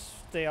always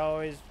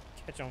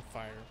catch on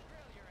fire.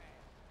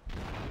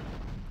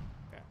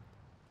 Okay.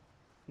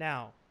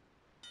 Now.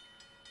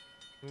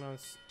 I'm gonna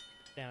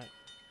down.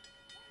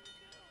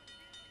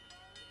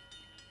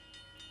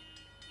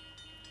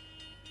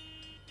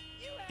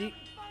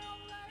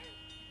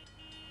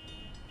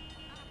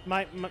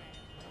 My,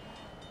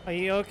 are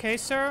you okay,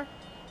 sir?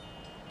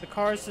 The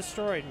car is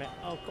destroyed, man.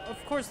 Oh,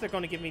 of course they're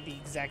going to give me the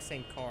exact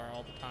same car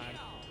all the time.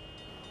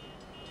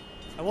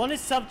 I wanted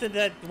something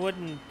that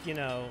wouldn't, you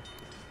know...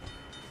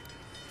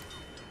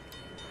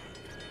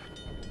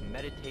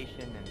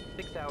 Meditation and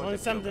 6 hours I wanted of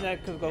something yoga.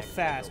 that could go Next,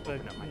 fast, I'll but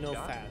open up my no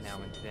shop fast. Now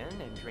and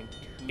then and drink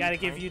 2 Gotta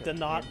give pints you the of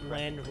not hand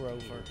Land pressed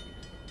Rover.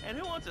 And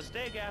who wants a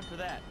steak after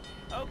that?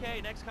 Okay,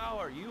 next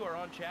caller, you are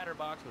on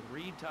Chatterbox with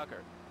Reed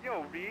Tucker.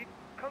 Yo, Reed,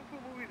 Kung Fu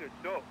movies are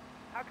dope.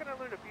 How can I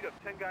learn to beat up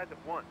 10 guys at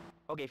once?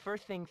 Okay,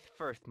 first things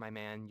first, my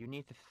man. You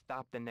need to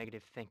stop the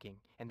negative thinking.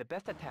 And the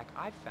best attack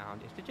I've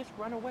found is to just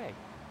run away.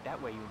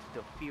 That way you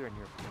instill fear in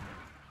your opponent.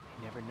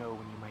 You never know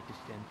when you might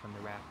descend from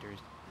the rafters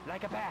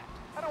like a bat.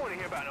 I don't want to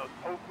hear about no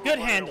tofu Good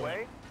running handling.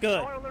 away. Good.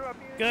 I wanna learn about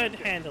being a Good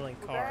ninja. handling,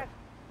 Who's car. that?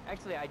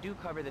 Actually, I do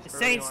cover this The early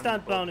Saint on in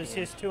stunt the book, bonus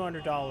and- is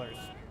 $200.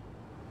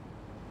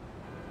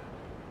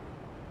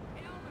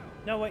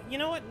 No, wait, you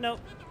know what? No.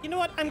 You know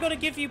what? I'm gonna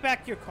give you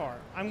back your car.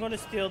 I'm gonna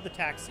steal the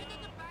taxi.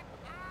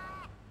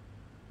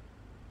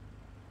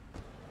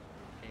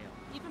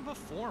 Even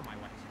before my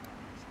wedding.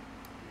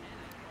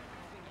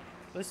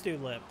 Let's do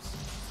lips.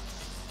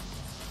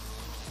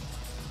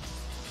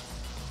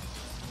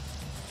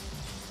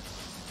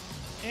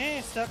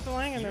 Eh, stuck the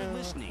lang in You're there.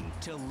 listening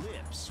to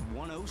Lips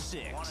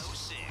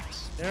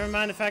 106. Never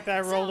mind the fact that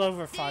I rolled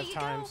over 5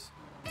 times.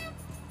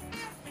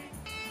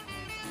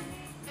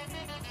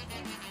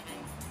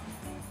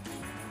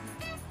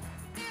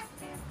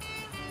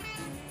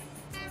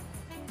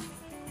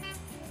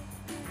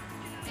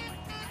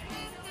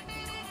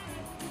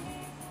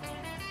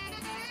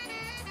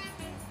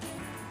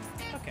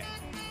 Okay.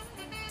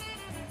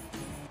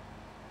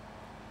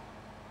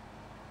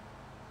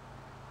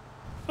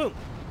 Boom.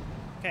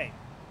 Okay.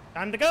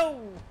 Time to go.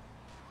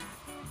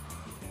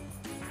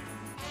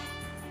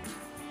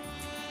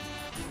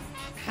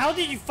 How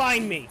did you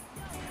find me?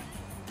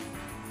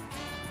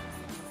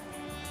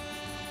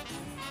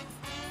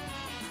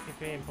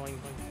 Okay, boing, boing.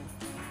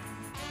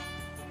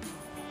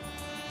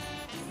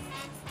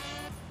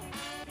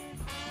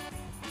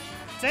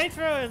 Saints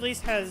Row at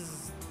least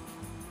has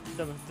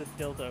the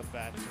dildo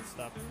badge and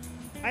stuff.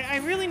 I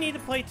really need to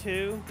play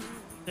 2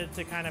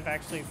 to kind of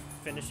actually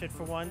finish it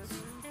for once.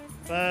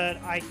 But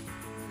I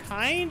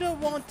kind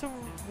of want to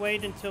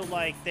wait until,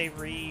 like, they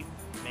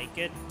remake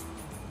it.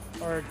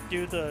 Or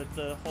do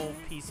the whole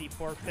PC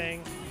port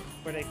thing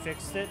where they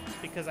fixed it.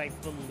 Because I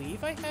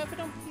believe I have it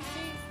on PC.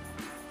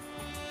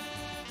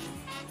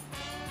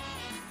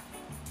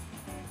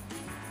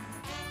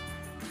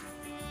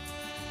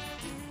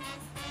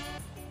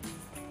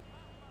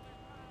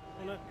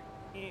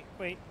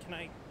 Wait, can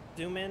I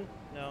zoom in?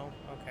 No?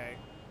 Okay.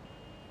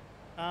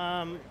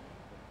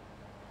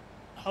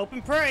 Hope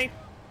and pray.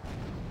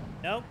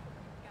 Nope.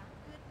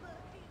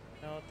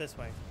 No, this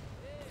way.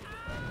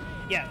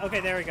 Yeah, okay,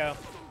 there we go.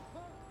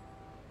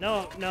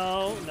 No,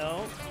 no,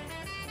 no.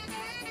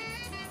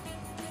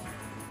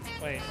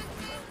 Wait.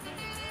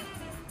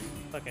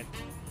 Look it.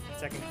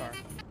 Second car.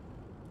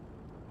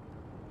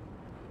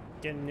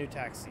 Get a new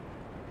taxi.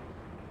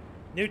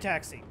 New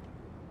taxi.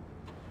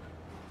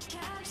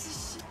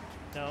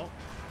 No.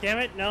 Damn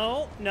it,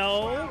 no,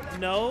 no,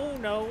 no,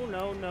 no,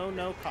 no, no,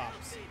 no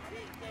cops.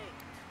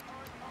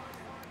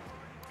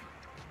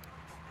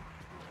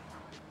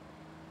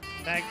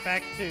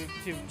 Back to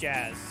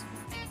jazz.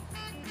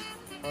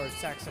 Or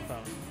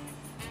saxophone.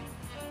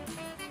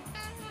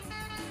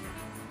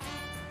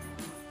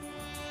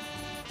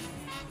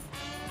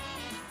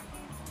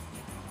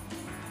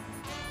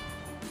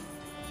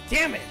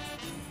 Damn it!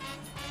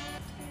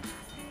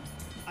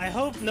 I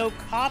hope no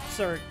cops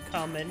are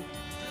coming.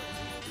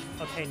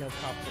 Okay, no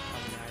cops are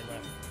coming. I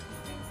left.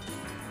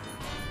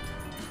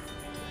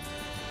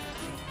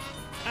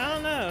 I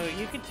don't know.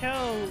 You can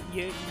tell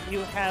you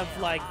have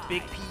like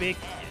big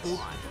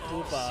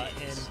booba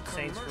in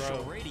Saints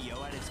Row.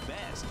 Radio at its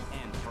best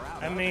and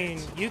proud I of mean,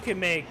 it. you can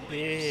make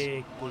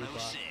big booba.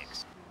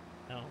 106.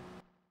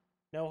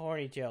 No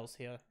horny gels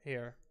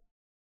here.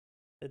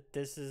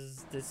 This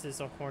is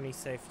a horny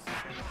safe.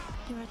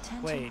 Your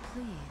attention, Wait.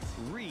 please.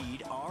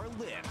 Read our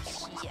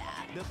lips. Yeah.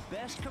 The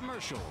best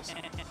commercials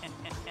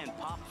and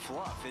pop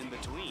fluff in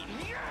between.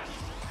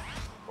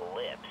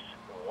 Lips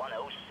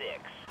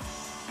 106.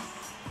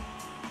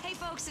 Hey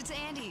folks, it's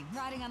Andy,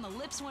 riding on the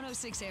Lips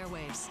 106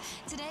 airwaves.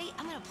 Today,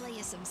 I'm gonna play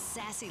you some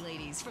sassy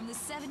ladies from the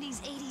 70s,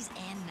 80s,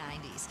 and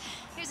 90s.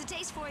 Here's a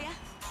taste for you.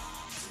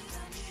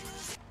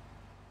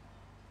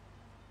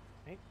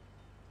 Right.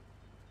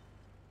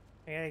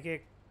 I gotta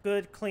get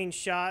good, clean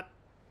shot.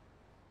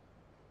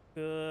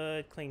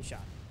 Good, clean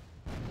shot.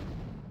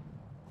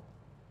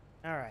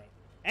 Alright.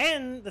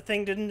 And the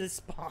thing didn't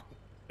spawn.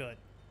 Good.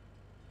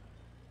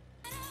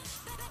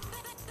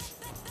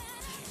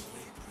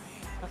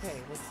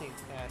 Okay, let's see.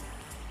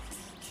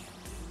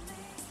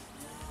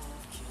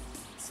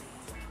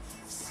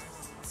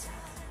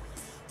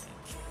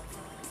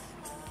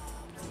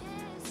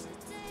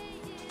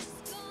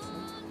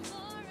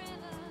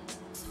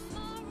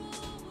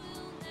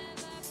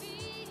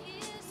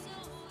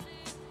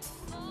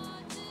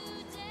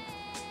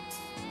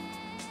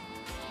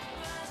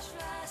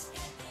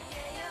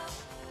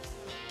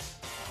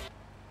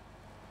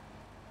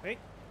 Wait.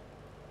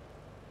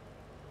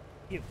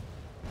 You.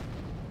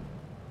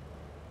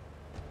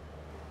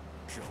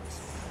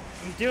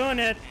 I'm doing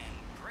it.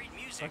 Great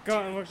music.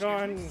 We're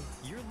going.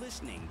 You're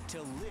listening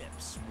to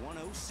Lips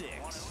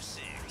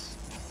 106.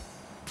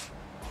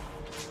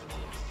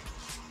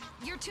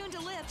 You're tuned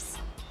to Lips.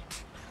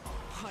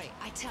 Boy,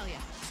 I tell ya.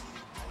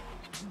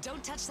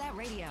 Don't touch that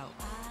radio.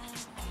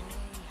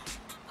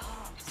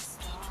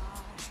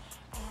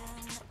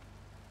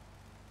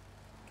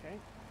 Okay.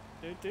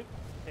 Dude.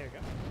 There we go.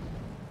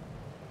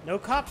 No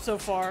cops so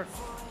far.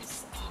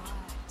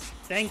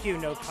 Thank you,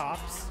 no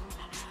cops.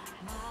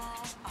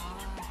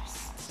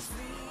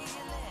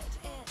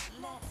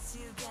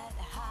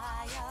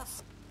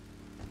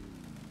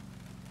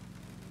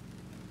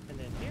 And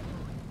then here.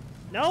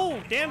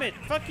 No! Damn it!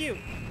 Fuck you!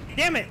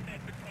 Damn it!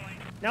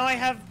 Now I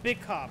have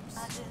big cops.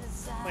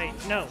 Wait,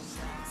 no.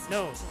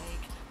 No.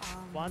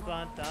 One,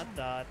 dot, dot,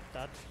 dot,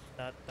 dot,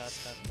 dot, dot,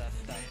 dot,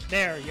 dot.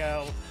 There you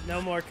go.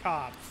 No more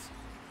cops.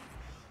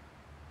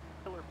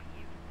 Killer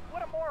peas?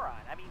 What a moron.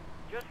 I mean,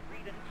 just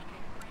read it.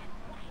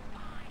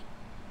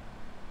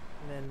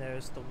 And then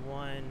there's the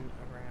one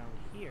around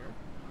here.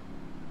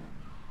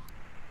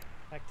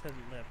 Back to the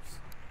lips.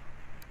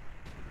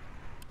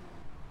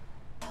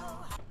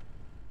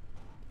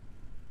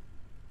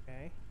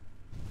 Okay.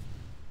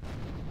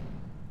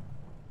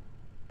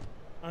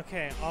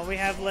 Okay, all we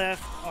have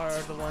left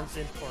are the ones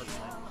in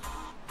Portland.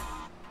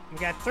 We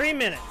got 3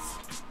 minutes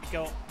to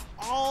go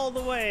all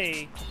the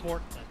way to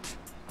Portland.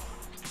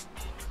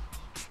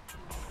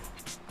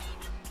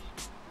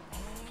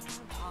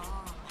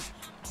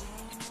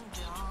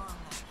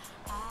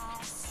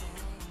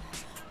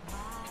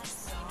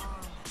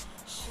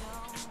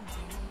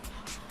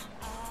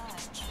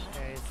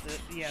 Okay,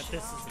 yeah,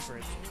 this is the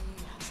bridge.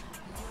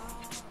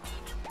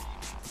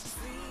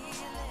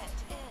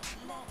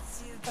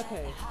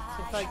 Okay,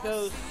 if I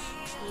go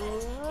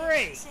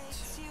straight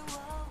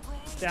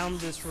down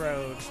this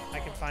road, I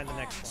can find the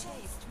next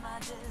one.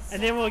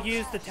 And then we'll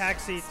use the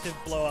taxi to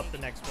blow up the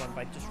next one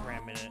by just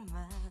ramming it.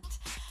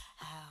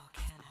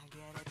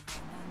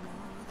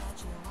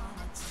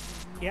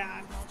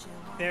 Yeah,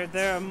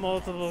 there are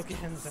multiple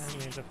games I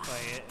need to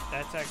play.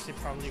 That's actually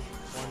probably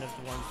one of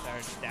the ones that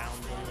are down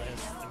the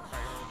list in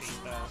priority,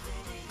 though.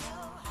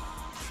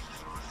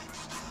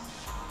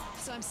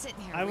 So I'm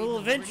sitting here. I will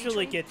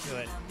eventually get to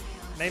it.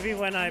 Maybe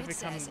when I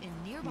become,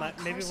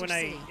 maybe when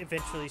I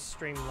eventually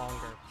stream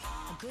longer.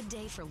 A good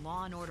day for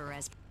Law and Order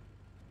as.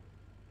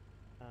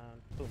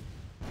 Boom.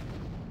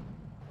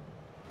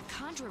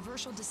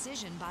 Controversial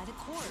decision by the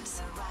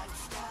courts.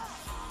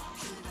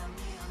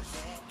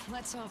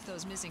 Let's hope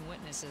those missing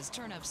witnesses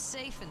turn up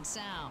safe and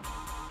sound.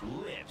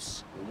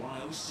 Lips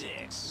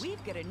 106.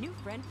 We've got a new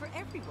friend for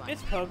everyone.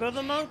 It's Pogo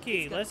the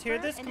Monkey. Let's hear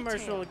this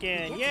commercial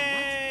again.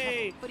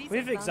 Yay!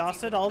 We've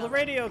exhausted all the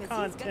radio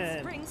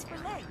content. Springs for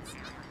legs.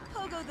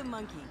 Pogo the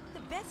Monkey, the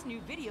best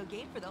new video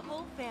game for the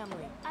whole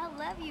family. I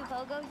love you,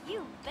 Pogo.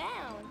 You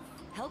bounce.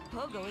 Help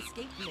Pogo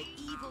escape from the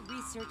evil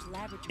research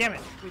laboratory. Damn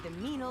it. Where the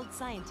mean old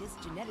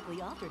scientist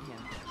genetically altered him.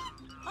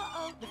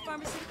 Uh-oh, the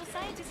pharmaceutical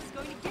scientist is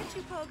going to get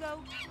you, Pogo.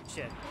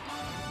 Shit.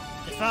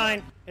 It's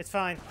fine. It's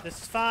fine. This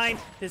is fine.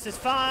 This is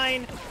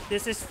fine.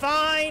 This is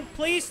fine.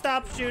 Please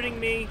stop shooting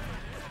me.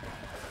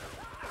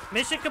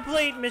 Mission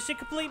complete. Mission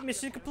complete.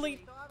 Mission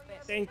complete.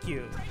 Thank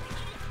you.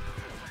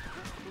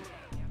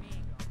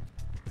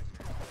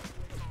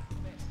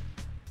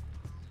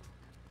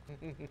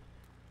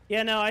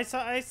 Yeah, no, I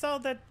saw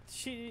that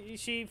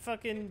she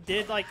fucking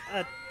did like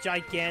a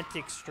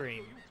gigantic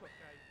stream.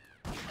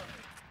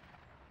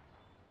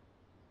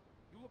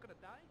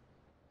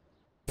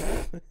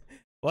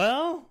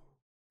 Well,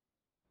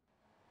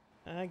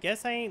 I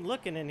guess I ain't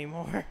looking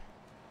anymore.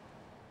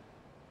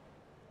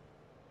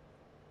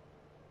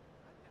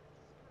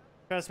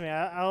 Trust me,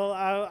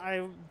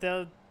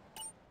 they'll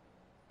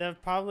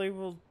probably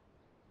will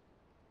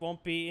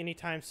won't be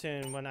anytime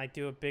soon when I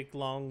do a big,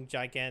 long,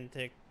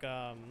 gigantic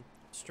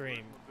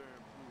stream.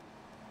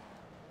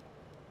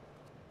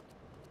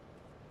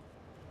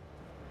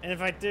 And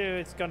if I do,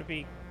 it's gonna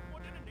be...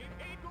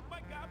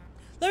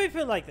 Let me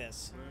put it like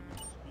this.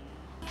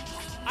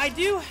 I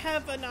do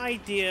have an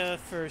idea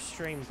for a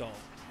stream goal.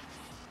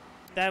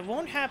 That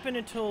won't happen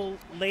until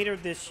later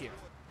this year.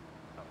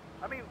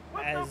 I mean,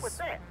 what's up with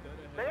that?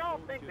 They all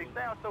think they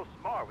sound so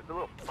smart with a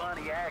little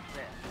funny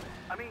accent.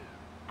 I mean,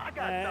 I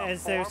got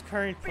as there's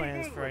current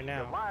plans for right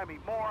now.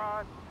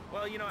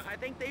 Well, you know, I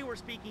think they were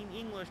speaking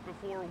English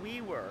before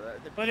we were.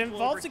 But it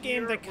involves a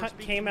game that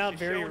came out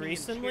very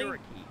recently.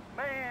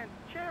 Man,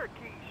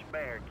 Cherokee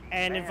Schmerokee.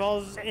 And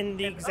involves in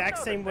the exact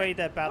same way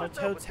that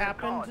Battletoads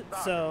happened,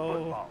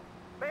 so...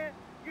 Man,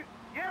 you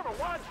ever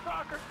watch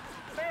soccer?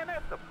 Man,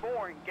 that's a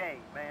boring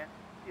game, man.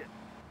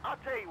 I'll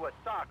tell you what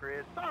soccer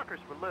is. Soccer's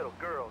for little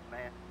girls,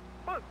 man.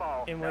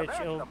 Football, in which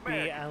it'll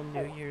be on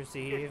New Year's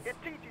Eve. It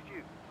teaches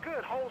you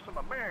good, wholesome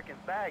American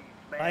values,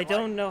 man. I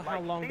don't know how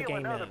long the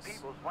game other is.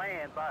 People's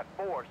land by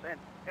force and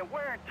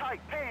wearing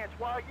tight pants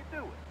while you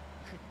do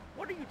it.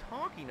 What are you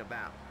talking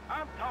about?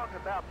 I'm talking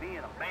about being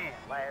a man,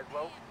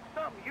 Laszlo.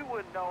 Something you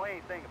wouldn't know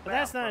anything about. But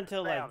that's not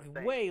until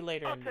like way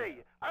later. I'll tell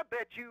you, I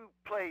bet you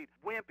played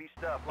wimpy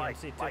stuff like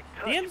the touch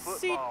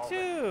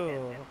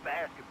MC2 and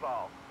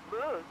basketball.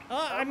 Look,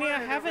 I mean, I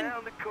haven't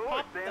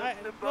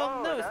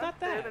well, no, it's not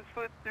that.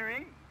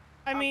 7'3".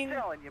 I mean,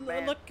 you,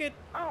 man, look at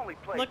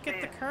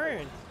the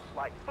current.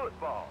 Like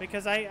football.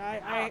 Because I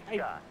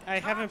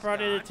haven't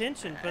brought it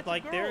attention, but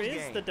like there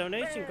is the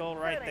donation goal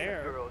right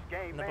there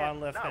in the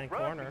bottom left-hand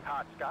corner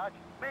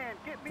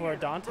for a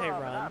Dante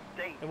run.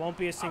 It won't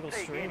be a single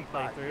stream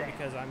playthrough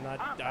because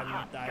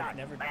I've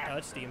never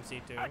touched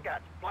DMC2. I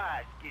got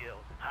fly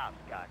skills in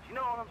hopscotch. You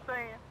know what I'm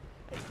saying?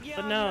 Yeah,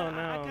 but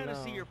I kind of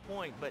see your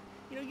point, but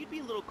you know, you'd be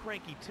a little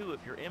cranky too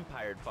if your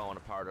empire had fallen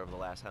apart over the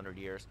last 100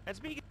 years. And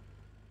speaking.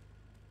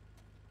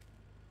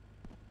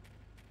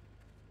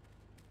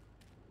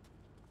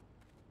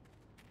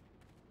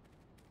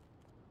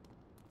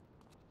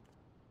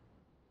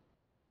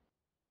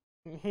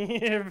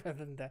 Better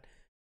than that.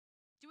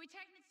 Do we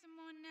technic some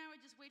more now or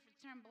just wait for it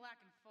to turn black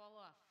and fall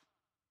off?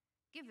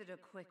 Give it a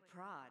quick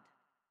prod.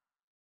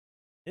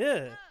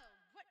 Yeah.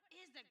 Whoa, what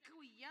is that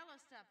gooey yellow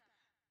stuff?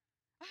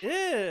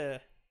 Yeah.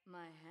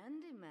 My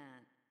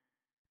handyman.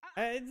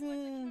 I don't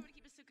know.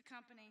 He's got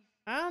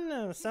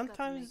the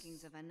Sometimes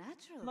makings of a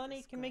natural, money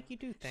this can girl. make you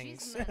do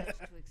things. She's managed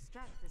to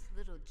extract this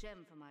little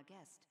gem from our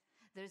guest.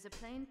 There's a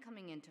plane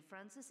coming into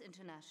Francis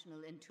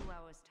International in 2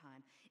 hours'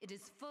 time. It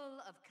is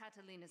full of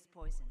Catalina's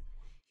poison.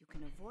 You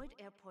can avoid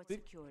airport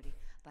security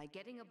by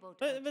getting a boat.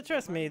 But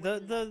trust me,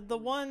 the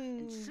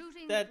one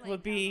that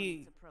would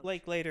be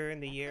like later in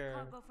the year,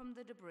 Cargo from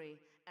the debris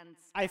and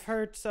I've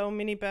heard so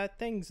many bad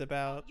things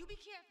about, You be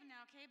careful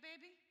now, okay,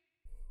 baby?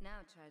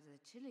 now try the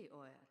chili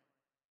oil.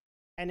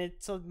 and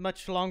it's a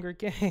much longer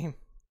game.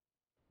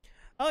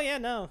 Oh yeah,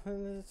 no.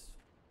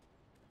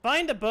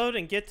 Find a boat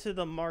and get to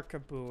the marker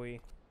buoy.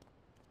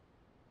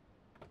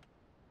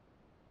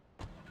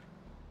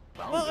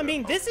 Well, I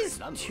mean, this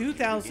is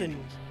 2001.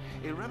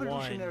 A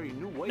revolutionary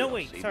new way No, of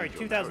wait, saving sorry, your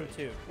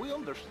 2002. marriage. We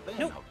understand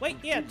No, how wait,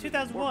 yeah, computers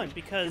 2001, work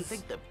because and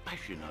take the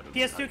passion out of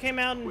PS2 life. came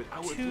out in With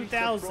our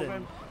 2000.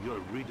 program, you'll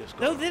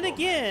rediscover Though then romance.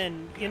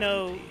 again, you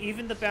know,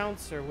 even the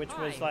Bouncer, which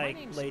was Hi, my like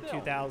name's late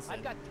Phil. 2000,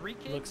 I've got 3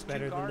 kids, looks 2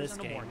 better than cars, this and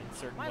a game mortgage. in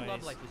certain My ways.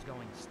 love life was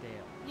going stale,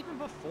 even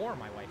before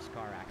my wife's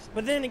car accident.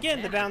 But then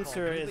again, the Then I called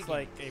Bouncer New is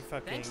like Beginnings. a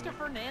fucking Thanks to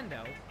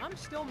Fernando, I'm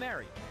still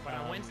married. But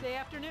on Wednesday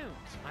afternoons,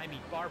 I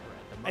meet Barbara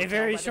at the motel a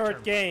very by the short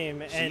turnpike.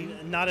 game See?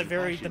 and not a The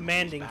very passion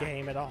demanding is back.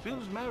 game at all.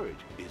 Phil's marriage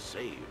is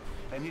saved,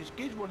 and his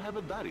kids will have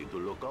a daddy to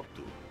look up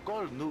to.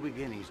 Call New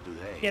Beginnings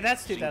today. Yeah,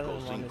 that's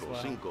 2001 as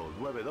well.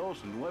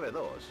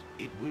 5559292.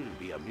 It will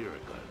be a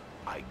miracle.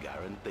 I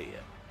guarantee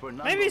it.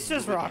 Fernando Maybe it's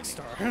just New Beginnings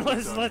Rockstar. will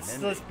let's turn let's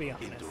ending be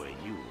honest. into a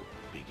new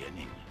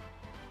beginning.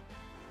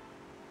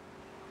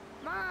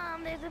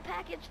 Mom, there's a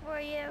package for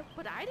you.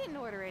 But I didn't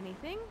order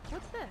anything.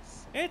 What's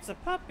this? It's a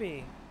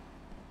puppy.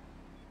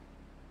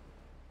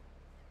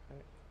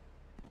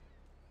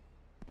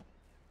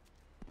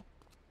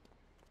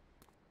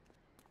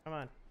 Come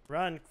on,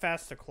 run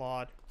faster,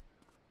 Claude.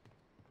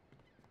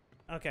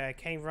 Okay, I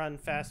can't run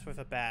fast with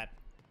a bat.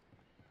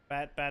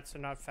 Bats are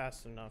not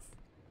fast enough.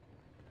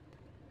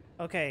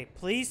 Okay,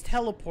 please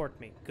teleport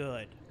me.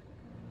 Good.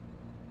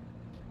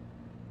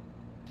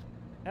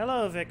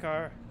 Hello,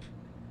 Vicar.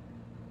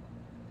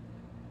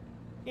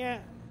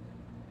 Yeah,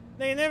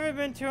 they never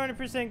been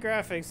 200%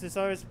 graphics. It's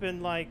always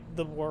been like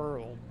the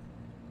world.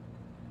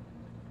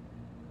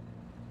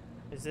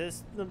 Is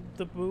this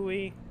the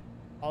buoy?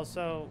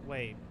 Also,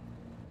 wait.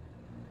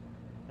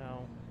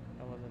 No,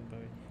 that wasn't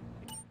buoy.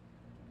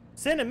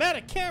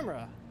 Cinematic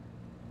camera.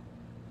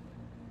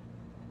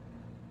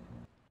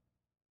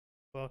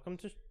 Welcome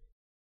to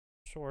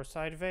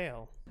Shoreside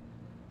Vale.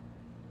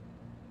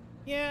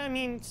 Yeah, I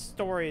mean,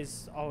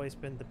 story's always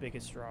been the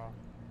biggest draw.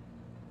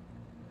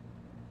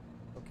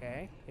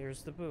 Okay,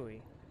 here's the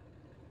buoy.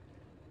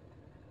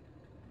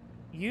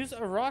 Use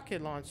a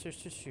rocket launcher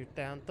to shoot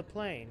down the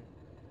plane.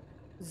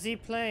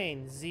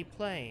 Z-plane,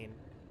 Z-plane.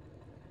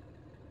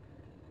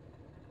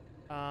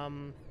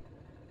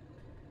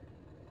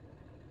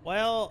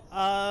 Well,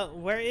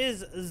 where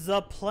is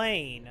the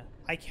plane?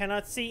 I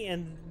cannot see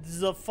in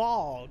the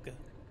fog.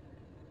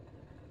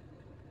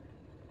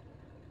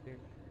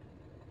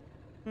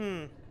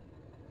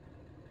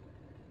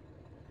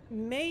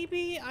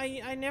 Maybe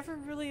I never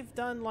really have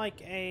done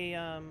like a,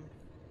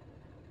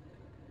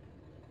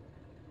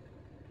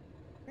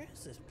 where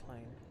is this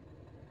plane?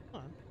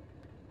 Hold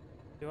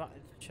on.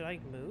 Should I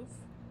move?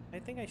 I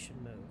think I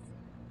should move.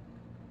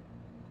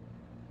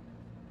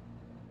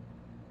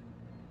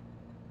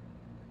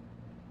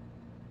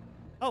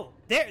 Oh,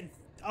 there.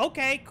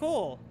 Okay,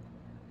 cool.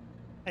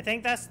 I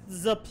think that's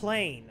the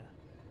plane.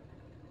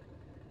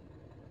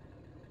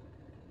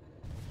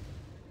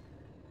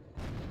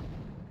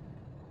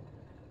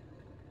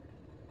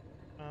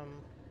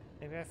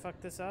 Maybe I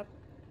fucked this up?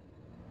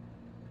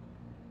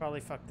 Probably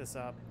fucked this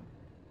up.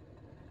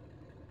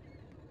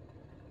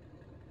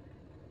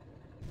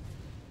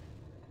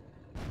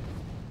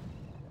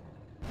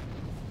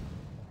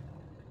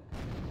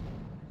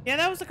 Yeah,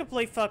 that was a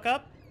complete fuck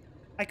up.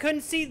 I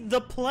couldn't see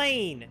the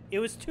plane. It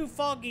was too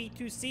foggy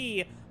to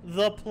see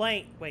the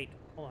plane. Wait,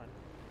 hold on.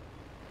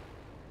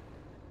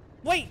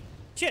 Wait,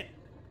 shit.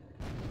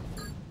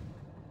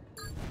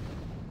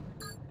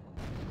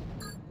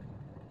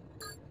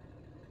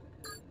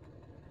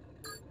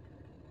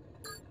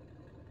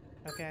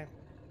 Okay.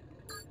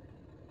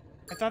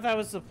 I thought that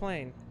was the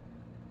plane.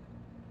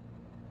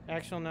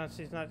 Actual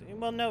Nazis, not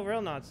well, no,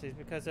 real Nazis,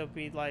 because it would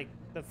be like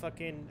the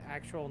fucking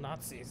actual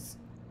Nazis.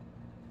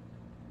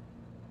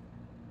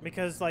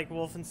 Because like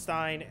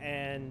Wolfenstein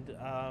and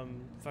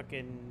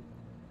fucking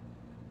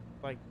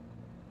like,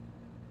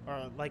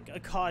 or like a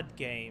COD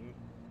game,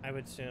 I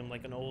would assume,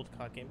 like an old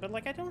COD game, but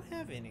like I don't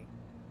have any.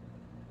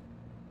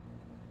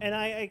 And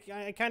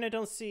I kind of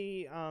don't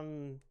see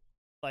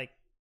like.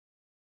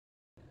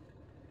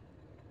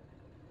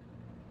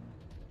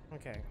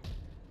 Okay.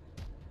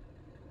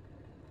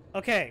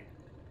 Okay.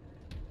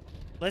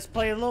 Let's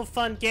play a little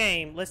fun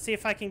game. Let's see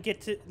if I can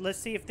get to. Let's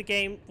see if the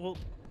game will.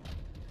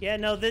 Yeah,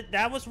 no,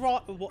 that was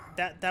raw.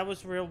 That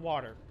was real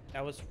water.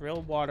 That was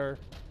real water.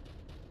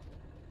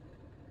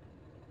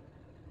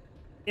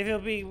 If it'll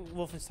be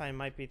Wolfenstein, it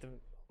might be the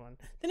one.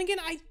 Then again,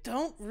 I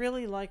don't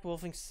really like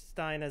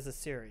Wolfenstein as a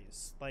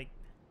series. Like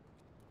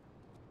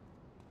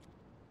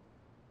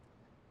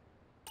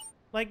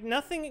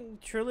nothing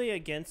truly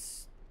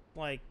against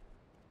like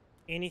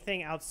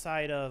anything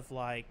outside of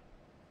like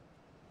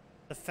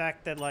the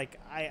fact that like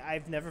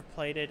I've never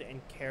played it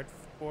and cared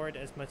for it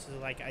as much as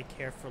like I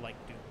care for like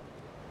Doom.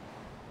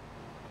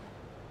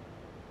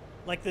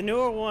 Like the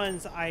newer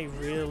ones, I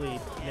really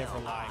never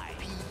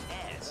liked.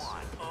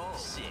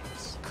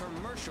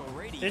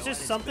 There's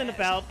just something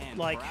about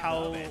like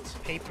how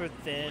paper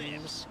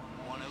thin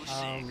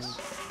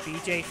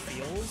BJ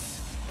feels.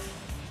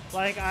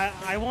 Like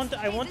I want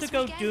to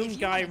go Doom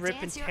guy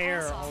rip and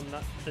tear on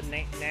the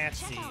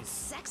Nazis. Check out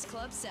Sex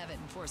Club 7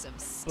 for some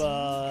But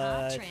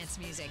hot trance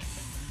music.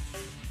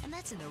 And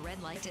that's in the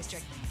red light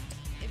district.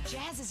 If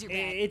jazz is your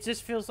bag. It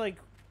just feels like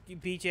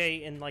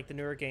BJ in like the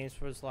newer games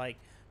was like,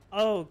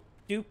 oh,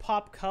 do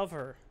pop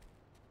cover.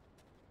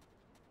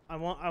 I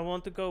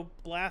want to go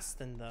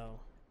blasting though.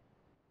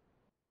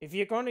 If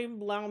you're going to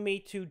allow me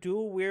to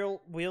dual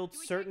wield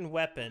certain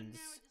weapons,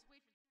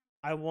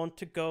 I want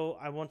to go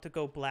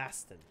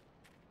blasting.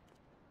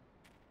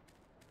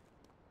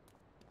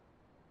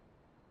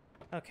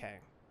 Okay.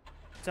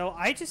 So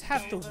I just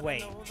have to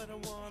wait.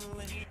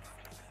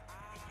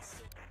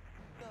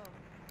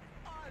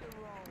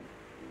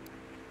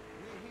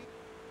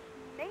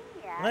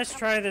 Let's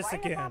try this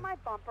again. On my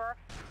bumper,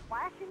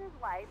 flashing his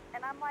lights,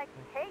 and I'm like,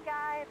 hey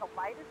guy, the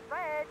light is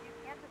red. You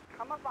can't just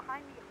come up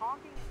behind me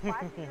honking and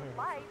flashing your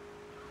lights.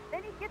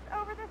 Then he gets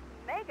over this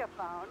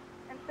megaphone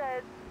and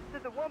says to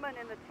the woman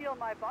in the teal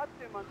my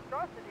Batsu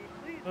monstrosity,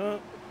 please.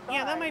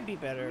 Yeah, that might be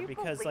better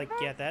because, like,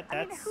 yeah,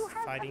 that's who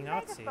has fighting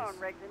a Nazis. megaphone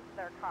rigged into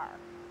their car?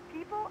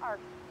 People are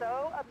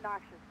so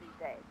obnoxious these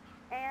days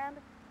and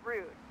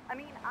rude. I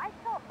mean, I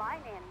tell my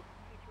nanny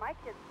to teach my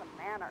kids some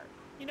manners.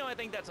 You know, I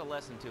think that's a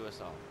lesson to us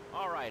all.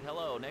 All right,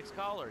 hello, next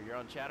caller. You're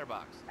on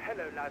Chatterbox.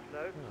 Hello,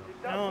 Laszlo.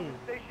 Did that woman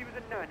say she was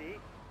a nanny?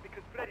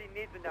 Because Freddy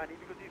needs a nanny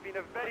because he's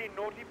been a very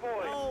naughty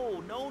boy.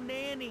 No, no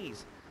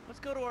nannies. Let's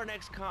go to our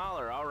next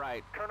caller. All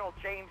right. Colonel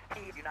James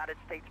T., United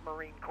States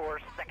Marine Corps,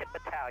 2nd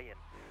Battalion.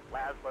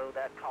 Laszlo,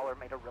 that caller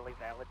made a really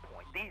valid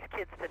point. These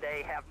kids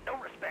today have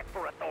no respect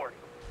for authority.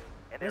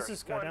 And Let's there is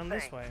just go one down thing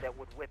this way. that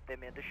would whip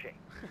them into shape.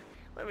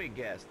 Let me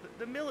guess.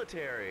 The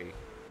military.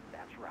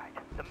 That's right.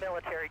 The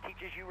military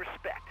teaches you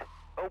respect,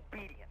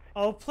 obedience.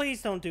 Oh,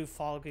 please don't do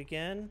fog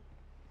again.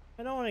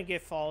 I don't want to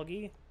get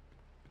foggy.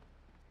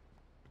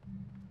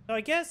 So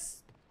I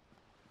guess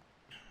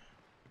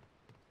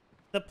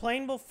the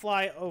plane will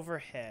fly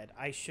overhead.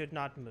 I should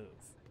not move.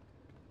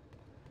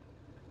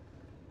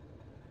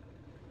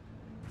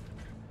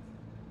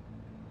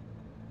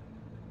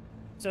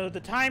 So the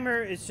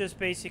timer is just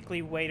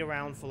basically wait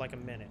around for like a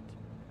minute.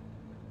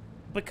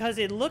 Because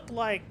it looked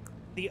like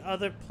the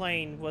other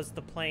plane was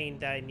the plane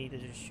that I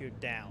needed to shoot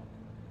down.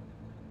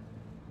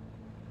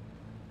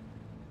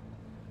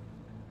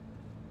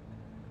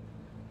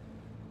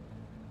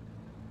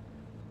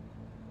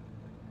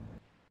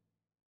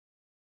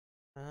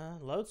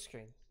 Load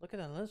screen. Look at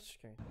that load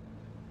screen.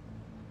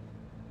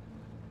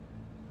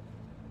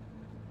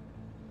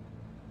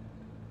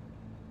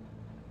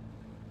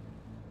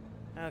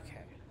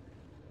 Okay.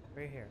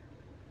 Right here.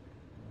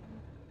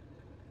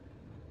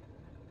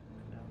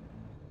 No.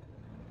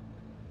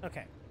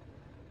 Okay.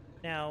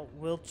 Now,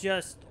 we'll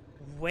just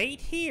wait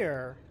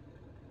here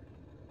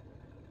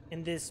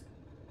in this...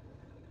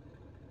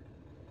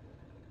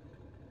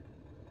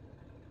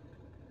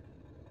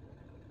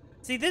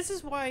 See, this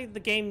is why the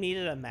game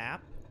needed a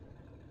map.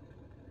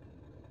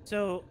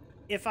 So,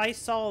 if I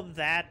saw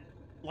that,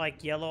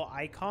 like, yellow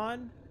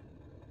icon,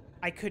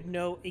 I could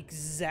know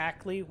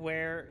exactly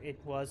where it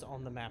was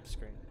on the map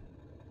screen.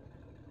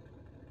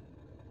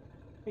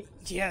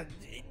 Yeah,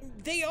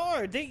 they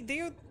are.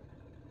 They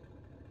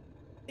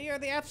are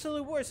the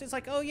absolute worst. It's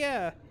like, oh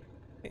yeah,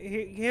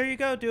 here you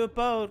go, do a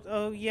boat.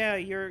 Oh yeah,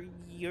 you're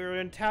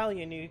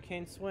Italian, you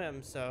can't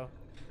swim, so.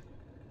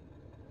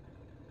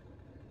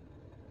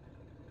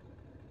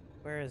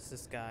 Where is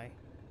this guy?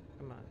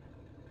 Come on.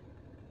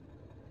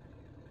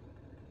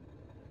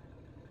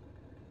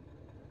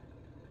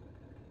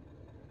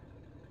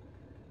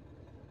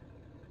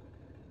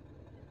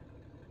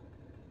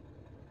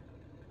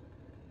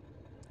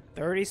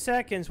 "30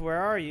 seconds, where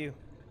are you?"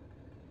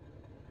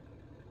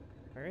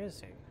 Where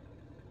is he?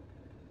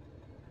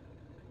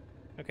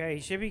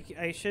 Okay,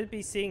 I should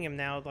be seeing him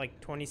now, like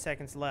 20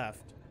 seconds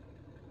left.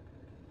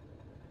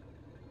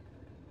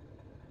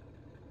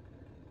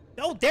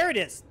 Oh, there it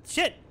is!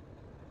 Shit!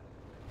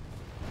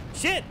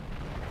 Shit!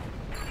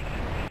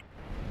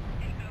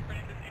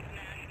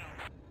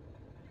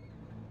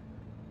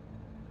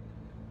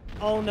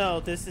 Oh no,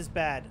 this is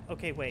bad.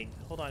 Okay, wait,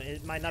 hold on,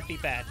 it might not be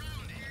bad.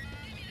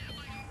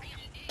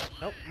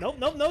 Nope, nope,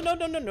 nope, no, no,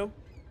 no, no, no.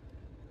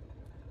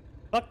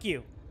 Fuck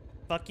you.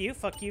 Fuck you,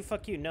 fuck you,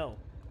 fuck you, no.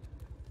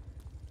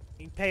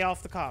 You pay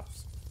off the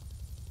cops.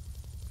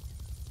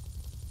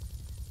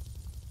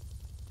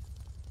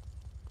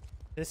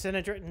 This San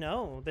Andreas?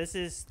 No, this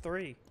is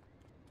 3.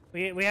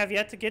 We have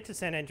yet to get to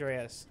San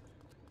Andreas.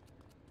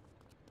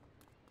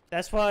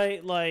 That's why,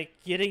 like,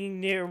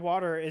 getting near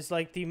water is,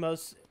 like, the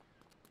most,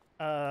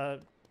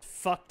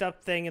 fucked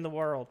up thing in the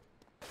world.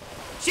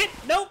 Shit!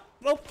 Nope!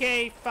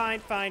 Okay, fine,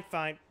 fine,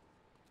 fine.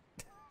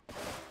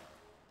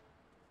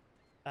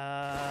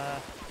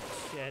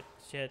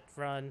 Shit,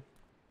 run.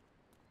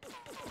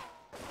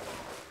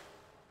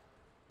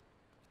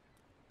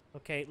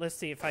 Okay, let's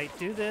see if I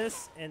do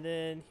this, and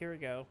then here we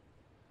go.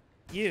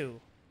 You.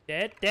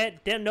 Dead?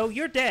 Dead? Dead? No,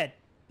 you're dead!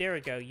 There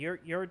we go.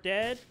 You're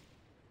dead?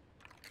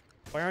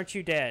 Why aren't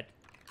you dead?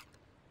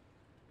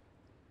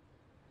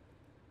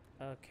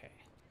 Okay.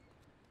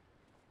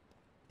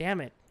 Damn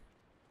it.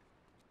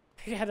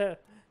 I gotta...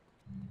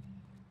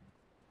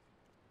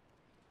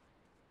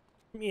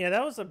 Yeah,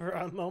 that was a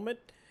moment.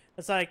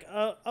 It's like,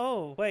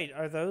 oh, wait,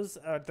 are those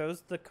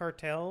the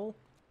cartel?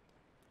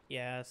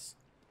 Yes.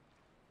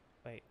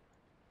 Wait.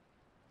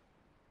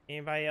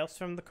 Anybody else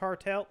from the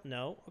cartel?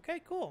 No.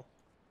 Okay, cool.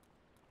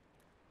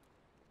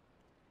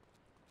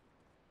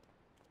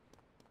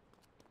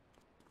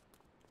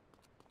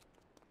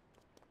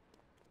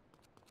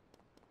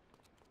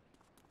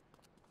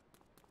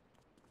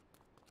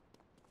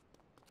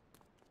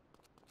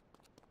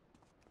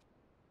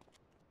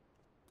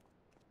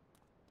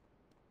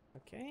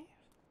 Okay.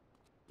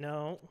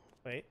 No.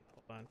 Wait.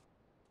 Hold on.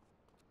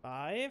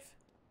 5.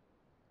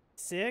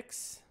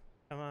 6.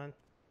 Come on.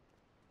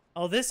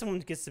 Oh, this one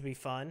gets to be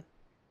fun.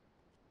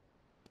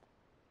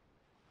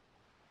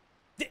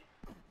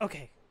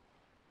 Okay.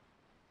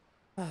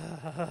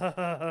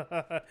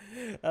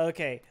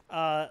 Okay.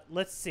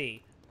 Let's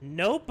see.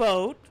 No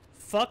boat.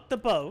 Fuck the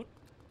boat.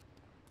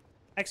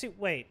 Actually,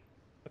 wait.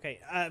 Okay.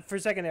 For a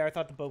second there, I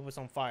thought the boat was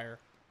on fire.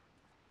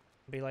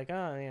 Be like,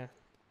 oh, yeah.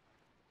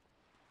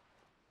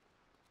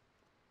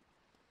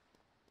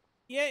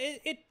 Yeah,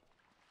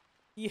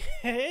 yeah,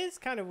 it is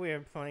kind of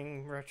weird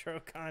playing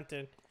retro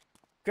content.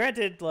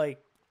 Granted,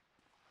 like,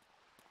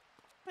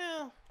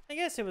 well, I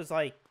guess it was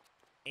like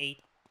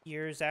 8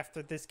 years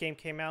after this game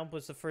came out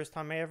was the first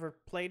time I ever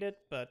played it,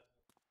 but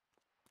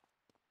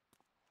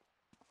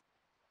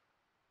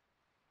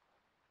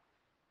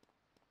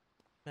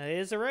it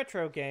is a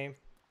retro game.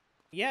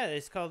 Yeah,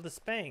 it's called the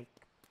Spank.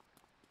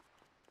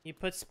 You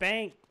put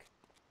Spank.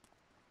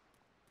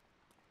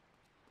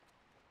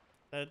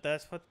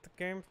 That's what the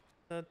game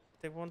that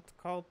they want to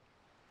call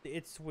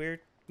its weird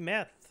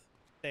meth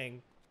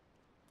thing.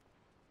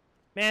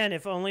 Man,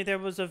 if only there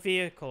was a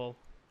vehicle.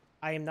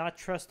 I am not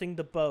trusting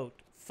the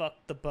boat.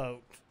 Fuck the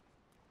boat.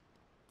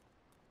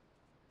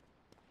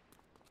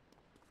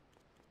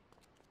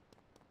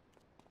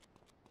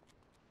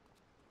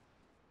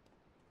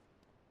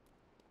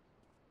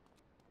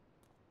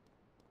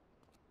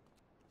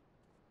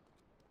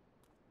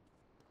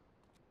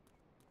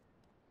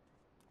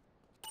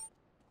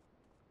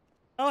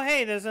 Oh,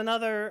 hey, there's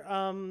another,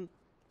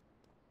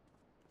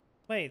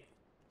 Wait,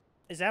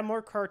 is that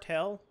more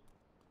cartel?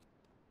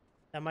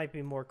 That might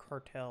be more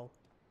cartel.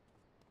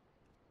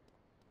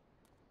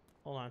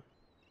 Hold on.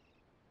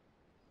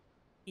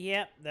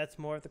 Yep, that's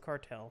more of the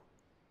cartel.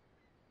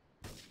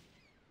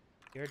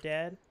 You're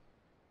dead?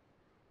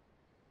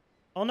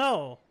 Oh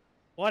no!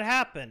 What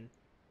happened?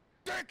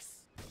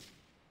 Dicks!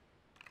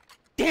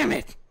 Damn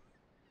it!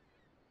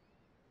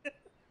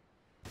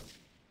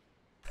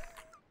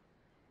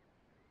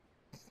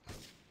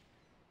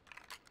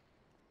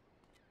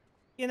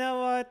 You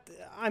know what?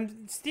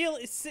 I'm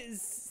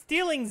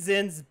stealing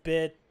Zen's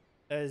bit,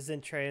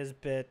 Zentrea's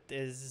bit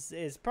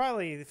is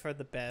probably for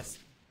the best.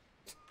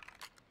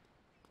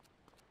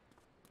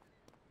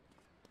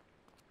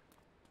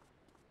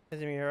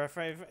 Doesn't mean you're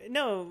afraid.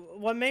 No,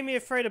 what made me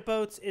afraid of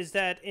boats is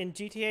that in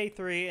GTA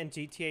 3 and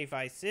GTA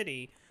Vice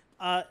City,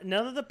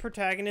 none of the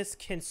protagonists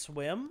can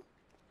swim.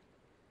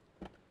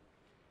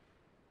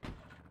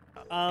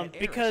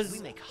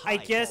 Because I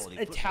guess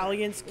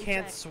Italians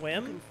can't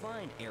swim.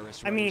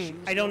 I mean,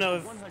 I don't know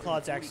if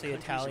Claude's actually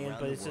Italian,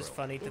 but it's just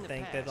funny to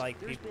think that like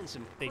people,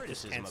 they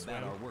just can't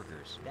swim. Our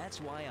workers. That's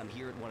why I'm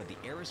here at one of the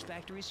Eris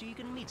factories so you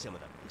can meet some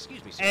of them.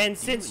 Excuse me, sir. And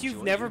since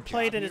you've never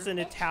played it as an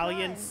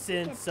Italian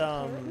since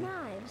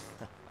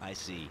I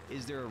see.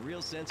 Is there a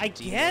real sense of I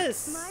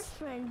guess. My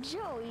friend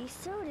Joey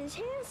sewed his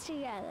hands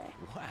together.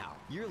 Wow,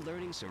 you're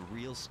learning some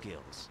real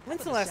skills.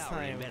 When's the last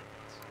time?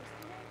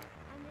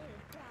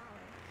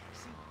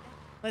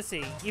 Let's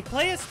see. You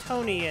play as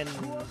Tony in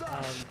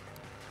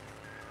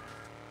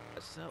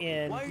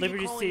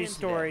Liberty City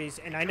Stories,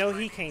 and I know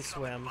he can't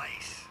swim.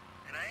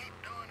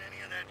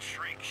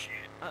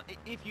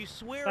 If you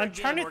swear I'm again,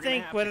 trying to we're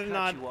think gonna have whether to or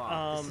cut not you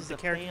off. This is the a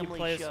character you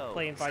family show.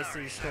 play in Vice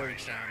City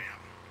Stories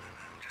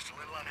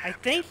I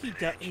think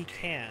he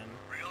can.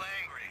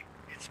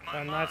 But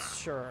I'm not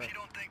sure.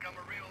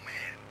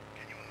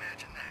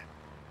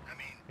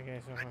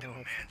 Okay, so I do a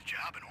man's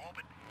job and all,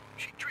 but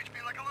she treats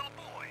me like a little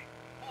boy.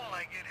 All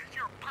I get is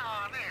your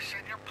pa this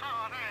and your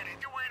pa that,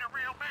 and you ain't a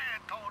real man,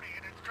 Tony,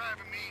 and it's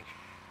driving me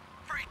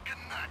freaking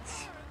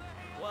nuts.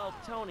 Well,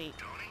 Tony...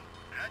 Tony?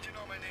 How'd you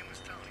know my name was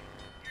Tony?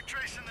 You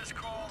tracing this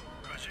call?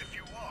 Because if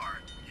you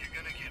are, you're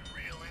gonna get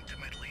real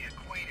intimately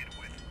acquainted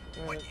with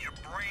what your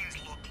brains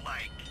look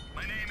like.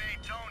 My name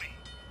ain't Tony,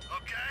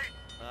 okay?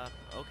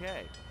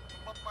 Okay.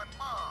 But my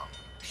mom,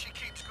 she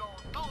keeps going,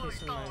 Tony,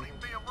 Tony,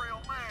 be a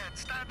real man.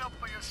 Stand up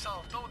for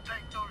yourself. Don't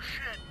take no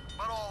shit.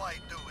 But all I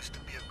do is to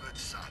be a good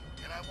son.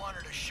 And I want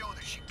her to show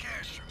that she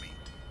cares for me.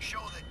 Show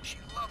that she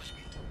loves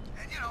me.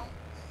 And, you know,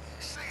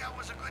 say I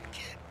was a good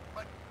kid.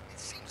 But it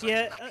seems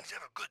like nothing's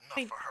ever good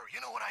enough for her.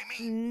 You know what I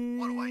mean?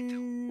 What do I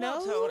do?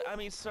 Well, Toad, I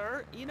mean,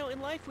 sir, you know, in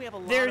life we have a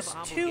lot There's of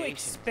obligations. two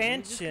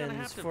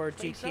expansions for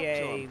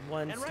GTA.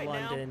 One's right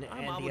London now, I'm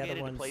and the other obligated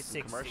to one's play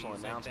some 60s, commercial I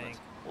think. announcements.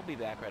 We'll be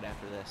back right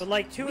after this. But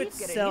like 2 We've got a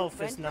new itself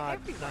friend is for not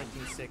everyone.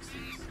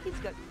 1960s. He's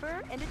got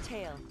fur and a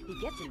tail. He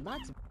gets in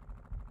lots of...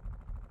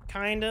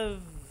 Kind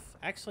of.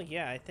 Actually,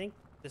 yeah, I think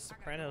The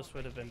Sopranos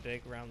would have been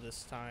big around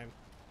this time.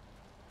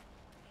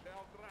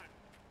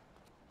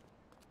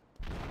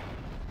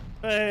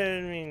 But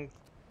I mean,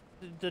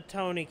 the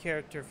Tony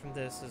character from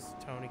this is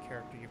the Tony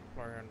character you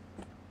play on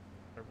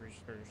every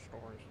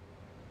stories.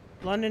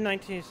 London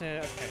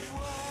 1970. Okay.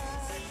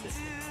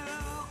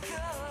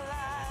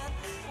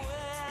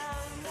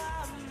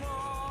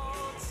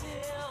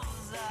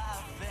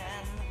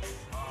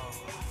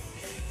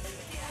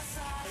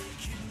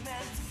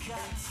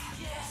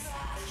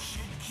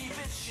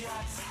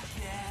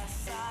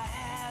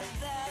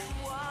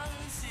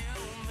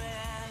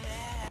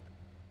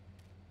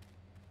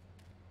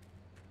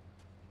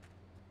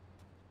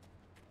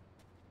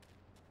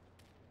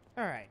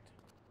 All right.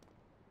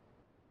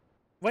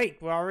 Wait,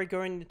 we're already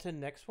going into the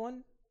next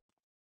one?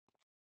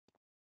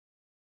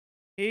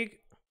 I've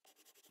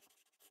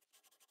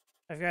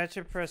got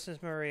your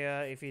Princess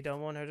Maria. If you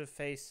don't want her to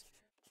face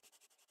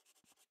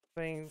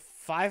paying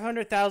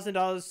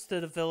 $500,000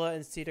 to the villa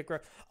in Cedar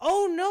Grove.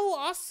 Oh no,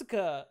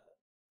 Asuka!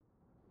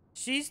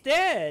 She's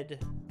dead!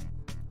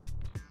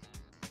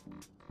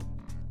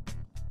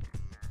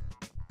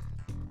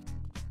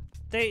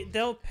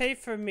 They'll pay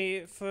for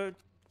me for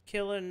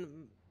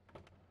killing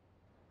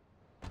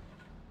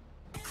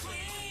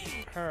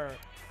her.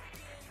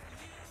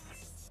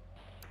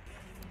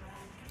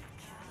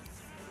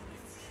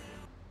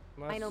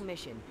 Final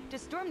mission: to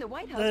storm the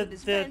White House with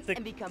his friends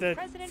and become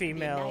president of the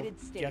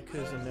United States.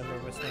 Yakuza member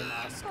was named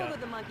Asuka.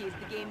 Pogo the Monkey is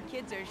the game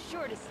kids are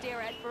sure to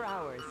stare at for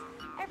hours.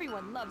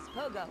 Everyone loves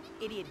Pogo.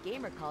 Idiot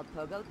Gamer called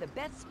Pogo the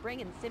best spring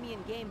and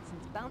simian game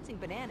since bouncing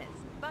bananas.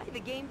 Buy the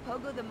game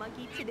Pogo the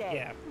Monkey today.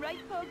 Yeah. Right,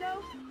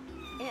 Pogo?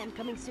 And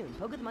coming soon,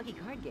 Pogo the Monkey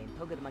card game,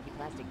 Pogo the Monkey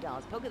plastic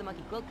dolls, Pogo the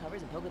Monkey quilt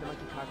covers, and Pogo the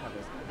Monkey car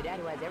covers. For the dad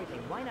who has everything,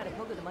 why not a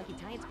Pogo the Monkey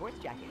tie-in sports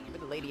jacket? For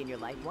the lady in your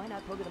life, why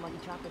not Pogo the Monkey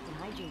chocolates and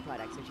hygiene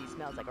products so she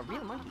smells like a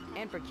real monkey?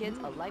 And for kids,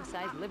 a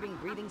life-size, living,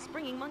 breathing,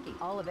 springing monkey.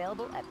 All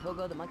available at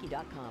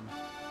pogothemonkey.com.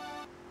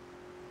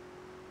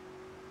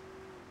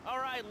 All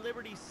right,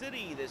 Liberty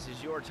City, this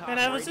is your top And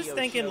I was just radio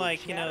thinking, show,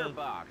 like, you know,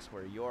 Chatterbox,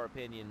 where your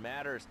opinion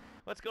matters.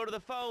 Let's go to the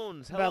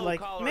phones. About Hello, like,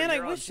 caller, man, I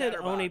you're on wish that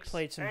Oni Chatterbox.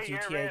 played some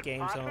GTA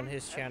games on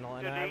his channel,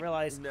 and I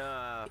realized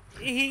Nah,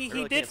 he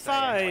really did can't say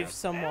I 5 have.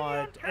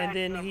 somewhat, and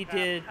then he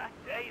did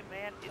Tell you,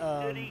 man,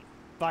 it's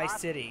Vice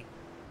City.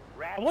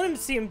 I want him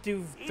to see him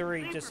do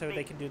 3 just so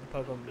they can do the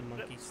Pokemon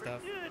Monkey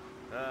stuff.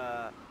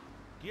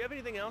 Do you have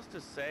anything else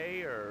to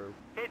say, or?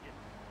 Pigeons.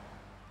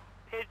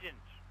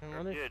 Pigeons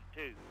are good,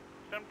 too.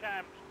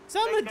 Sometimes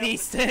Some they of come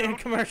these with junk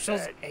commercials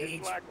inside, just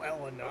age like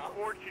well a enough.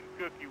 fortune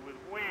cookie with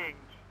wings.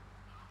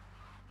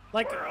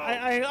 Like,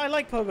 I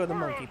like Pogo the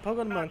Monkey. Pogo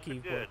the Monkey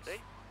Good. works.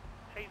 They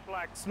taste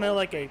like Smell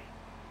like a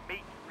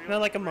meat. smell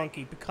like a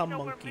monkey. Become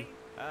monkey.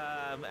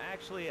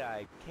 Actually,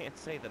 I can't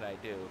say that I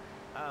do.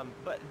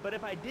 But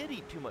if I did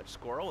eat too much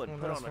squirrel and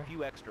Well, put that's on a right.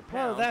 few extra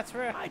Well, pounds, that's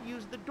right. I'd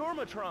use the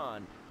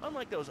Dormatron.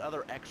 Unlike those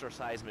other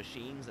exercise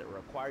machines that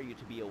require you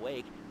to be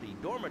awake, the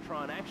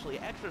Dormatron actually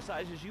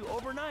exercises you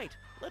overnight.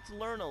 Let's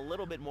learn a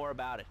little bit more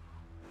about it.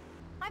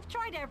 I've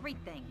tried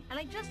everything, and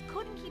I just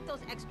couldn't keep those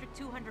extra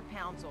 200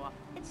 pounds off.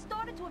 It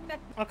started to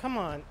affect... Oh, come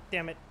on.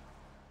 Damn it.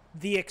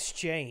 The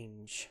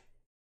Exchange.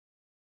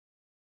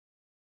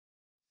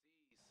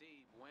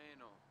 Sí,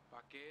 bueno. ¿Pa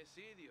qué es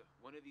idiot?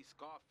 One of these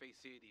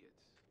Scarface idiots.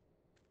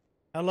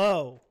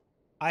 Hello.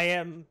 I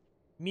am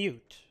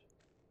mute.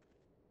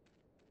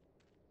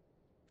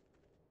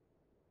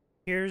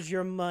 Here's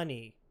your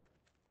money.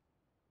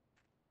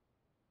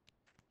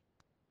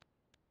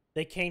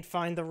 They can't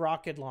find the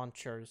rocket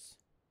launchers.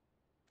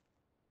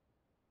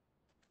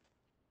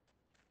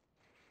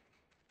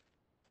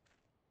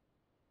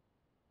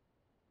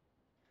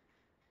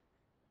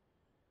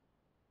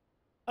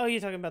 Oh, you're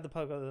talking about the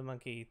Pogo the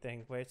Monkey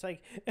thing, where it's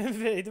like,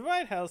 invade the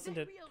White House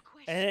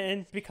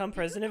and become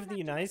president of the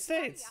United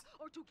States.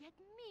 Or to get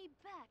me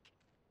back.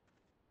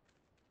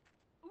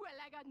 Well,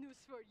 I got news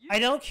for you. I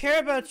don't care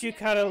about you,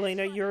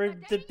 Catalina. You're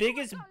the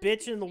biggest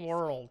bitch in the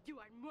world. You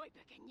are muy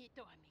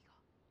pequeñito, amigo.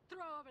 Throw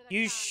over the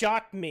You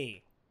shocked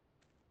me.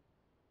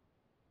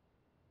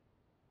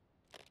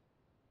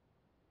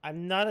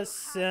 I'm not a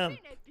simp.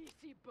 Been a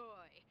busy boy,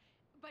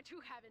 but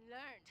you haven't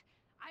learned.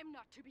 I'm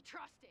not to be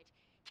trusted.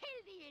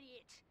 Kill the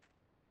idiot.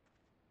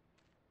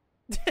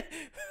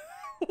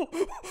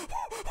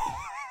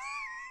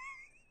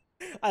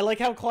 I like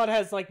how Claude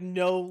has like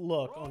no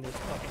look on his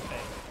fucking face.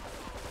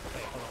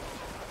 Wait, hold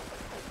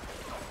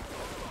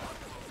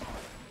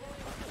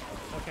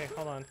on. Okay,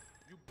 hold on.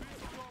 You big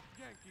soft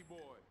Yankee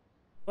boy.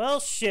 Well,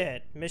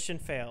 shit. Mission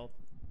failed.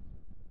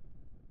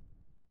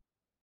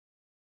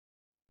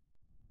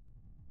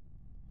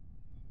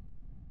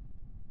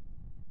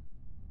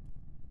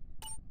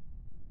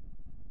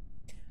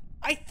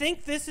 I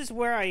think this is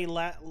where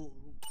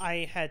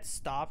I had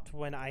stopped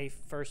when I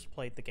first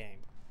played the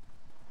game.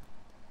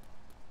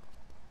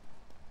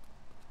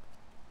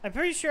 I'm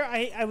pretty sure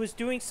I was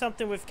doing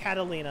something with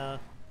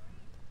Catalina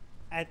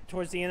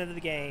towards the end of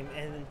the game,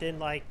 and then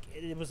like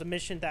it was a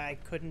mission that I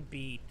couldn't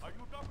beat. Are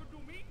you talking to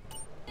me?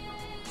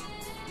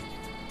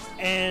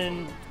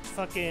 And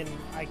fucking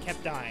I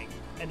kept dying.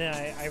 And then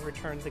I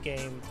returned the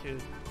game to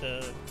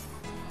the...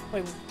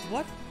 Wait,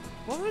 what?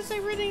 What was I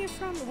renting it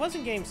from? It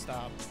wasn't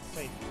GameStop.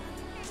 Wait.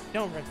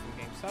 Don't rent from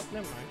GameStop.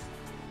 Never mind.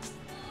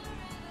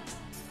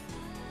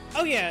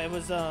 Oh yeah, it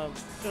was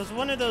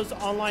one of those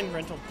online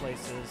rental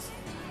places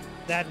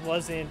that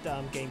wasn't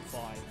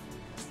GameFly.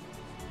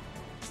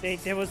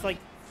 There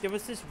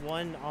was this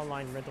one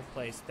online rental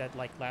place that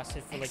like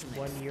lasted for like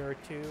 1 year or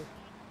two,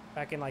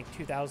 back in like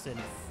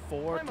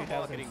 2004, I'm a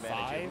marketing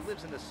manager 2005. who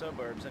lives in the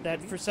suburbs and That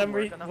commutes for to some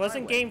work reason on the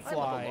wasn't highway. I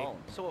GameFly, live alone,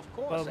 so of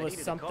course but I was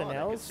needed something a car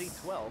else. that could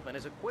seat 12 and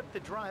is equipped to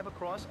drive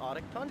across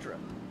Arctic tundra.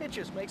 It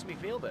just makes me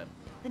feel better.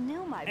 The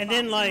new My And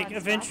then Bossy like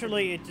Monstrosity.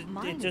 eventually it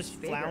Mine is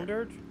just bigger.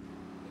 floundered,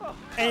 Oh,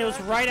 and it was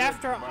that's a right good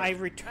after month. I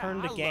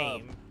returned the I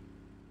game, love-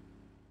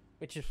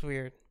 which is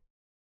weird.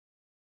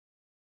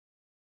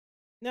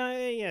 No,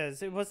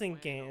 yes, it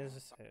wasn't game. It was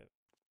just,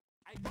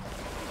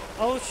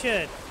 oh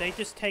shit! They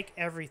just take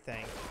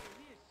everything.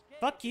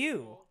 Fuck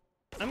you!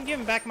 I'm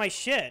giving back my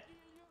shit.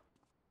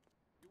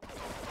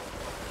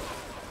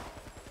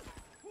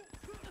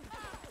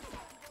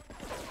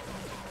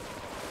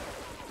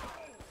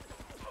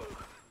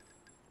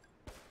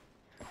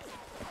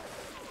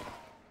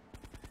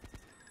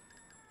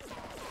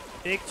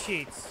 Big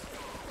cheats.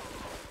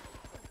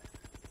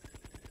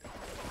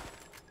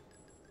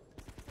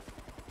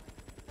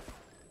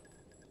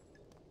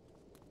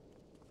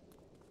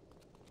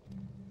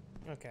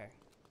 Okay.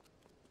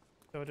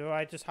 So do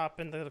I just hop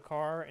into the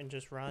car and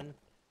just run?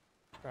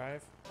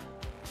 Drive?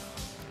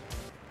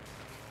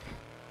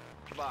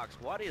 Box,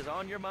 what is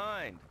on your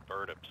mind?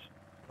 Turnips,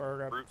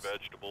 Bird fruit,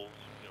 vegetables,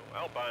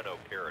 albino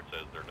carrots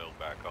as they're known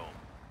back home.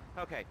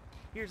 Okay,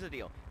 here's the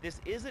deal.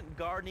 This isn't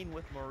gardening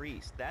with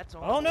Maurice. That's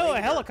on Oh no, a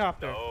later.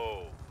 helicopter!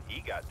 No,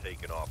 he got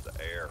taken off the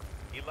air.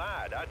 He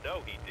lied, I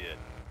know he did.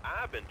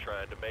 I've been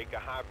trying to make a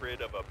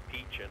hybrid of a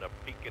peach and a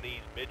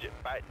Pekingese midget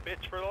fighting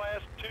bitch for the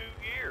last 2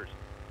 years.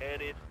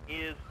 and it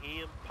is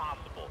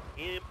impossible.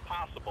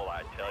 Impossible,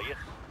 I tell you.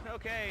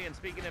 Okay, and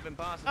speaking of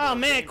impossible, Oh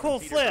man, James cool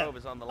and Cedar flip. Grove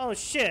is on the Oh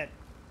shit.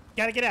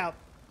 Gotta get out.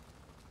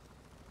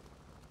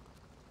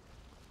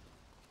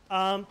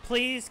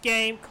 Please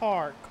game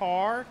car.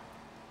 Car.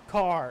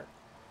 Car.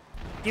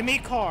 Give me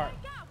a car.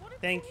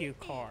 Thank you,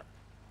 car.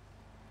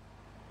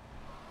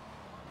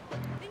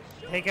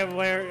 Take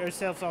away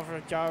yourselves off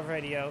of Java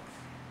Radio.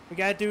 We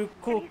gotta do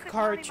cool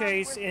car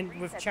chase in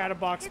with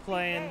Chatterbox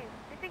playing.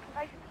 They think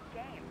life is a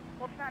game.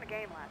 Well, it's not a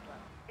game, Laszlo.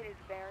 It is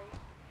very,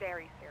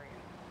 very serious.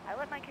 I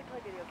let my kid play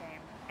video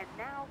games, and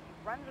now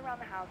he runs around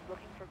the house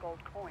looking for gold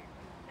coins.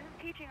 This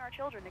is teaching our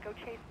children to go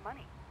chase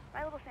money.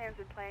 My little Sam's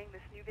been playing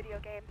this new video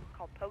game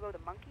called Pogo the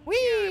Monkey. Whee!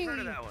 Yeah, I've heard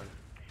of that one.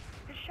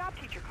 His shop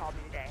teacher called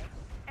me today,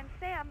 and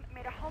Sam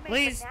made a homemade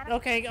Please, banana...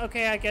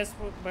 okay, I guess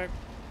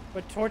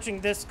we're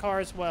torching this car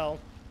as well.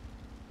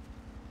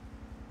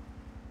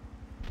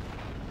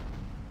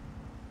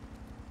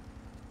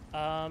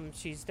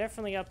 She's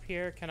definitely up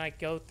here. Can I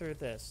go through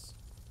this?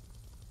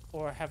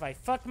 Or have I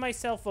fucked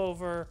myself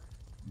over?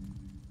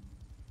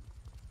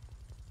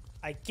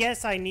 I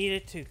guess I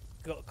needed to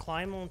go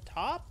climb on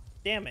top?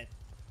 Damn it.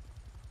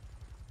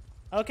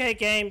 Okay,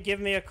 game, give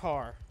me a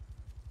car.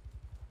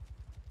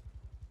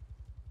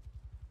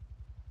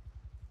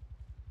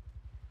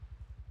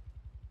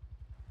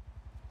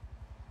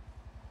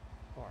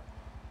 Car.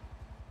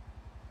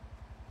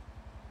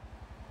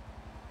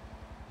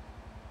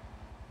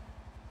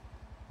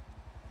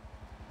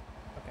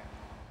 Okay.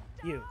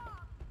 You.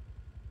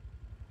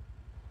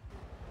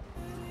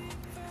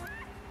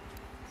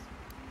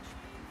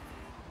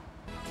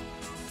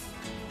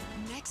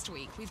 Next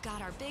week, we've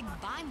got our big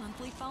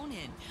bi-monthly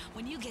phone-in.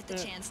 When you get the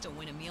chance to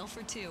win a meal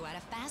for two at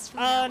a fast food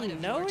outlet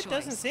of no, your it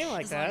doesn't choice, seem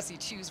like as long that. as you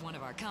choose one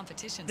of our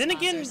competition Then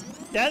again,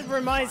 sponsors. that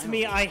reminds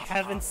me I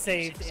haven't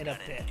saved in a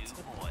bit.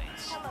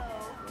 Hello.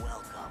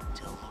 Welcome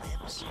to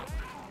Lips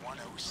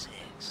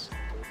 106.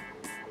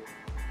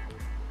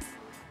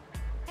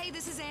 Hey,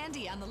 this is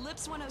Andy on the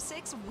Lips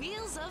 106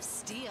 Wheels of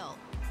Steel.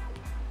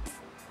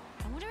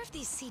 I wonder if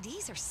these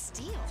CDs are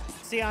steel.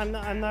 See, I'm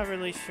not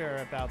really sure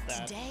about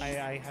that. Today,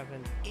 I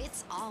haven't.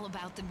 It's all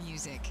about the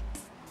music.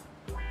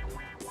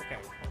 Okay.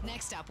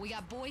 Next up, we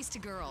got Boys to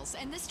Girls,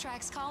 and this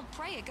track's called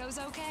Pray It Goes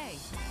Okay.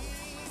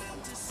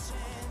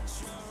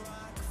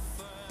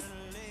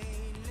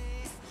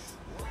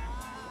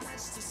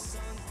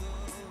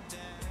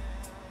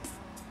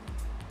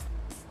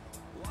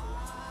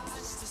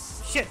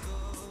 Shit.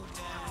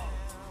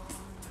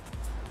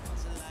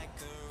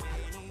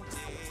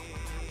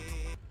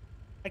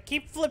 I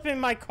keep flipping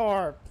my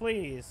car,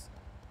 please.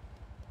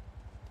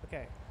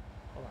 Okay,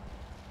 hold on.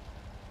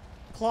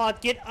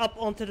 Claude, get up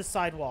onto the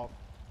sidewalk.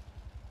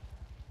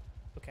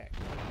 Okay.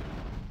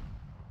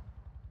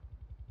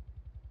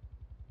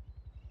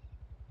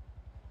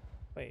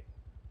 Wait.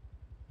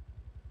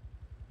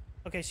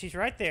 Okay, she's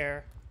right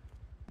there.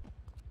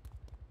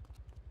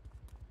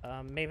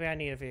 Maybe I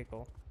need a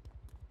vehicle.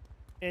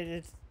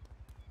 It's...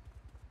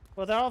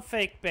 Well, they're all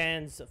fake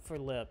bands for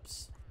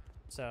Lips,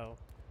 so...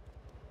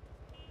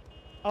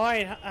 Oh,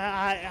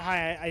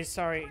 I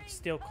sorry,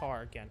 steal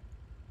car again.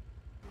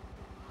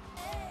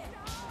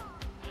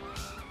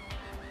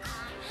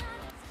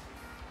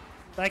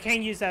 But I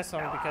can't use that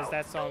song because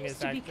that song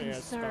is I used actually to be a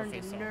concerned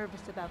Scarface and song.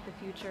 nervous about the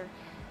future.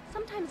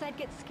 Sometimes I'd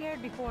get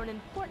scared before an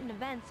important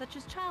event such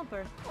as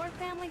childbirth or a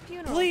family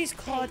funeral. Please,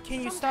 Claude, Hey,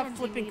 can you stop sometimes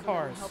flipping need a little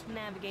cars? help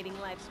navigating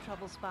life's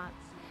trouble spots.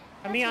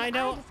 I mean, That's I when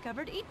know- I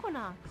discovered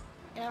Equinox.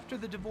 After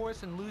the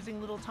divorce and losing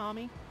little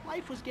Tommy,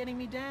 life was getting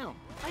me down.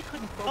 I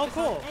couldn't Oh, focus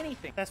cool. on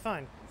anything. That's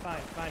fine. Fine,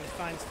 it's fine, it's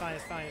fine, it's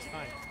fine, it's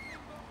fine.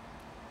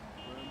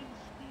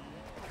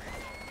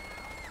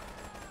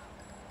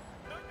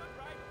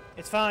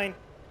 It's fine.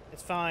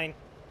 It's fine.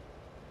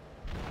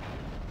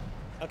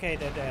 Okay,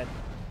 they're dead.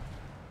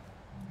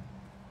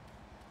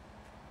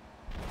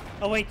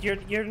 Oh wait,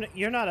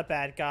 you're not a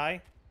bad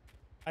guy.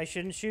 I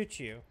shouldn't shoot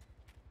you.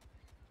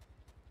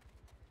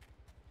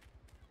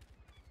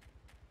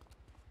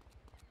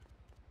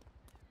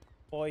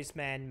 Boys,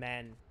 man,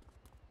 men.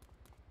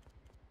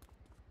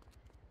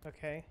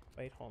 Okay,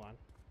 wait, hold on.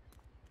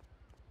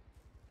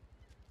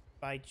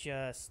 If I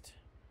just...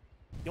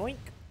 Yoink!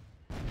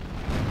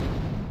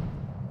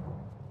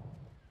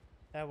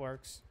 That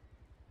works.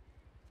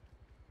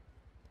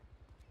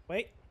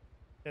 Wait,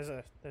 there's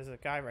a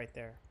guy right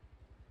there.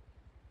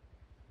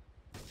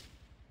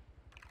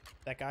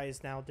 That guy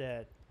is now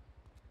dead.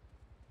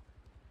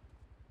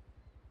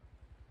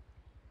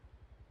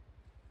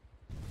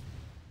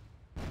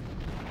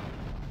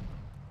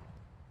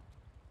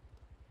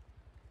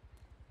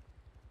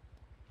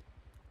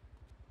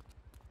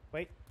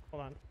 Wait,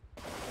 hold on.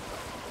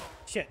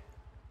 Shit.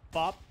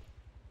 Bop.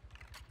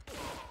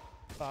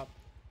 Bop.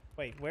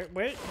 Wait,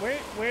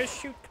 where's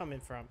shoot coming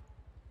from?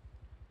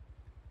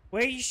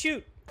 Where he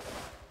shoot?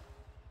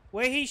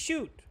 Where he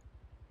shoot?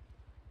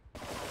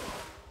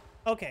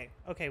 Okay,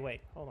 okay,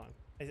 wait, hold on.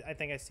 I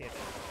think I see it.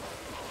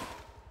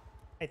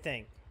 I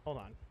think. Hold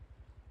on.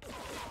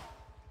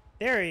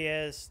 There he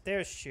is.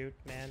 There's shoot,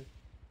 man.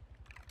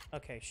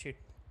 Okay, shoot.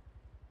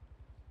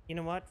 You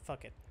know what?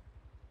 Fuck it.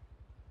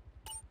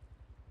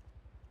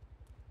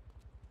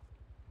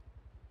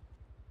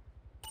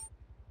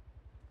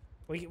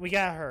 We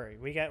gotta hurry.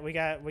 We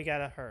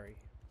gotta hurry.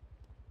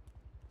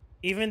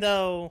 Even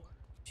though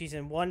she's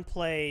in one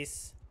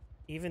place,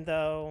 even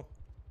though...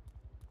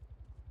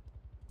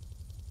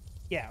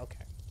 Yeah,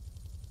 okay.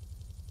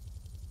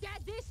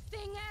 Get this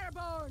thing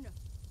airborne!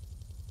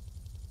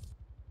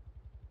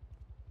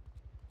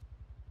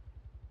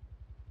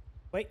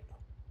 Wait.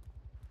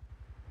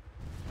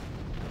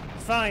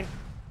 It's fine.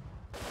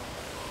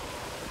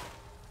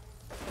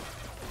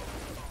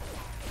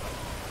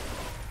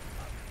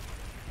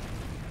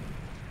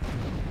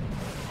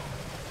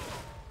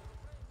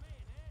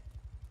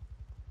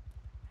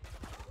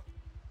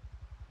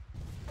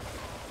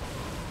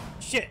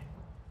 Shit.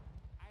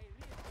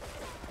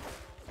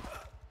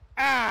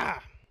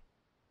 Ah!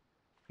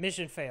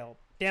 Mission failed.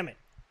 Damn it.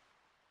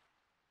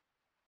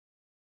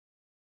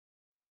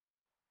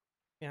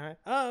 Yeah.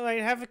 Oh, right.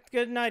 Have a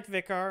good night,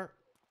 Vicar.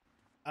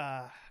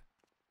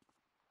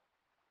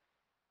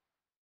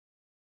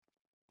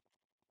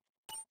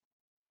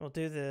 We'll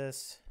do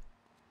this.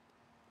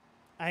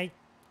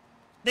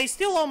 They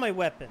steal all my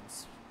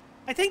weapons.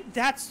 I think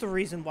that's the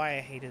reason why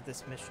I hated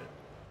this mission.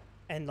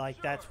 And,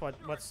 like, that's what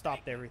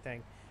stopped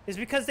everything. Is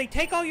because they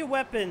take all your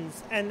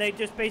weapons and they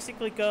just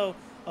basically go,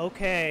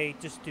 okay,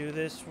 just do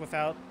this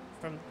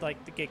from,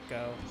 like, the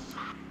get-go.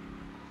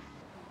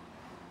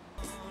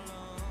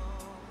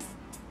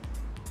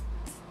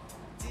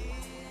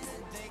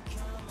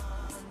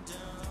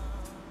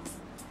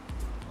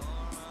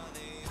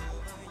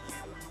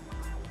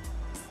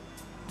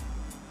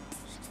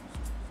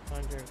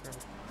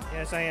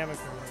 Yes, I am a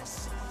criminal.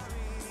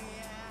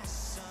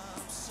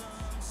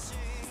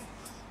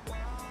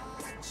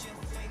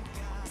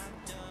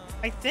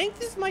 I think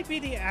this might be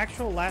the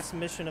actual last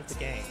mission of the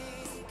game.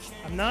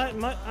 I'm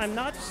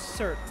not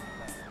certain.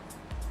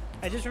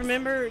 I just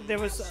remember there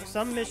was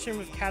some mission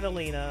with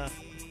Catalina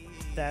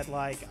that,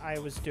 like, I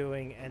was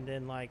doing, and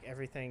then, like,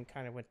 everything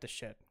kind of went to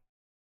shit.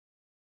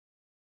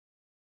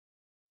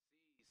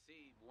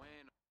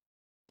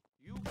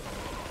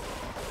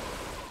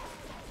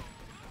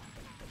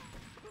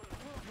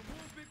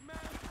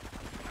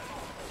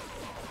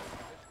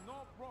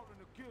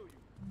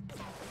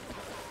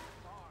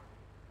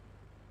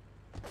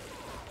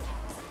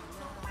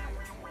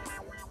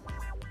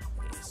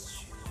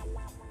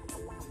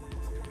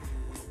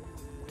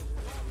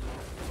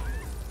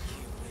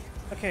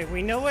 Okay,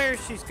 we know where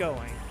she's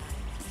going.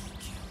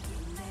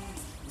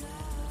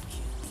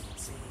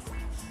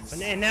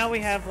 And now we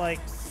have like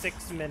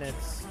 6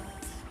 minutes.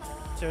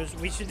 So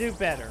we should do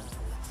better.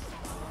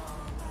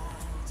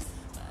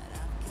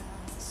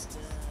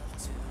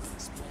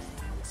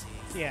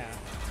 Yeah.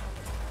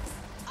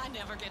 I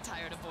never get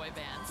tired of boy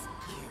bands.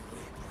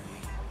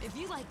 If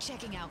you like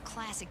checking out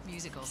classic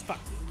musicals,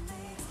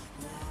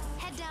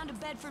 head down to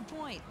Bedford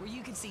Point, where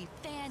you can see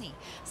Fanny,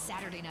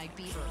 Saturday Night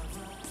Beaver.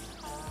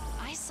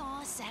 I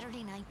saw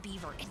Saturday Night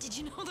Beaver, and did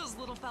you know those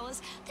little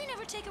fellas? They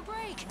never take a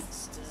break.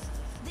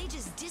 They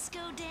just disco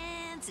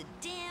dance and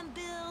damn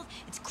build.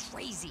 It's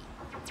crazy.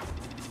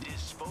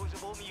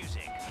 Disposable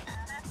music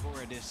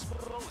for a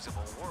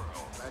disposable world.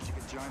 Glad you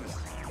could join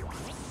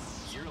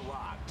us. You're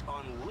locked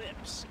on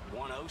Lips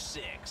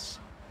 106.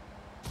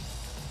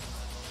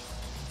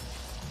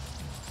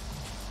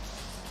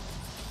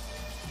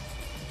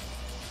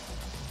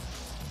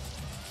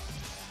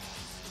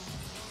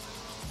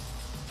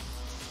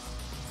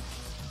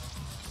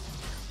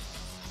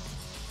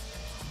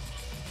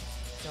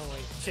 No,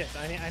 wait. Shit,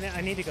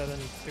 I need to go then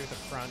through the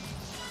front.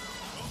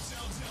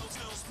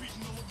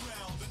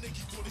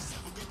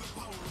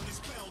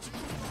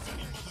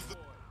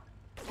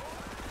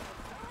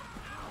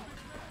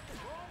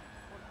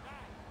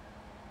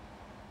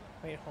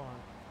 Wait, hold on.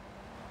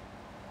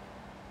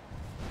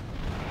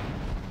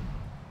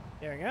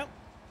 There we go.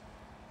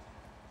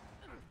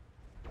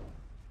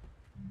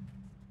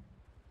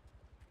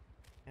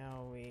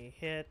 Now we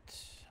hit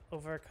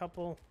over a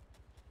couple.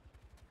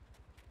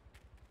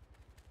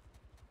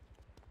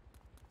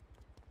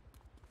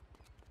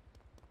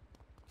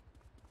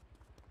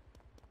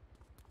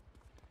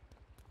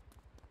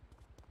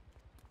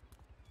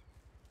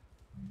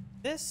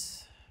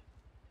 This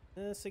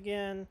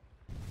again.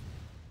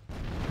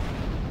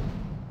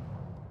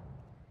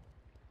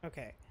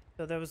 Okay,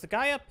 so there was the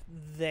guy up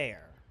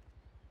there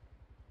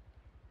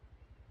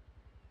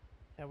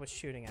that was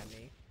shooting at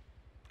me.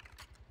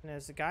 And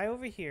there's a guy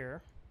over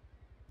here.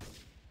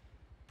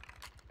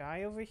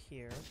 Guy over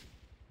here.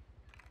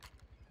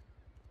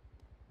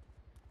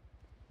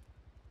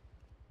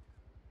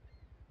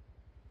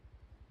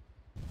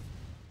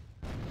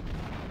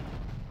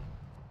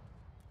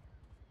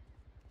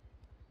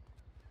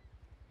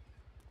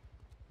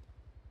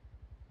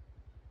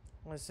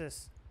 Let's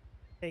just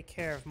take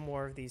care of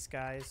more of these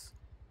guys.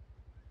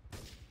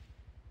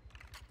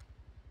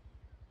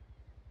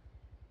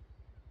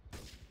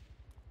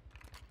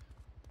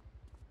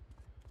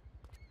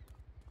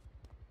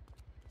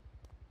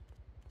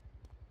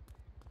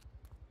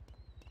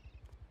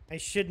 I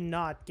should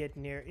not get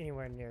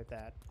anywhere near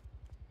that.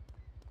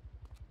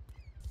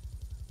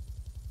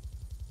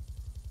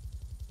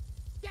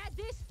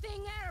 Get this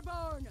thing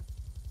airborne!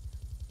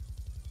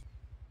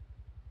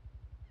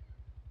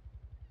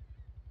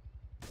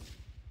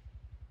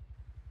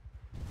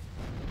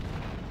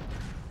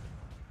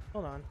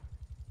 Hold on.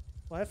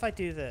 What if I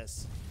do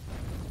this?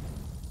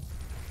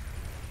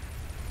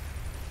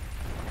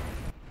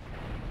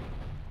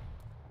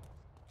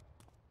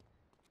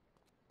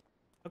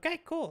 Okay,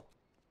 cool.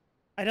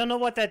 I don't know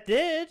what that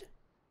did.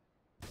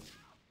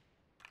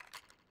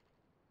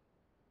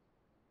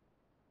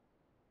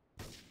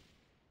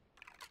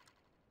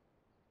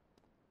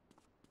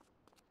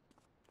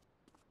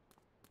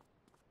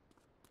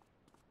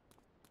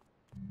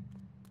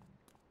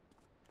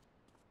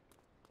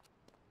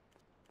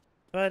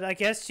 But I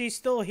guess she's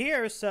still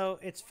here, so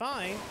it's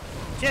fine.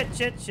 Shit.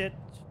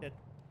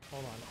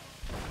 Hold on.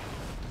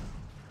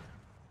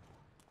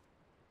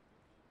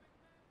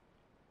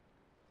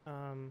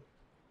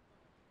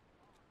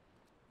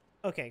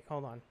 Okay,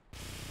 hold on.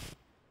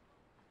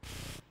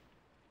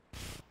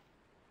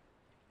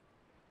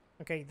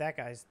 Okay, that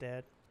guy's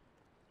dead.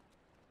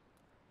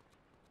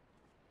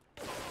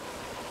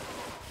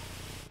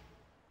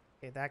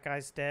 Okay, that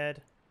guy's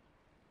dead.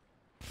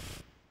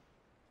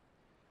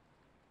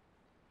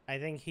 I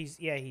think he's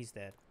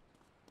dead.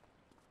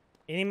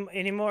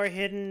 Any more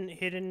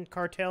hidden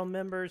cartel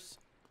members?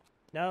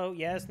 No,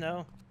 yes,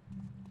 no.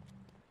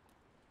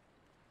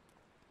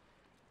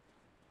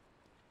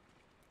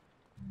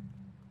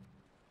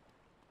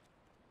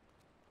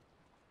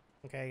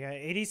 Okay, I got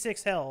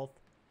 86 health.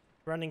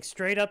 Running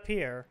straight up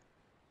here.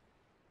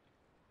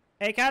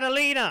 Hey,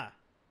 Catalina!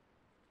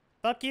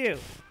 Fuck you.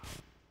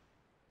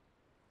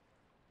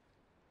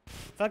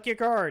 Fuck your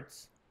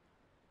guards.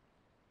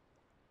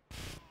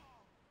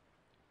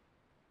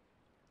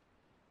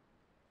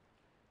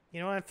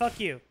 You know what? Fuck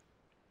you.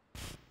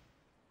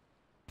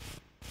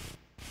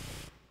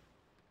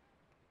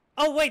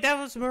 Oh, wait, that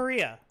was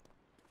Maria.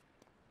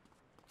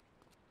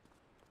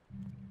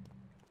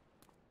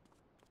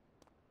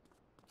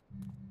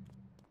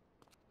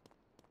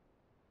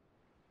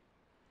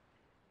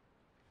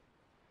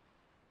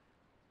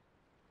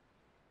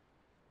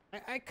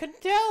 I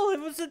couldn't tell.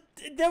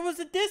 There was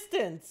a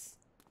distance.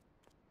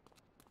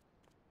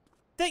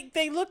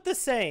 They look the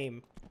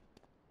same.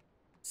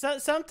 So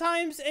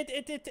sometimes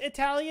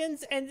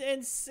Italians and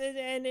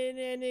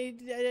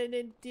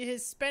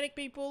Hispanic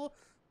people,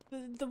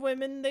 the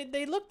women,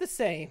 they look the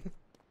same.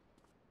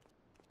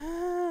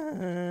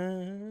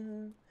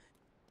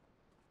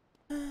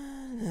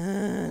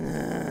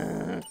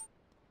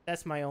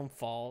 That's my own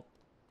fault.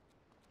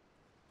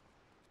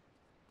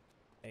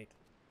 Wait.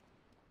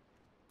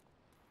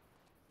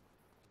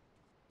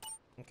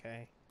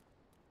 Okay.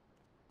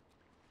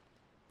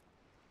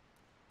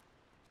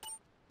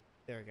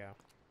 There we go.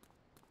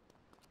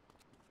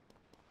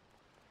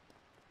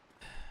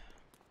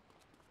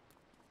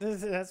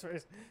 That's where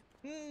it's...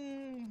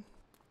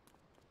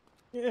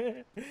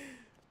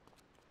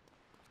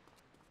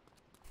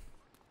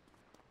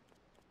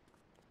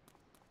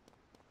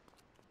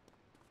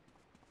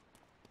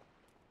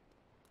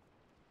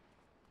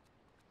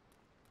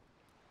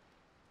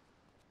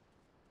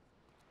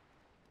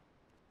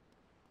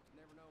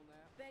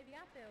 Baby,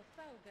 I feel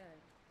so good.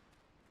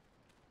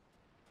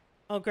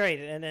 Oh great,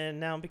 and then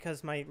now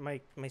because my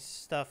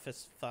stuff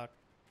is fucked.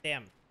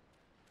 Damn.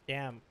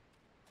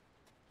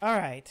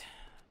 Alright.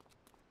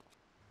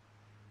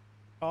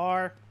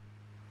 Car.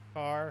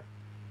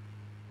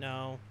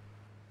 No.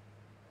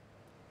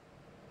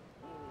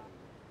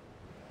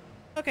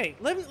 Okay,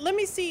 let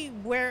me see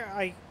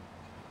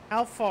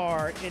how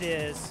far it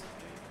is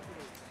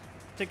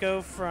to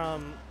go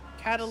from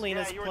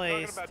Catalina's place to you were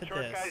talking about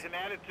short this. guys and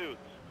attitudes.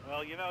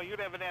 Well, you know, you'd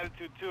have an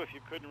attitude too if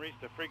you couldn't reach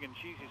the friggin'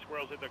 cheesy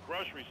squirrels at the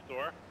grocery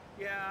store.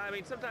 Yeah, I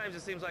mean, sometimes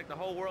it seems like the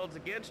whole world's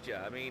against you.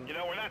 I mean... You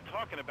know, we're not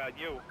talking about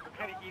you. What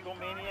kind of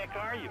egomaniac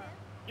are you?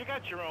 You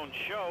got your own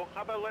show.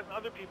 How about letting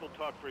other people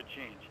talk for a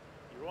change?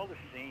 You're all the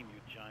same,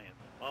 you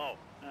giants. Oh,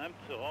 I'm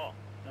tall.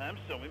 I'm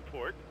so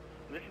important.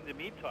 Listen to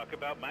me talk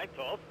about my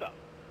tall stuff.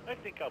 I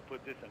think I'll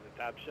put this on the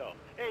top shelf.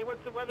 Hey,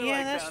 what's the weather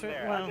like down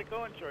there? Well, how's it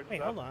going, short wait,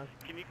 stuff? hold on.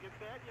 Can you get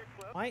that? You're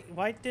close.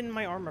 Why didn't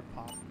my armor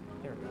pop?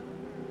 There we go.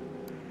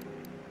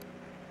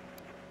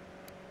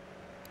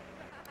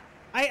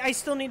 I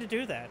still need to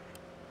do that.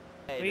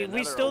 Hey,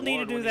 we still need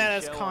to do that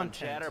as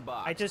content.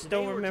 I just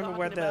don't remember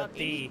where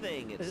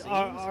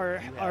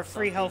our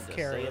free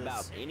healthcare is.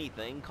 About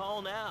anything,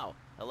 call now.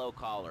 Hello,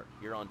 caller.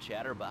 You're on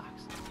Chatterbox.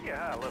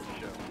 Yeah, I love the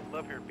show.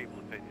 Love hearing people's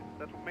opinions.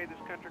 That's what made this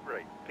country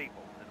great.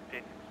 People and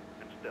opinions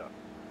and stuff.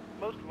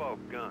 Most of all,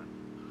 guns.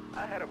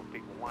 I had it when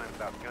people whine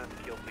about guns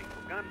kill people.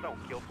 Guns don't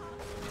kill people.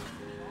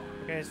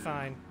 Okay, it's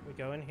fine. We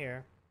go in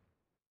here.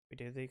 We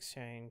do the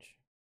exchange.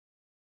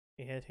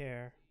 We hit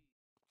here.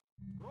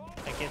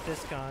 I get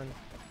this gun.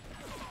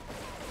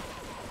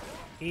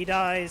 He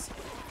dies.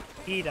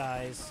 He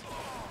dies.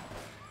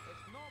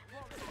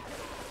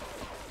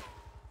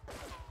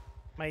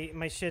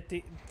 My shit.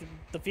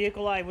 The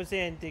vehicle I was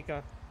in.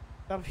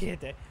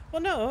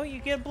 Well, no. You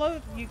get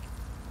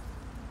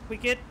we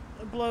get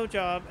a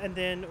blowjob and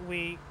then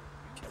we.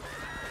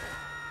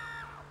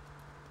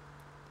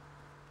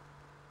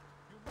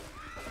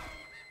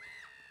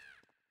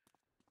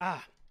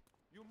 Ah.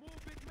 You move,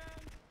 big man.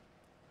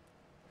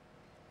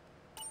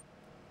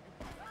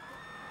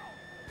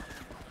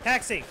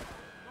 Taxi.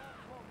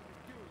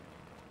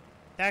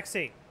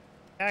 Taxi.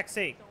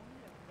 Taxi.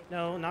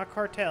 No, not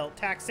cartel.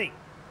 Taxi.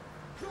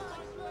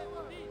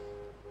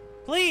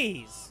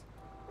 Please.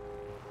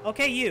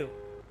 Okay, you.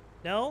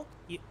 No?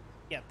 You.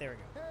 Yeah, there we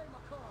go.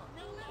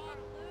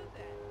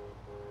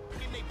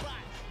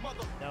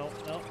 No,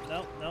 no,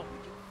 no, no.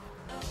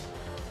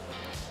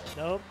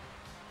 Nope.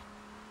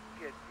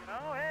 You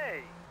know,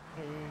 hey.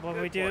 What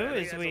Good we do point. I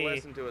think is that's a we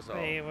lesson to us all.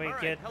 we All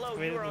right, get hello,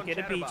 we you are on get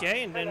a Chatterbox.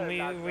 BJ and then Hello,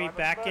 we Dr.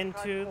 back Robert.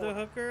 into the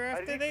hooker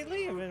after they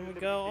leave and we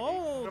go,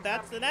 oh,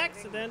 that's an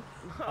accident.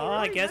 Oh,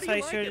 I Really? guess How do you I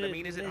like should it? I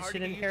mean, is it hard to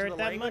get used to inherit the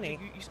that language?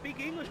 money. You speak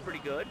English pretty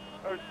good.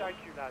 Oh, thank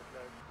you, Laszlo.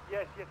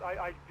 Yes,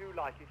 I do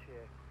like it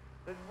here.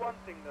 There's one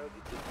thing, though,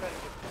 that's very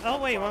different.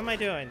 Oh wait, what am I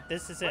doing?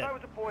 This is it. When I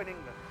was a boy in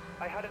England,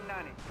 I had a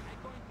nanny.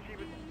 She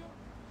was...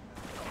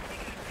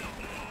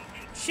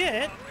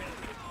 Shit.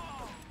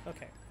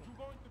 Okay.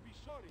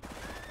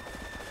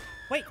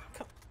 Wait,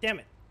 damn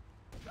it.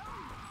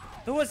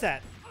 Who was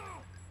that?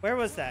 Where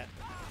was that?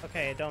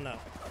 Okay, I don't know.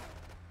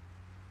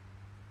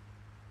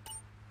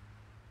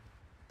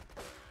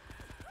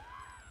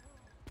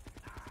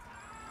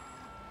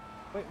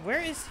 Wait,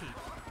 where is he?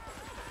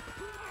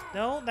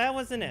 No, that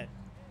wasn't it.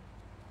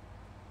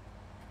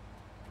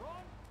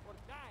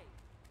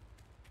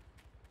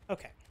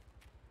 Okay.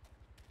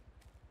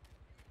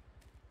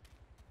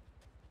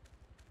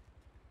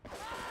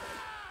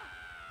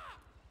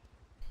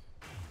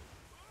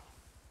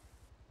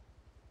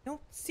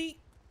 Don't see.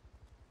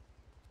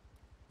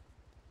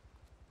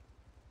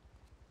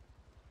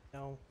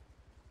 No.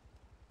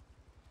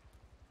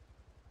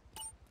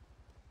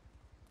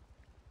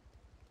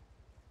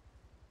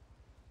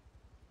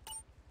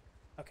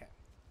 Okay.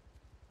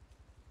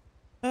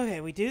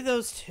 Okay, we do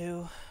those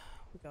two.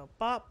 We go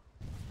bop.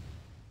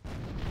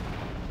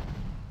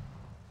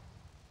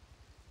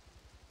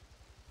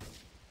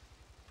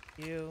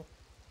 You.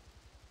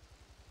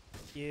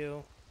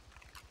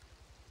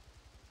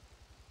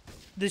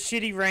 The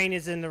shitty rain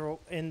is in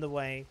the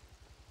way.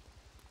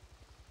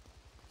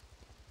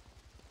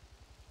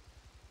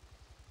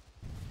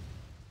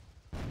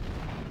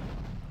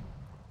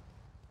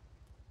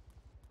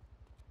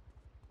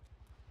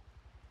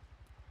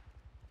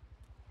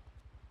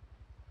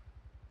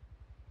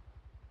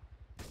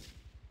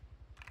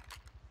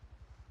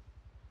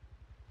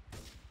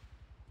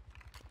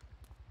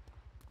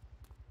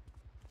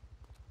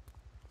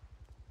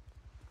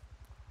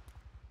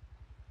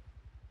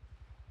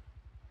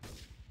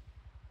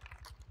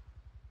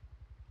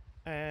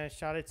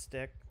 Shot its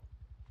stick.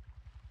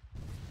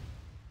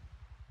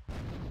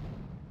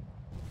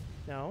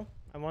 No,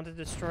 I want to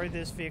destroy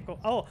this vehicle.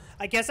 Oh,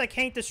 I guess I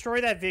can't destroy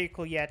that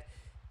vehicle yet.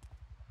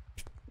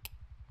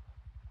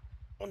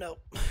 Oh no.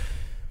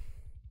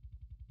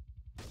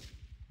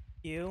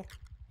 You.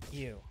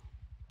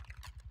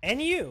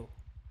 And you.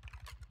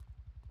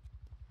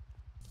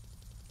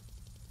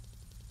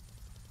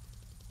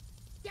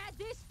 Get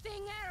this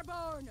thing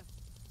airborne!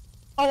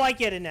 Oh, I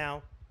get it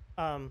now.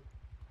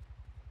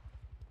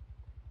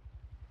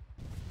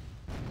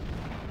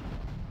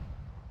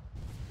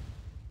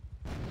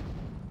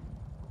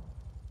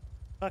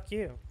 Fuck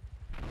you.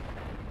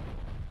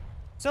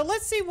 So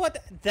let's see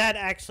what that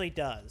actually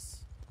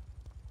does.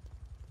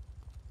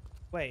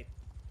 Wait.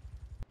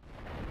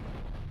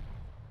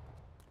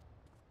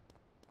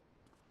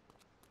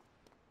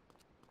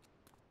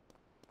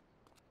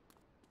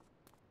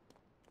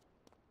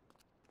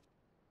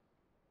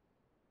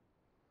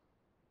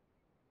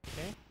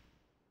 Okay.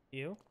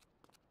 You.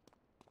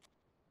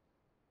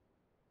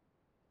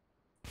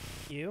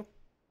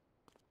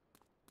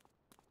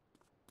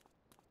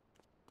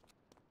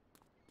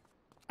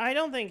 I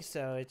don't think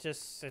so. It's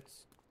just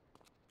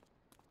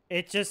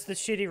the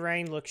shitty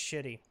rain looks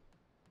shitty.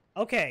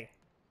 Okay.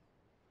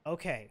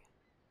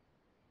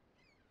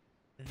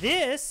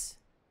 This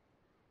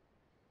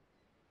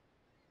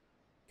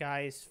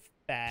guy's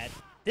bad.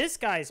 This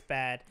guy's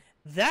bad.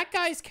 That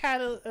guy's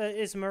cat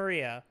is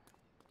Maria.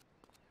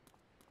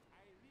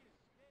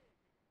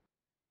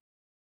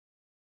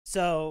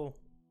 So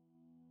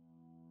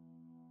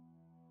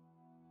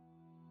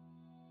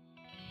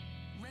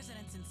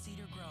residents in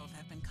Cedar Grove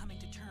have been coming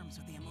to terms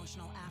with the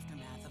emotional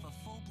aftermath of a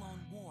full-blown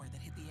war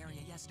that hit the area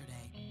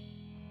yesterday.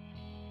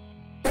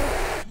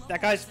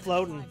 that guy's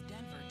floating.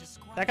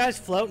 That guy's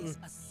floating.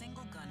 A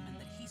single gunman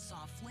that he saw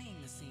fleeing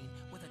the scene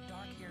with a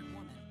dark-haired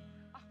woman.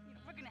 Oh,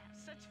 we're gonna have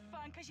such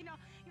fun, cause you know,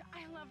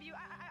 I love you.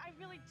 I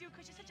really do,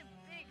 cause you're such a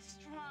big,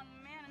 strong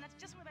man, and that's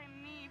just what I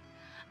need.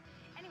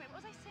 Anyway,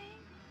 what was I saying?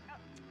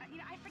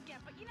 I forget,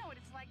 but you know what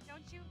it's like,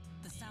 don't you?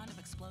 The sound of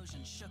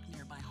explosions shook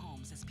nearby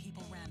homes as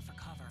people ran for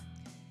cover.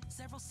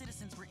 Several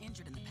citizens were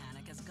injured in the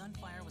panic as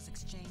gunfire was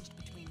exchanged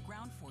between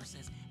ground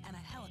forces and a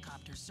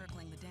helicopter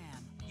circling the dam.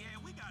 Yeah,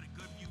 we got a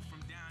good view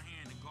from down here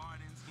in the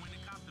gardens. When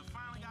the copter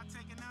finally got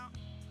taken out,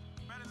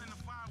 better than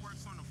the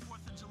fireworks on the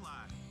 4th of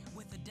July.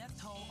 With the death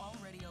toll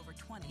already over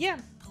 20, Yeah.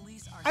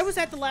 police are I was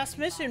at the last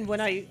mission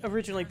when I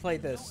originally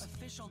played this. no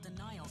official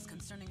denials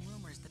concerning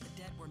rumors that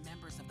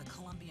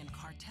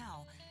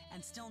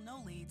Still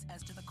no leads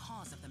as to the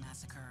cause of the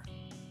massacre.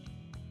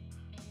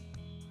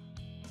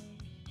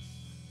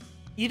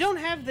 You don't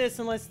have this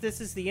unless this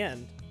is the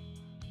end.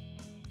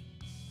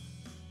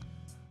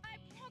 I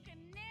broke a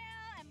nail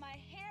and my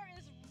hair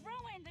is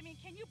ruined. I mean,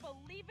 can you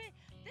believe it?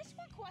 This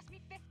one cost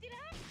me $50.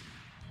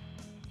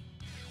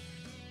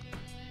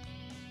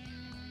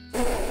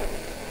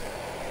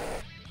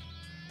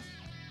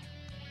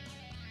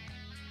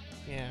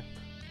 Yeah.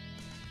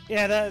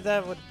 Yeah,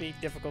 that would be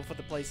difficult for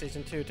the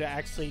PlayStation 2 to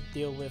actually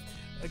deal with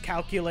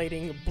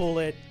calculating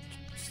bullet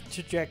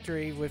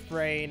trajectory with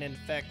rain and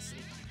effects.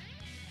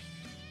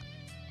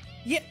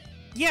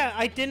 Yeah,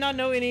 I did not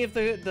know any of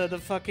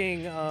the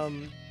fucking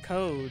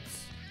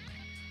codes.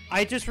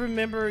 I just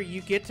remember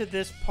you get to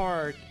this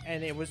part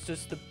and it was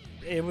just the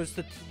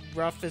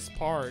roughest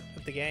part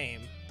of the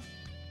game.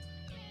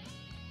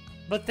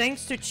 But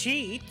thanks to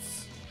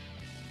cheats,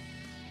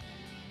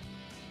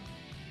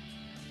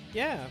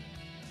 yeah,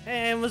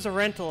 and it was a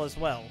rental as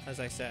well, as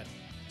I said.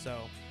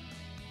 So,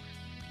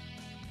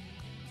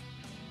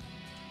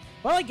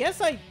 well, I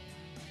guess I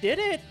did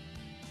it.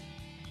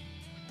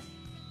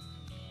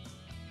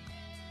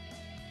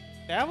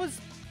 That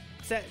was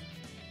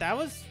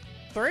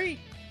 3.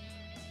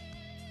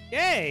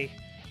 Yay!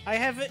 I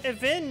have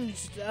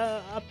avenged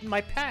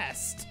my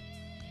past.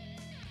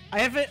 I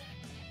have it.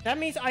 That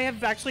means I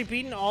have actually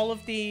beaten all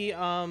of the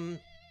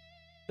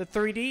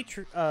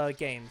 3D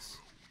games.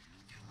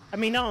 I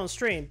mean, not on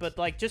stream, but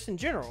like just in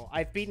general,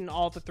 I've beaten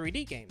all the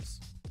 3D games.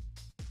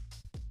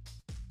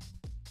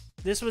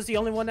 This was the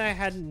only one I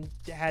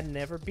had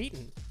never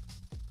beaten,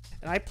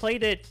 and I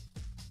played it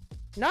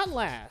not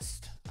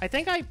last. I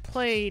think I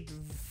played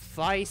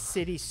Vice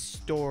City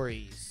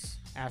Stories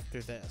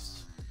after this.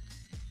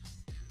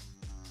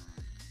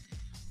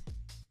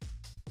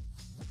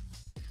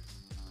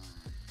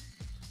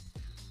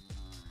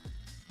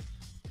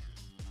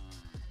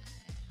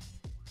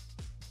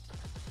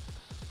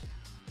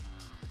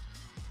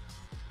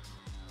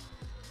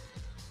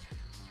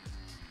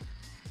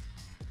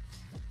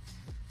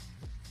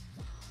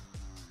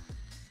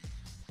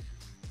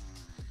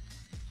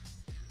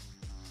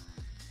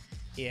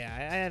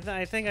 Yeah,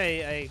 I think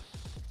I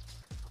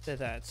did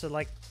that. So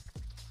like,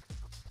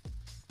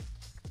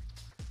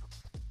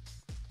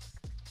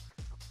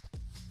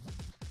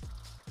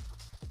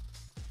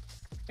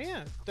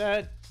 yeah,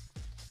 that.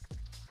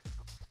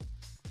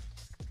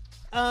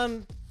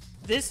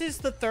 This is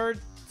the 3rd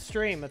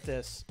stream of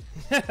this.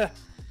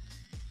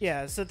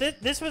 Yeah, so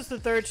this was the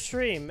 3rd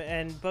stream,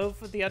 and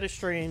both of the other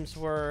streams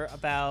were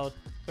about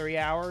 3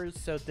 hours.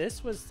 So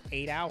this was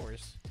 8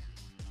 hours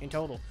in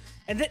total.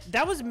 And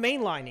that was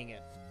mainlining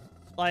it.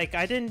 Like,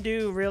 I didn't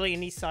do really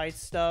any side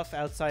stuff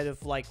outside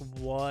of, like,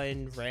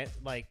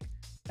 I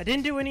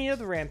didn't do any of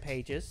the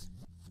rampages.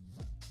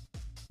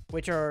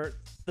 Which are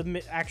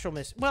the actual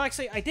well,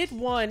 actually, I did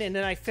one, and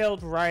then I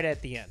failed right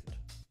at the end.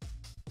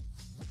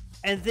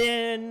 And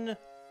then,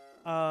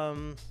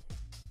 what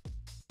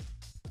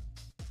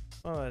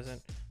was it?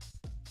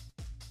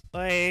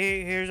 Like,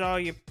 here's all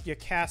your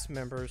cast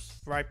members,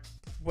 right?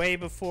 Way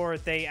before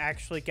they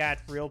actually got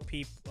real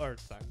people, or,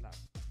 sorry, not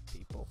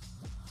people.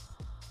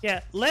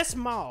 Yeah, Les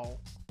Maul,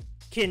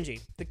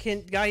 Kenji, the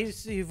guy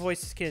who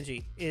voices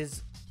Kenji,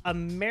 is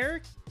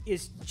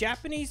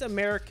Japanese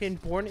American,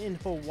 born in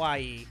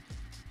Hawaii,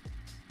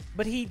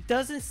 but he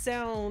doesn't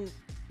sound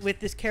with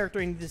this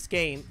character in this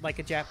game like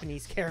a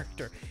Japanese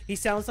character. He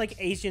sounds like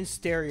Asian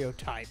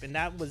stereotype, and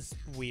that was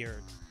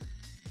weird.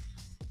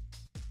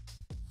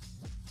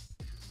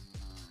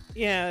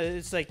 Yeah,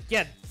 it's like,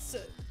 yeah.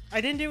 I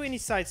didn't do any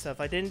side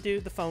stuff. I didn't do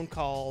the phone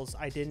calls.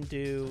 I didn't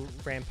do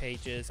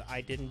rampages.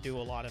 I didn't do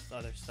a lot of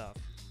other stuff.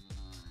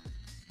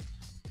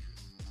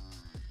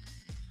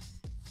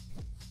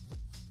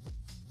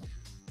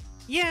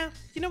 Yeah,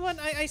 you know what?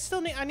 I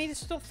need to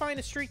still find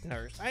a street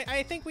nurse.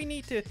 I think we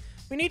need to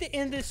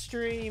end this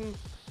stream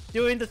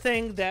doing the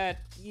thing that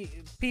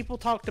people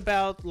talked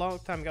about a long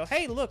time ago.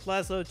 Hey, look,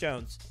 Laszlo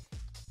Jones.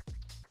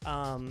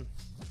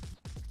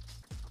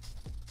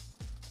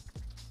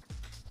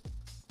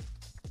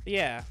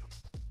 Yeah.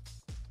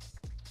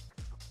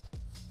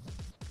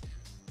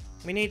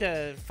 We need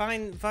to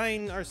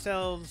find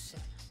ourselves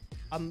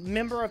a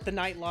member of the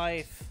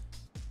nightlife,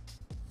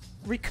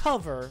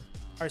 recover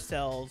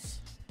ourselves,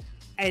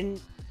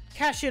 and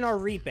cash in our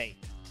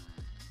rebate.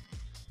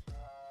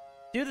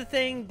 Do the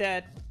thing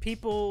that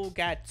people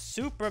got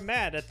super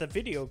mad at the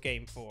video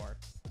game for.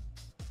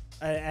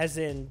 As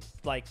in,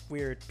 like,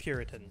 weird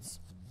Puritans.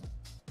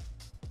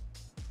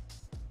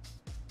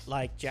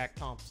 Like Jack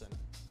Thompson.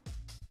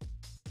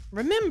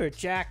 Remember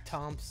Jack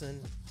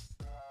Thompson?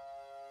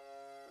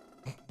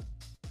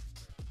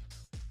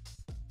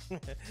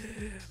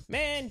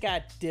 Man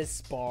got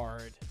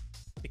disbarred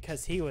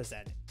because he was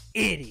an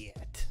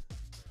idiot.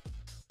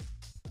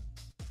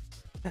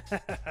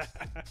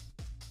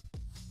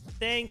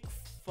 Thank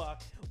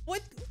fuck.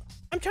 What?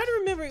 I'm trying to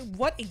remember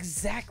what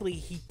exactly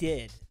he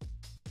did.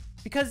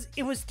 Because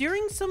it was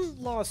during some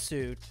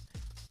lawsuit,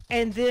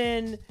 and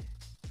then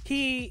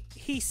he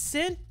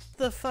sent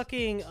the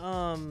fucking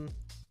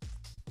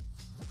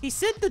He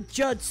sent the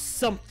judge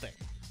something.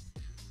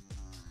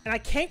 And I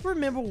can't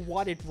remember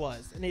what it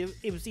was. And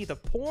it was either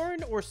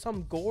porn or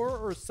some gore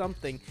or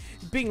something.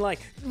 Being like,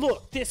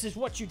 look, this is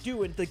what you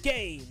do in the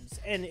games.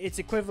 And it's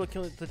equivalent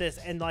to this.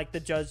 And like the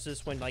judge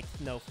just went like,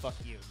 no, fuck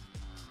you.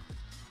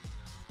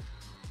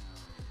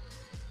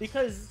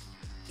 Because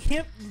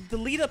the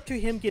lead up to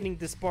him getting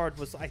disbarred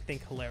was, I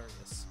think,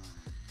 hilarious.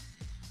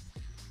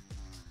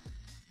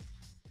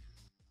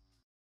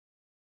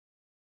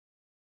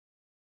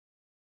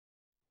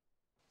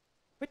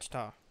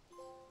 Wichita.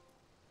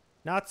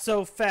 Not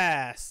so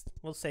fast.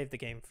 We'll save the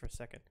game for a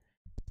second.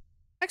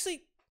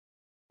 Actually,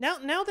 now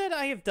that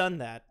I have done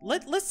that,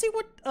 let's see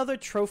what other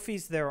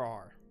trophies there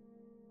are.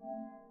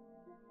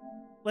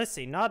 Let's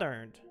see. Not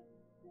earned.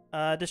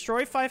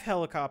 Destroy 5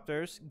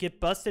 helicopters. Get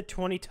busted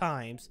 20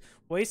 times.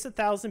 Waste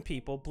 1,000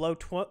 people. Blow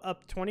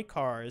up 20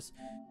 cars.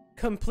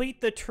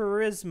 Complete the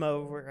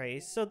Turismo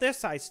race. So this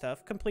side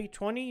stuff. Complete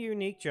 20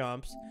 unique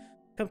jumps.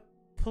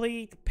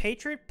 Complete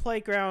Patriot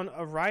Playground.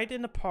 A ride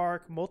in the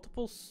park.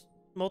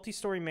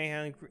 Multi-story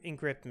mayhem and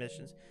grip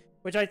missions,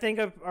 which I think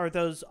are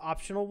those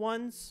optional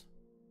ones.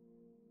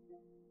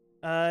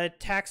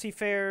 Taxi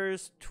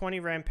fares, 20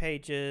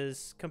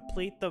 rampages,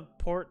 complete the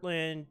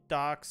Portland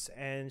docks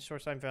and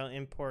Shoreside Valley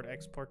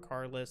import-export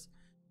car list.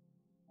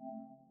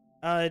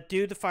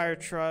 Do the fire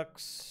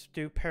trucks,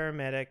 do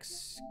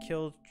paramedics,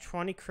 kill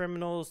 20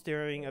 criminals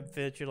during a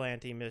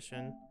vigilante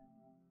mission.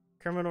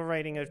 Criminal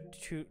rating of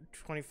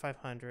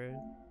 2,500.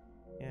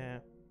 Yeah.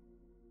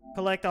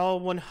 Collect all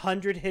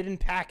 100 hidden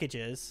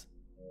packages.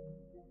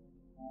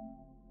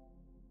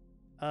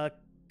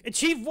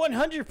 Achieve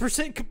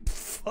 100%.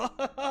 Fuck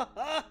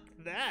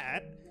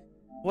that.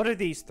 What are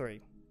these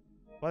three?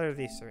 What are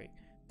these three?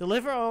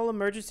 Deliver all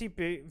emergency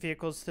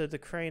vehicles to the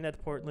crane at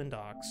Portland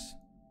docks.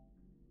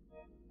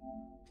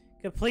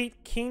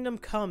 Complete Kingdom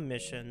Come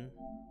mission.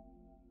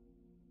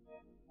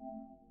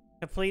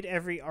 Complete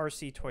every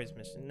RC Toys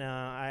mission. No,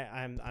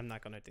 I'm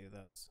not gonna do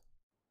those.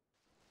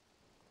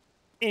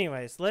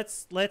 Anyways,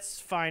 let's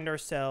find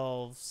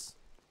ourselves.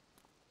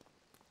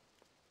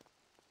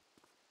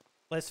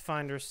 Let's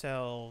find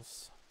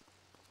ourselves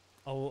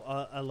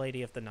a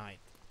Lady of the Night.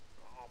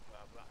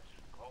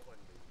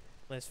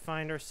 Let's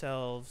find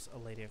ourselves a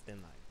Lady of the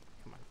Night.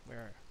 Come on,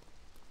 where?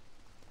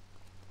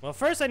 Well,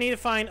 first I need to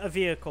find a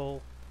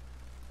vehicle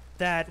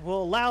that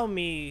will allow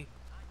me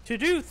to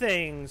do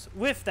things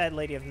with that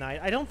Lady of the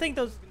Night. I don't think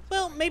those.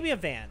 Well, maybe a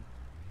van.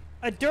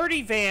 A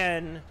dirty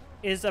van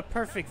is a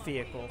perfect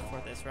vehicle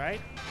for this,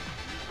 right?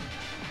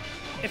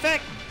 In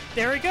fact,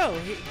 there we go.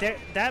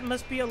 That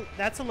must be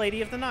that's a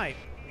Lady of the Night.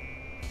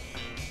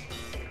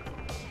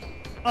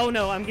 Oh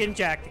no, I'm getting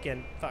jacked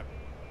again. Fuck.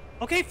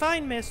 Okay,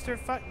 fine, mister.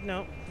 Fuck.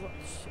 No.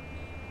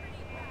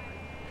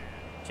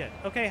 Shit.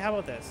 Okay, how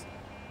about this?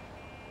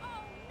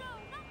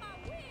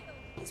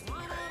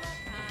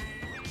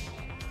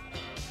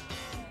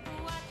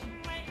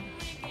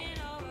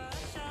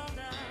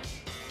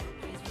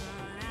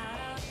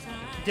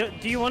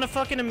 Do you want a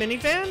fucking a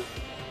minivan?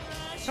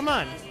 Come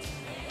on.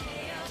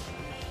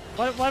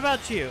 What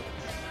about you?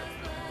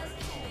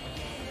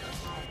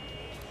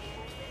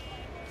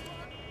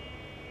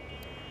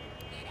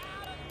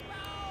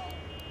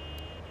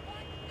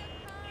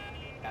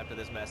 After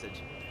this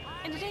message.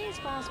 In today's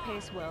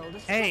fast-paced world, a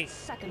Hey, split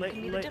second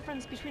can be the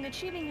difference between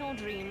achieving your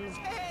dreams.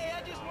 Hey,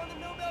 I just won the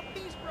Nobel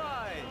Peace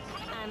Prize.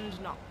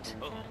 And not.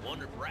 Oh,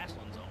 wonder if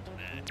wrestling's on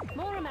tonight.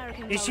 More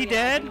Americans Is she are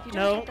dead? realizing if you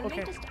No? don't get the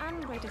Okay. latest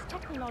and greatest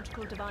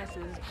technological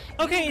devices.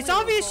 Okay, you it's will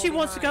obvious fall she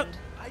wants to go. behind.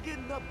 I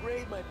didn't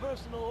upgrade my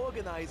personal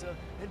organizer,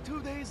 and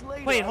 2 days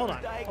later. Wait, I hold was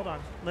on, diag- hold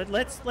on.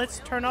 Let's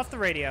turn off the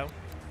radio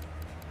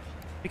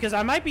because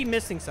I might be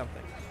missing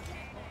something.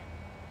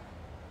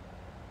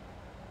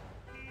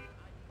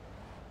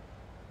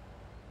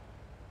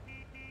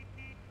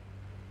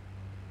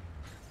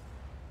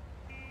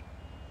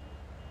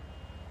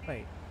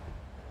 Wait.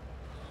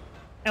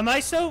 Am I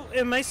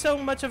so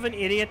much of an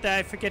idiot that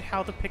I forget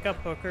how to pick up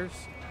hookers?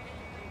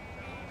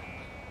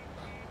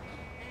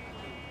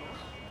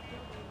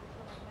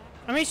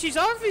 I mean, she's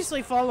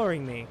obviously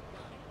following me.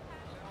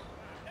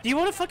 Do you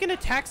want to fucking a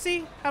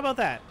taxi? How about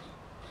that?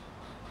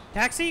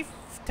 Taxi?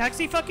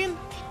 Taxi fucking?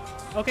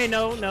 Okay,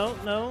 no.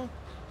 Okay.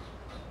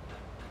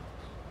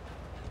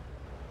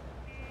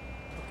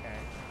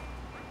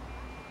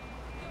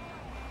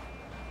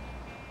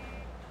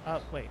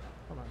 Wait.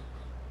 Hold on.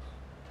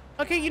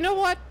 Okay, you know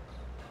what?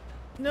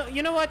 No,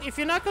 you know what? If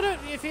you're not gonna,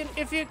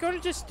 if you're gonna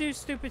just do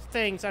stupid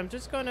things, I'm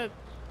just gonna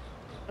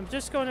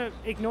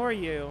ignore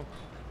you.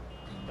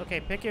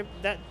 Okay, pick your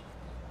that.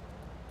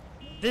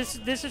 This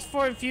is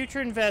for a future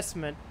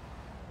investment.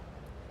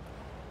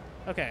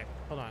 Okay,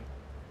 hold on.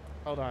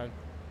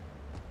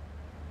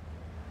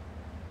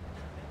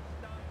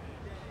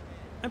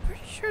 I'm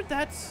pretty sure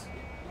that's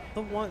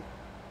the one.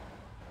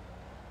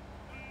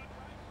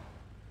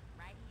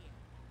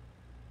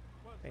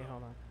 Wait,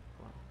 hold on.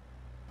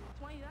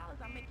 $20,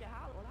 I make you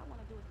holler. All I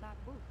want to do is knock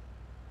boots.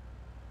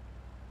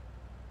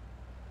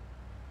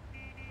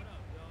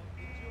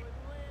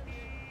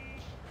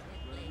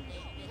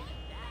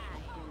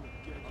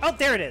 Oh,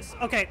 there it is.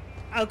 Okay.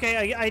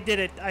 Okay, I did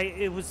it.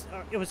 It was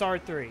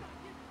R3.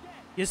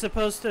 You're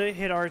supposed to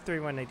hit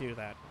R3 when they do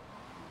that.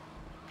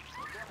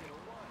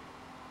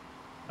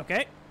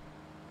 Okay.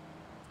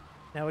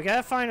 Now we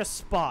gotta find a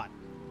spot.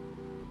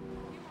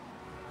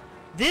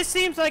 This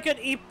seems like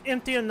an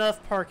empty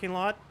enough parking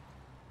lot.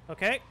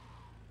 Okay.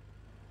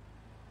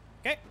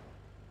 Okay.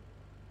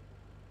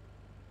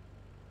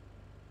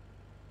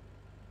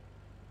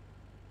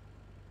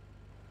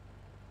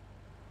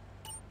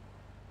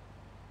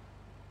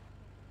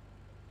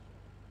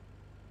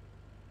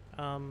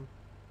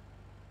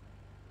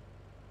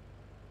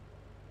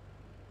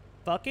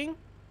 Fucking?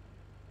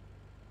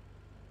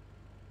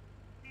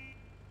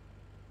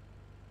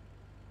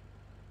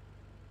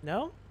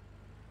 No?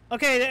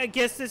 Okay, I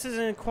guess this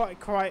isn't quite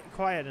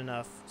quiet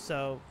enough,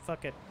 so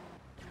fuck it.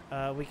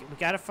 We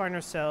gotta find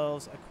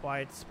ourselves a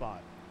quiet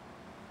spot.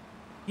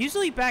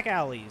 Usually back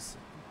alleys,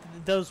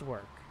 those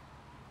work.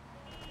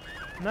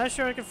 I'm not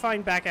sure I can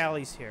find back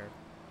alleys here.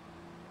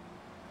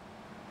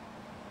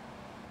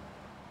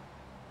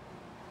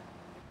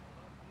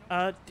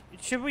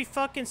 Should we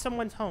fuck in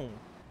someone's home?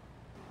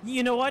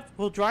 You know what?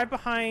 We'll drive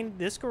behind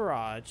this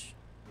garage.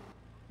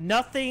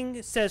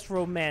 Nothing says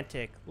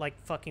romantic like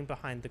fucking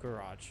behind the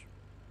garage.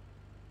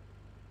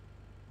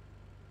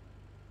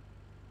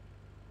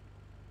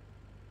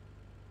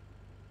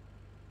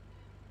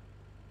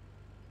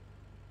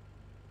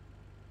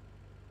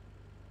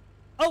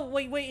 Oh,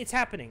 wait, it's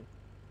happening.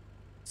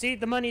 See,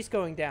 the money's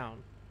going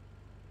down.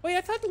 Wait,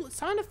 I thought the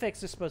sound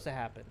effects are supposed to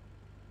happen.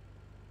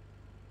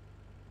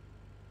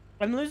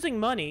 I'm losing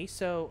money,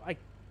 so I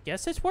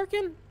guess it's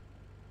working?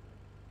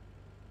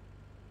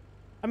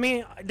 I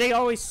mean, they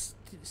always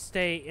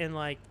stay in,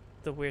 like,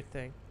 the weird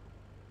thing.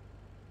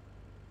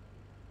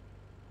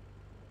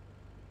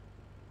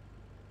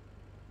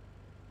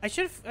 I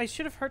should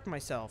have hurt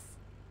myself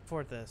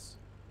for this.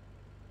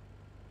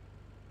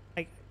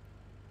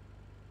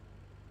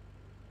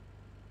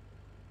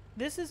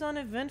 This is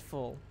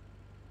uneventful.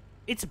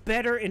 It's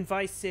better in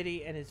Vice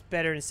City and it's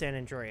better in San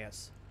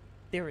Andreas.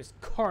 There is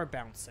car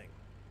bouncing.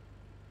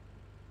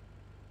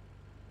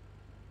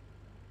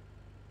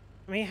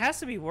 I mean, it has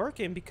to be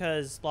working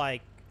because,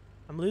 like,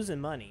 I'm losing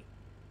money.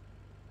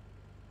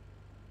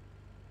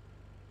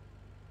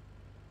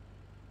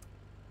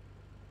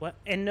 What?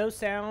 And no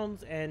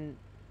sounds and...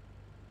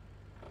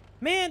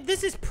 Man,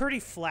 this is pretty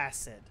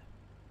flaccid.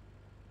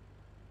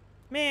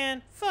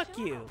 Man, fuck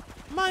you.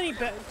 Money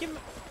back. Give me...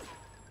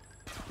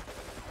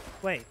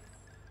 Wait.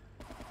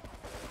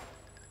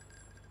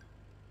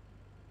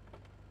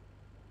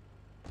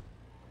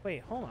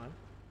 Wait, hold on.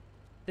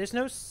 There's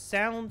no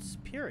sounds,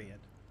 period.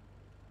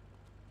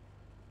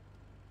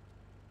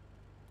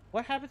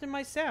 What happened to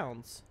my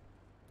sounds?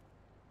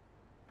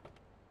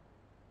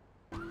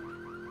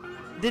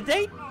 Did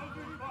they?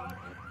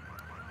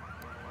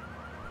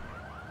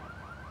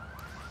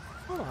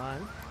 Hold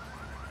on.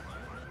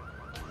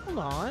 Hold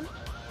on.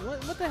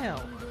 What the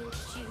hell?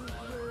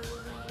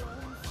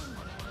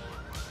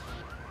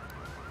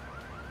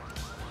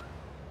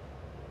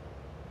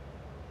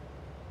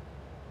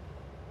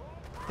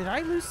 Did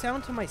I lose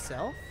sound to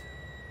myself?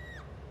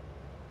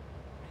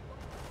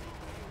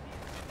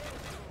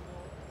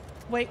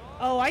 Wait,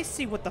 oh, I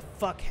see what the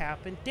fuck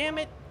happened. Damn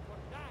it.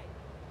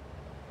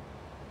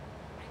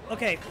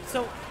 Okay,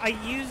 so I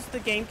used the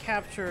game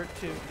capture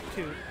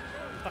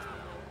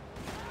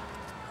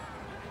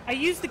I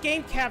used the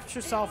game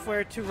capture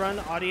software to run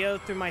audio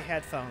through my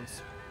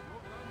headphones.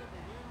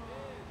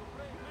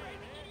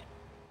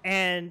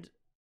 And,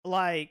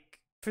 like,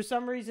 for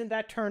some reason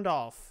that turned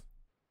off.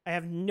 I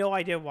have no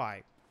idea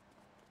why.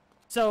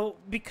 So,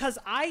 because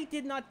I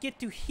did not get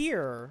to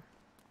hear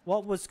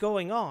what was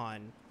going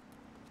on,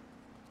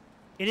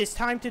 it is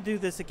time to do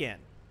this again.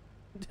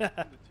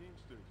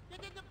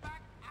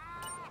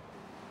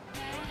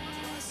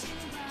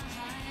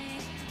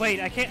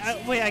 Wait, I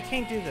can't. Wait, I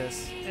can't do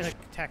this in a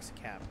taxi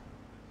cab.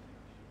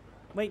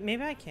 Wait,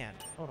 maybe I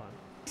can't. Hold on.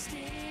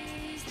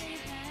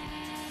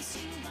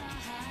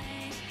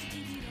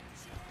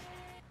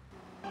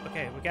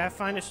 Okay, we gotta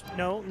find a.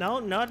 No,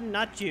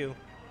 not you.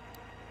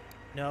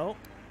 No.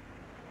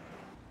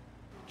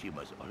 She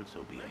must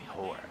also be a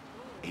whore,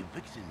 a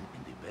vixen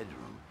in the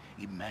bedroom,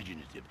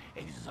 imaginative,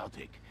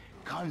 exotic,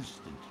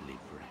 constantly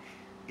fresh.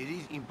 It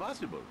is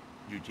impossible.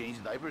 You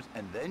change diapers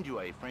and then you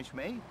are a French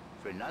maid?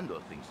 Fernando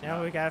thinks now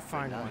not. We gotta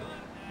find Fernando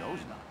one. knows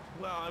not.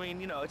 Well, I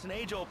mean, you know, it's an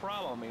age-old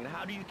problem. I mean,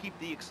 how do you keep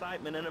the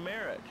excitement in a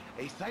marriage?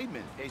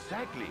 Excitement,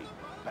 exactly.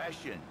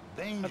 Passion,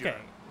 danger. Okay,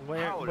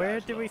 where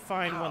did we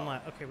find one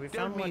left? Okay, we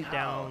found one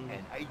down.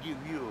 And I give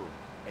you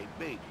a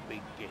big,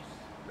 big kiss,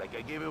 like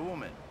I gave a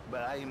woman.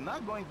 But I am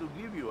not going to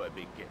give you a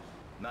big kiss.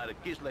 Not a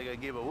kiss like I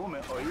gave a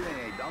woman or even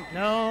a donkey.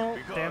 No,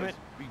 damn it.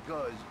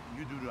 Because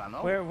you do not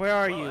know. Where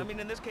are you? I mean,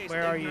 in this case,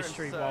 where are you,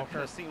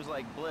 Streetwalker? It seems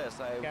like bliss.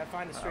 I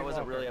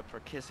wasn't really up for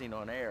kissing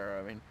on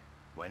air. I mean,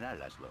 why not,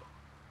 Laszlo?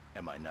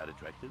 Am I not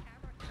attractive?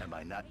 Am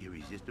I not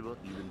irresistible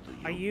even to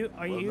you?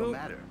 Are well, you? No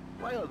matter.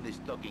 Why all this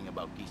talking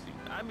about kissing?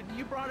 I mean,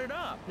 you brought it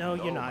up. No,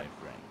 you're not. My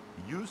friend.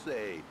 You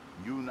say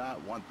you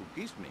not want to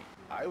kiss me.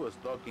 I was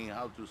talking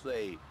how to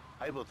say,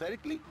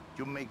 hypothetically,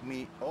 you make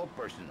me all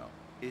personal.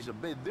 It's a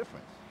bit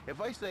different. If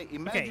I say,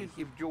 imagine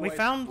if your we wife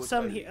found was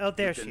some ugly, oh,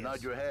 there you she can is.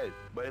 nod your head.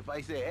 But if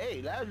I say,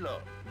 hey, Laszlo,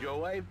 your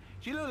wife,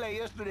 she looked like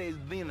yesterday's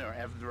dinner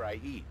after I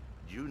eat.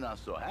 You're not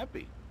so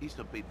happy. It's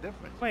a bit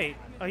different. Wait,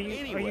 are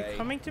you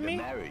coming to me?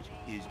 Marriage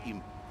is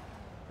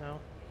No.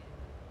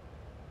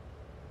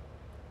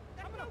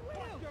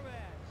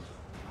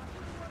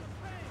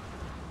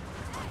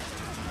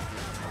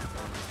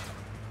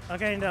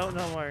 Okay, no,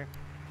 don't worry.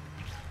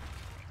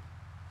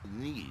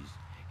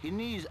 He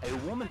needs a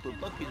woman to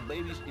tuck his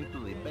babies into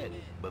the bed.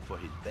 But for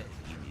his bed,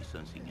 he needs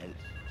something else.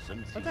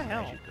 Something What the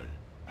hell? magical.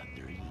 A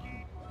dream.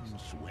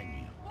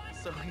 Sueño.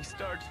 So he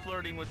starts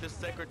flirting with his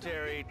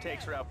secretary,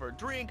 takes her out for a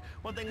drink.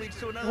 One thing leads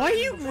to another. Why are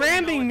you Before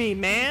ramming know it, me,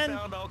 man? He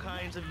found all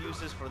kinds of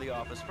uses for the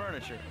office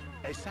furniture.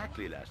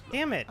 Exactly, Laszlo.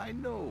 Damn it. I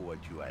know what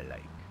you are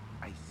like.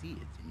 I see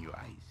it in your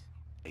eyes.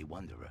 A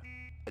wanderer.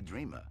 A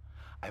dreamer.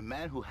 A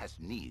man who has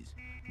needs.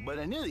 But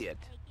an idiot.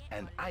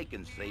 And I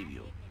can save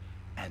you.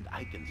 And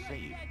I can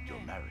save your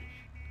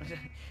marriage.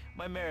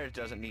 My marriage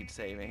doesn't need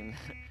saving.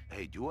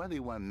 Hey, you are the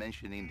one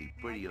mentioning the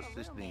pretty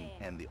assisting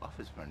and the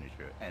office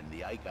furniture and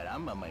the ay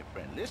caramba, my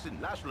friend. Listen,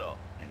 Laszlo,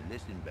 and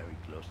listen very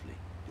closely.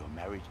 Your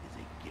marriage is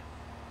a gift.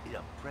 It's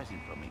a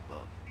present from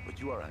above. But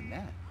you are a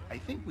man. I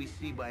think we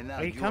see by now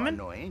Are you you coming? are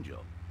no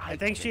angel. I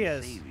think she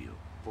is. Save you.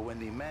 For when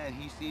the man,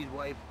 he sees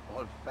wife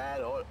all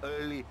fat, all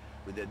early,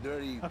 with the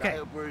dirty Okay.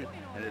 diapers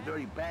and the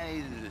dirty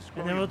panties and the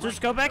And then we'll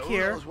just go back Who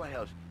here. knows what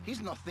else?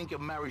 He's not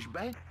thinking marriage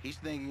bad. He's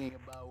thinking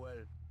about, well...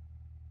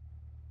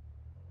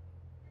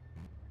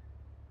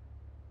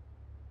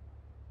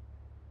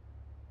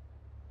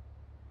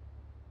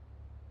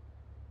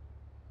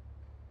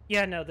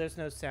 Yeah, no, there's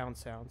no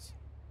sounds.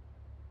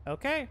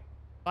 Okay.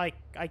 Like,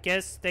 I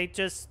guess they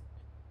just...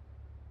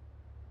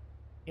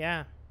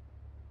 Yeah.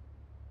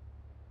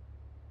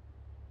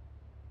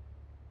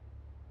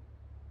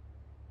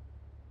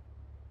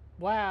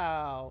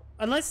 Wow.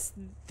 Unless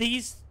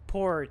these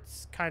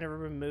ports kind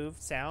of remove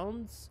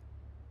sounds,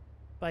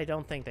 but I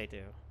don't think they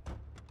do.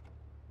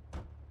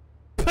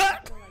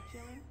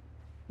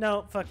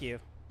 No, fuck you.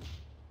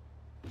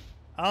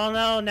 Oh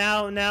no,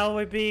 now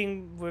we're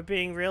being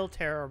real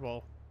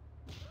terrible.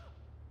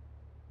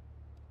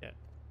 Yeah.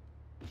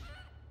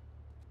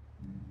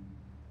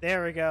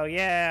 There we go.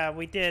 Yeah,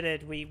 we did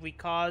it. We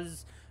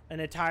caused an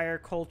entire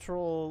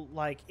cultural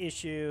like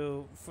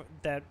issue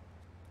that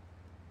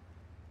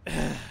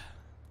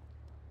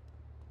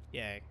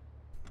Yay.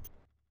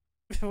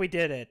 We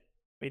did it.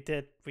 We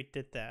did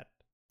that.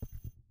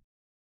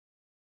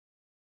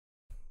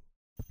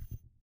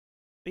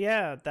 But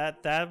yeah,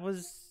 that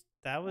was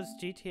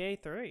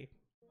GTA 3.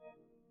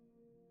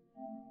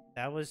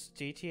 That was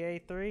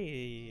GTA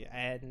 3,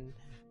 and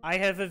I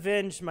have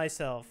avenged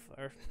myself.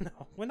 Or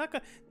no, we're not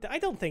gonna. I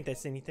don't think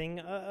that's anything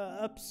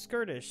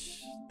obscurtish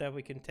that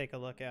we can take a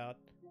look at.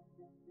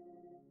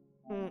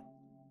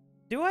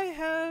 Do I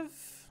have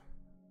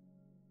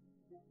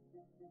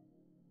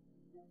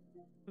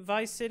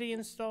Vice City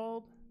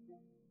installed?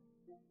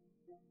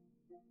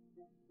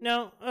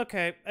 No.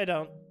 Okay, I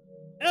don't.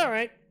 All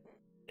right.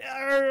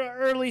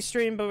 Early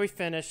stream, but we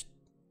finished.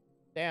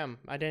 Damn,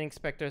 I didn't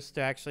expect us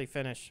to actually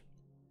finish.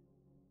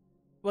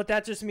 Well,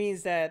 that just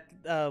means that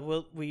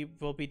we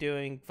will be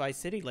doing Vice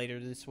City later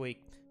this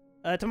week.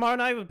 Tomorrow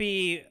night will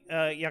be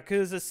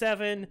Yakuza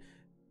 7.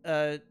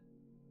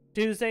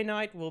 Tuesday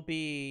night will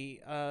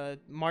be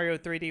Mario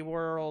 3D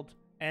World,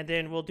 and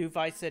then we'll do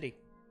Vice City.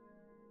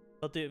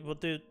 We'll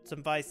do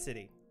some Vice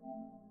City.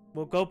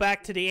 We'll go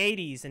back to the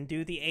 80s and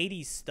do the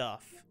 80s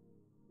stuff.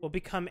 We'll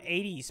become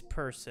 80s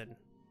person.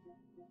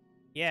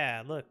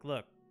 Yeah, look.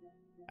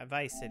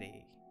 Vice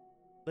City.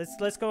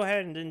 Let's go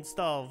ahead and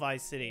install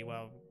Vice City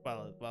while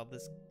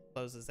this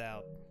closes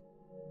out.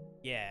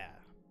 Yeah.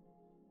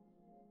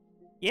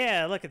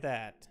 Yeah, look at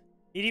that.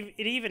 It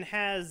even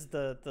has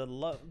the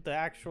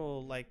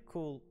actual like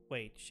cool.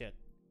 Wait, shit.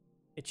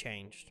 It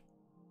changed.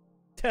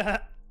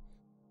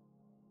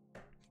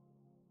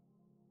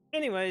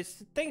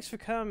 Anyways, thanks for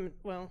coming.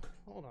 Well,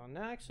 hold on.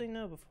 No, actually,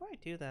 no. Before I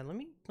do that, let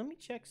me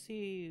check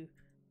see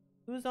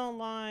who's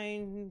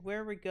online,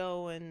 where we're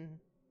going.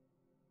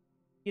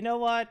 You know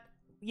what?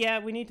 Yeah,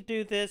 we need to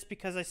do this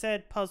because I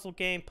said puzzle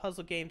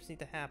games need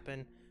to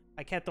happen.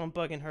 I kept on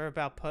bugging her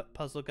about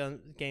puzzle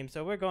games,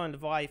 so we're going to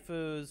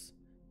waifus.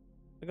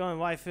 We're going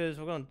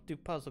to do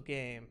puzzle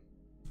game.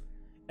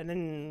 And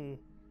then,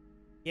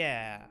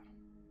 yeah.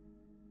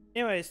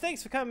 Anyways,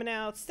 thanks for coming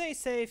out. Stay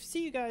safe.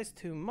 See you guys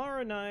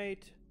tomorrow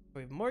night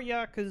with more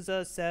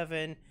Yakuza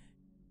 7.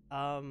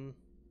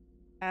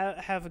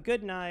 Have a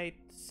good night.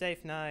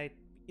 Safe night.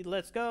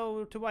 Let's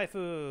go to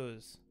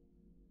waifus.